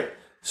 All right.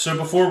 So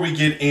before we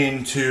get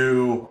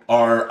into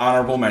our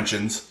honorable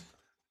mentions,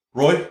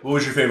 Roy, what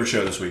was your favorite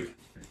show this week?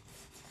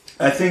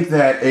 I think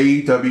that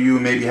AEW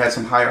maybe had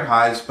some higher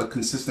highs, but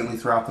consistently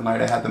throughout the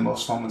night, I had the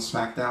most fun with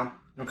SmackDown.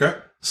 Okay.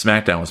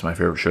 SmackDown was my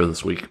favorite show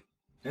this week.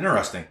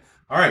 Interesting.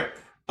 All right.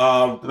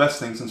 The best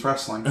thing since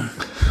wrestling.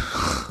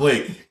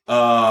 Blake,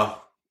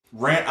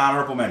 rant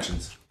honorable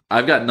mentions.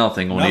 I've got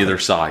nothing on either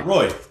side.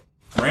 Roy,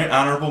 rant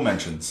honorable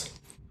mentions.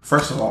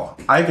 First of all,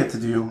 I get to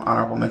do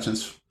honorable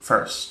mentions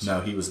first.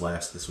 No, he was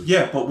last this week.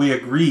 Yeah, but we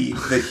agreed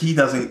that he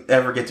doesn't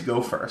ever get to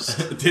go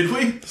first. Did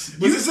we? Was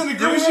this an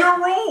agreement? It was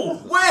your rule.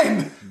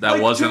 When? That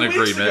Like was 2 an weeks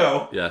agreement.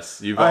 ago. Yes,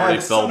 you've already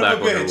fell back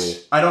on the rule.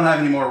 I don't have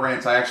any more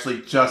rants. I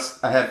actually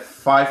I had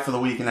 5 for the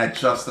week and had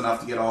just enough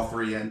to get all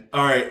 3 in.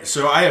 All right,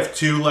 so I have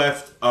 2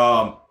 left.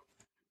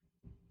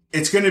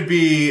 It's going to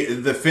be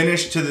the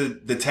finish to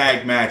the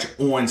tag match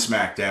on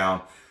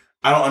SmackDown.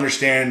 I don't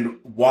understand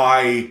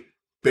why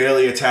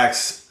Bayley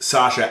attacks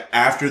Sasha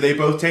after they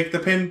both take the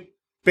pin,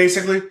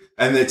 basically.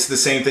 And it's the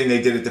same thing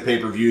they did at the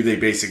pay-per-view. They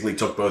basically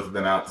took both of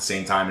them out at the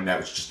same time, and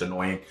that was just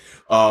annoying.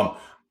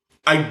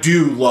 I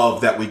do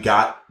love that we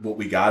got what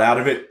we got out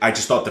of it. I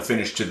just thought the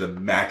finish to the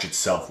match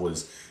itself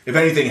was, if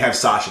anything, have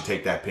Sasha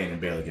take that pin and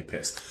Bayley get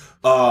pissed.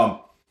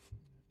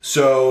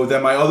 So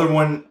then my other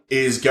one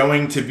is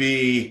going to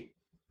be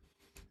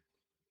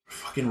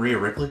fucking Rhea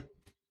Ripley.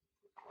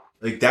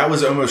 Like, that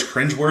was almost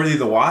cringeworthy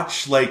to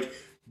watch. Like,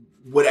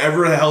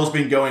 whatever the hell's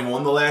been going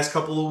on the last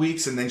couple of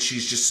weeks, and then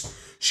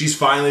she's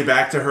finally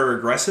back to her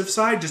aggressive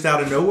side just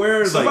out of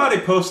nowhere. Somebody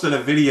posted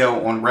a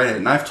video on Reddit,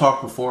 and I've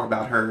talked before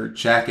about her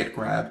jacket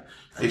grab.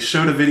 They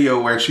showed a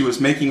video where she was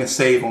making a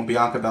save on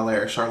Bianca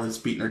Belair. Charlotte's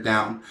beating her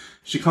down.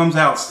 She comes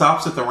out,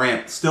 stops at the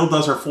ramp, still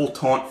does her full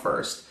taunt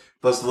first.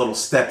 Does the little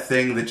step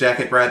thing, the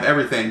jacket grab,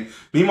 everything.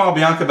 Meanwhile,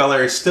 Bianca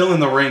Belair is still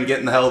in the ring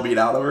getting the hell beat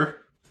out of her.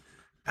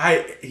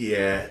 I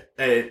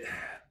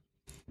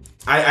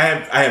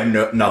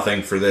have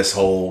nothing for this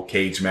whole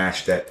cage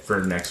match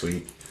for next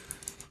week.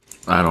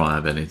 I don't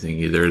have anything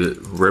either.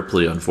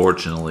 Ripley,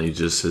 unfortunately,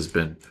 just has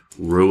been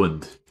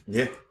ruined.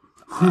 Yeah.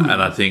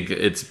 And I think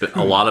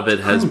a lot of it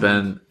has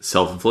been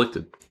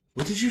self-inflicted.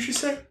 What did you just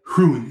say?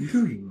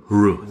 Ruined.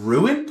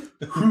 Ruined?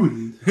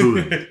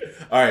 Ruined.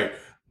 All right.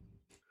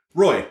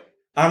 Roy,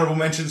 honorable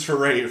mentions for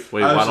Rave.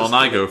 Wait, why don't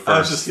I go first? I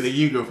was just kidding.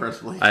 You go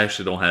first, please. I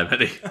actually don't have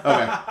any.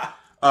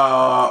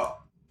 Okay.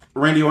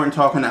 Randy Orton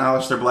talking to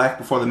Aleister Black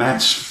before the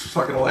match.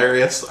 Fucking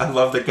hilarious. I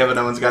love that Kevin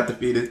Owens got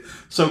defeated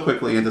so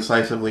quickly and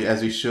decisively as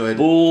he should.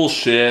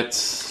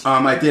 Bullshit.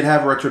 I did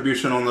have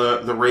Retribution on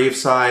the Rave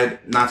side.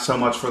 Not so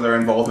much for their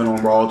involvement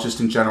on Raw.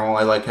 Just in general,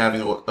 I like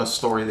having a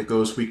story that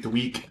goes week to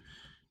week.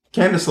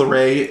 Candice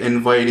LeRae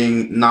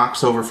inviting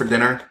Knox over for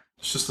dinner.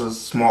 It's just a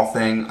small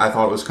thing. I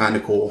thought it was kind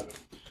of cool.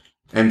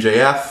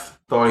 MJF,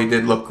 thought he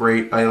did look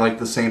great. I like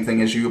the same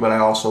thing as you, but I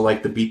also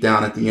like the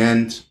beatdown at the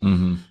end.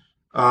 Mm-hmm.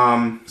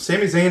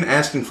 Sami Zayn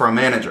asking for a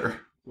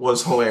manager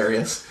was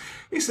hilarious.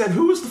 He said,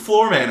 "Who is the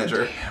floor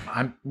manager?" Damn,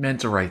 I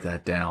meant to write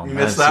that down. You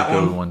missed that a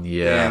good one.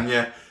 Yeah. Damn,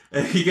 yeah.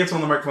 And he gets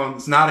on the microphone.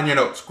 It's not in your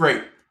notes.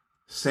 Great.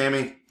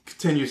 Sammy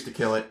continues to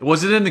kill it.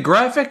 Was it in the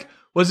graphic?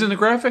 Was it in the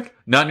graphic?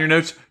 Not in your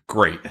notes?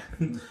 Great.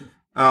 The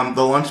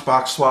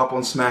lunchbox swap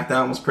on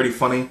SmackDown was pretty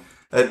funny.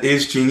 That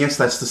is genius.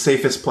 That's the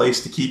safest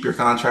place to keep your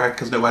contract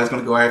because nobody's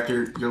going to go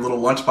after your little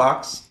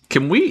lunchbox.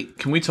 Can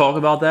we talk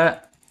about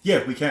that?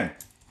 Yeah, we can.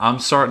 I'm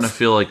starting to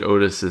feel like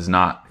Otis is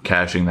not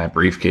cashing that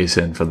briefcase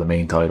in for the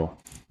main title.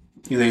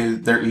 He's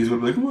going to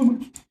be like, "Well,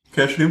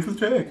 cash it in for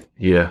the tag."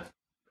 Yeah.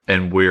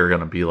 And we're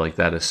going to be like,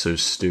 that is so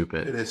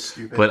stupid. It is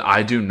stupid. But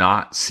I do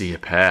not see a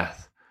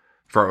path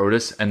for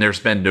Otis. And there's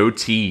been no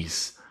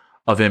tease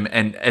of him.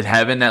 And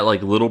having that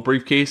like little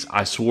briefcase,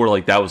 I swore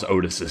like that was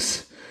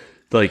Otis's.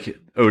 Like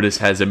Otis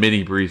has a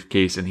mini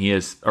briefcase and he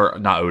has, or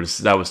not Otis,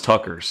 that was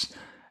Tucker's.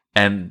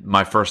 And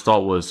my first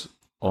thought was,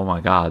 oh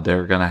my God,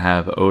 they're going to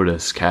have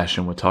Otis cash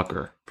in with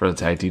Tucker for the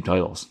tag team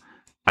titles.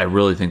 I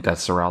really think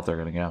that's the route they're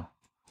going to go.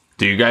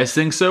 Do you guys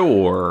think so,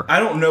 or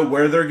I don't know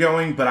where they're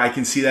going, but I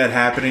can see that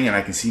happening, and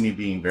I can see me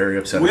being very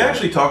upset. We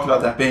actually talked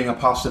about that being a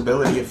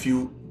possibility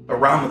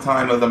around the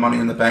time of the Money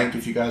in the Bank,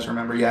 if you guys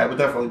remember. Yeah, it would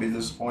definitely be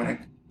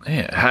disappointing.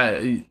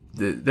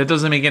 that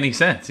doesn't make any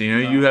sense? You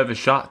know, you have a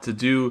shot to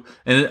do,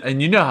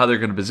 and you know how they're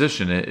going to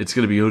position it. It's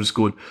going to be Otis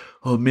going,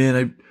 "Oh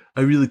man,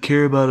 I really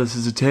care about us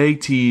as a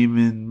tag team,"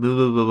 and blah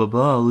blah blah blah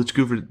blah. Let's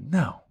go for it.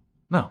 No.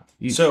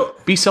 So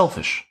be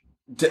selfish.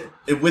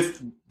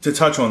 To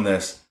touch on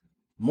this,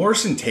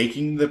 Morrison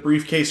taking the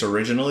briefcase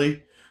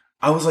originally,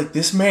 I was like,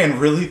 this man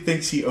really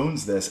thinks he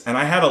owns this. And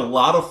I had a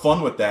lot of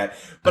fun with that.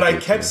 But I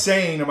kept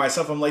saying to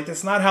myself, I'm like,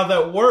 that's not how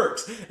that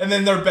works. And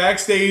then they're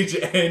backstage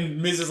and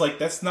Miz is like,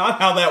 that's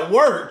not how that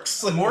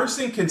works.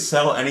 Morrison can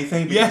sell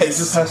anything because he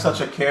just has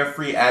such a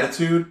carefree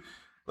attitude.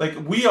 Like,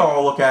 we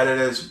all look at it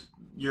as,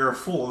 you're a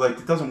fool. Like,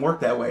 it doesn't work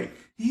that way.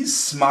 He's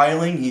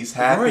smiling. He's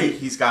happy. Right.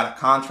 He's got a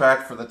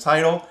contract for the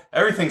title.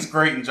 Everything's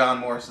great in John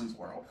Morrison's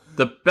world.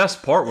 The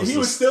best part was he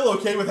was still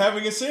okay with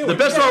having a sandwich. The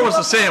best part was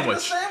the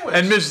sandwich.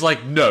 And Miz was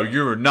like, no,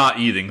 you're not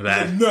eating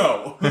that.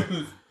 No.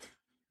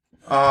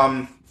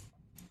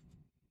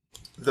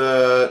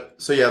 The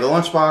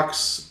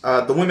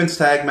lunchbox, the women's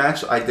tag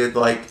match I did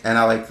like, and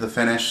I liked the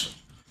finish.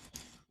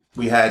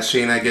 We had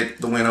Shayna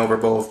get the win over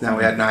both. Now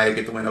we had Nia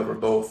get the win over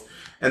both.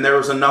 And there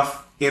was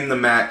enough in the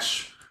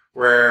match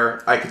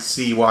where I could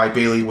see why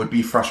Bayley would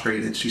be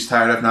frustrated. She's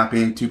tired of not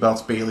being two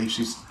belts Bayley.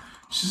 She's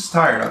just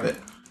tired of it.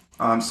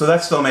 So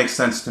that still makes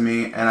sense to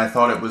me, and I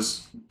thought it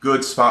was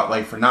good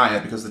spotlight for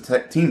Nia because the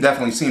team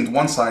definitely seemed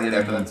one-sided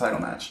after that title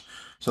match.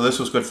 So this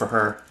was good for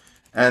her.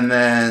 And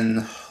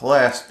then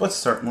last, but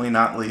certainly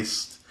not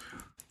least,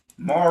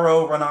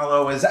 Mauro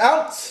Ranallo is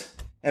out,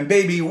 and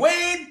baby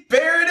Wade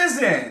Barrett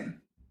is in.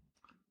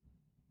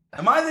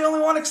 Am I the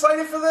only one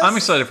excited for this? I'm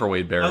excited for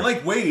Wade Barrett. I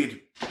like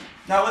Wade.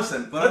 Now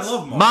listen, but I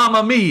love Mauro.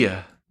 Mamma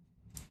Mia.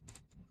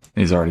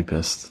 He's already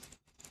pissed.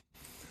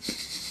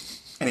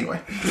 Anyway.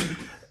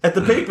 At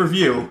the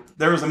pay-per-view,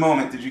 there was a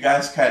moment, did you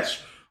guys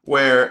catch,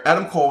 where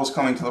Adam Cole was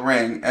coming to the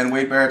ring, and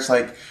Wade Barrett's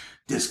like,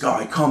 this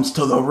guy comes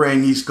to the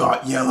ring, he's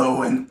got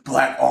yellow and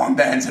black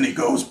armbands, and he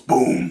goes,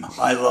 boom,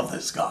 I love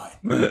this guy.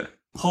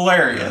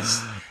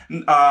 Hilarious.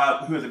 Who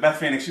was it, Beth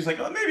Phoenix? She's like,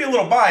 oh, maybe a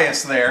little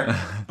biased there,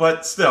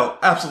 but still,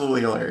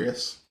 absolutely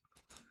hilarious.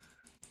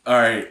 All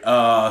right,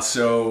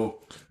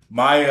 so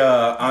my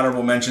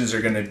honorable mentions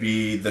are going to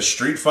be the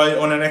street fight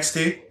on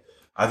NXT.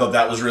 I thought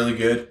that was really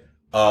good.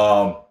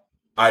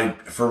 I,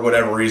 for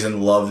whatever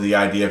reason, love the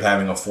idea of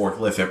having a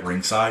forklift at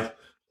ringside.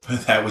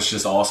 That was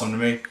just awesome to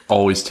me.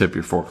 Always tip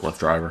your forklift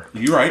driver.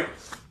 You're right.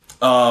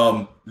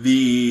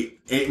 The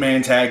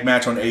 8-man tag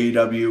match on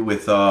AEW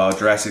with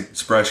Jurassic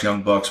Express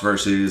Young Bucks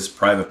versus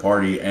Private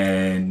Party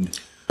and...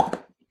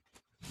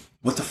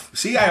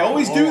 See, I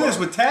always do this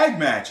with tag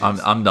matches.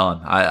 I'm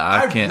done.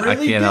 I can't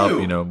help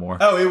you no more.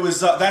 Oh, it was...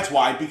 that's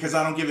why, because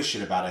I don't give a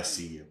shit about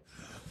SCU.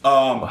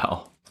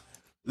 Wow.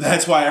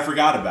 That's why I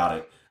forgot about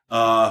it.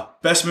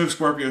 Best move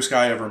Scorpio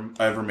Sky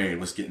ever made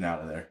was getting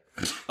out of there.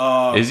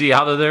 Is he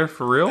out of there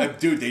for real?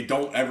 Dude, they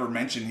don't ever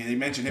mention him. They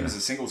mention him as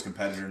a singles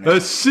competitor now.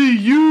 Let's see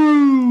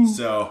you.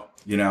 So,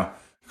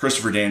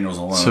 Christopher Daniels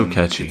alone. So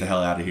catchy. Get the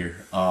hell out of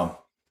here.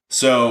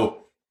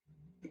 So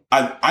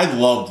I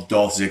loved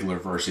Dolph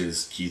Ziggler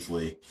versus Keith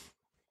Lee.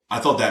 I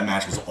thought that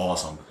match was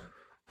awesome.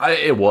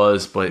 It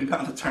was, but You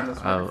got to turn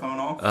this microphone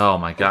off. Oh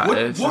my god! What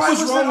was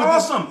wrong with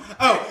awesome?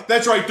 Oh,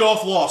 that's right.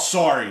 Dolph lost.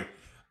 Sorry.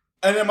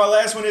 And then my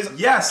last one is...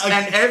 Yes,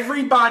 and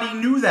everybody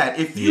knew that.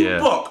 If you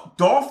book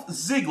Dolph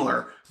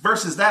Ziggler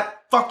versus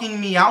that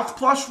fucking Meowth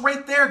plush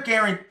right there,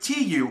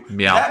 guarantee you,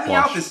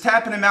 Meowth is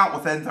tapping him out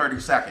within 30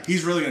 seconds.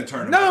 He's really going to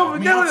turn him out.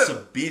 Meowth's a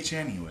bitch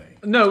anyway.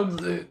 No,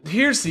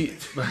 here's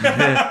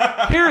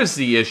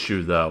the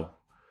issue, though.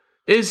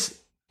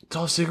 Is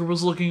Dolph Ziggler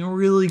was looking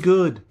really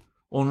good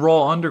on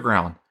Raw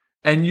Underground.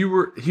 And he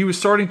was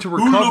starting to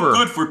recover. Who looked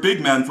good for big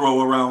man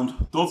throw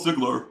around? Dolph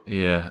Ziggler.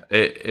 Yeah,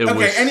 it was.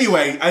 Okay,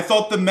 anyway, I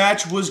thought the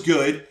match was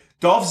good.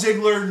 Dolph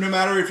Ziggler, no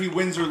matter if he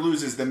wins or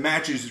loses, the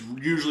match is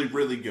usually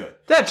really good.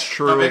 That's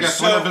true. The biggest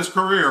win of his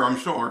career, I'm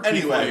sure.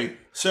 Anyway,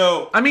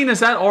 so... I mean, is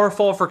that our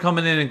fault for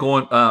coming in and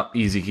going,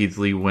 easy Keith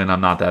Lee win,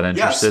 I'm not that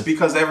interested? Yes,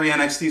 because every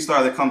NXT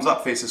star that comes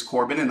up faces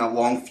Corbin in a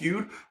long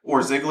feud,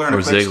 or Ziggler in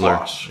a quick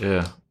squash.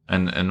 Yeah,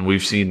 and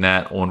we've seen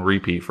that on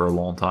repeat for a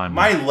long time.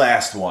 My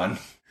last one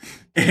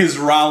is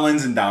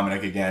Rollins and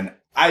Dominic again.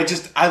 I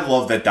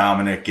love that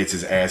Dominic gets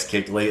his ass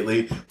kicked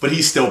lately, but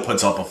he still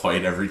puts up a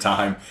fight every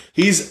time.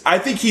 I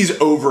think he's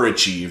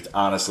overachieved,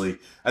 honestly.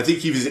 I think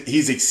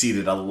he's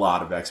exceeded a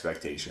lot of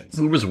expectations.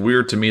 It was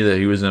weird to me that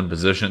he was in a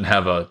position to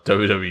have a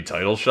WWE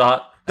title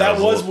shot. That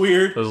was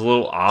weird. It was a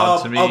little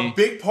odd to me. A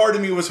big part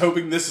of me was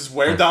hoping this is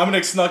where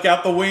Dominic snuck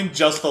out the win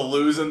just to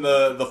lose in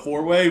the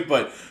four-way,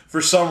 but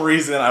for some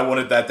reason I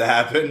wanted that to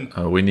happen.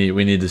 We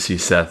need to see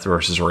Seth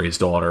versus Ray's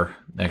daughter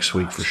next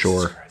week for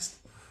sure.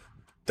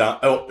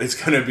 It's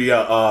going to be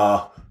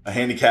a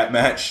handicap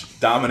match.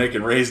 Dominic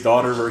and Ray's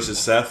daughter versus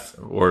Seth.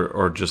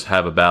 Or just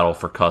have a battle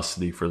for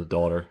custody for the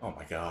daughter. Oh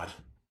my god.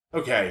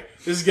 Okay,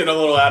 this is getting a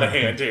little out of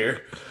hand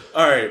here.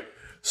 All right,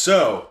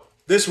 so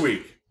this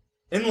week,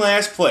 In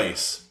last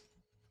place,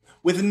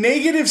 with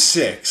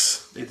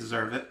 -6, They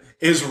deserve it.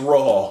 is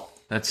Raw.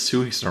 That's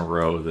 2 weeks in a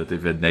row that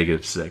they've had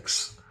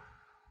 -6.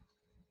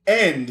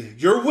 And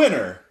your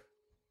winner,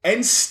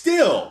 and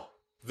still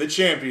the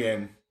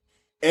champion,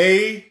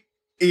 AEW.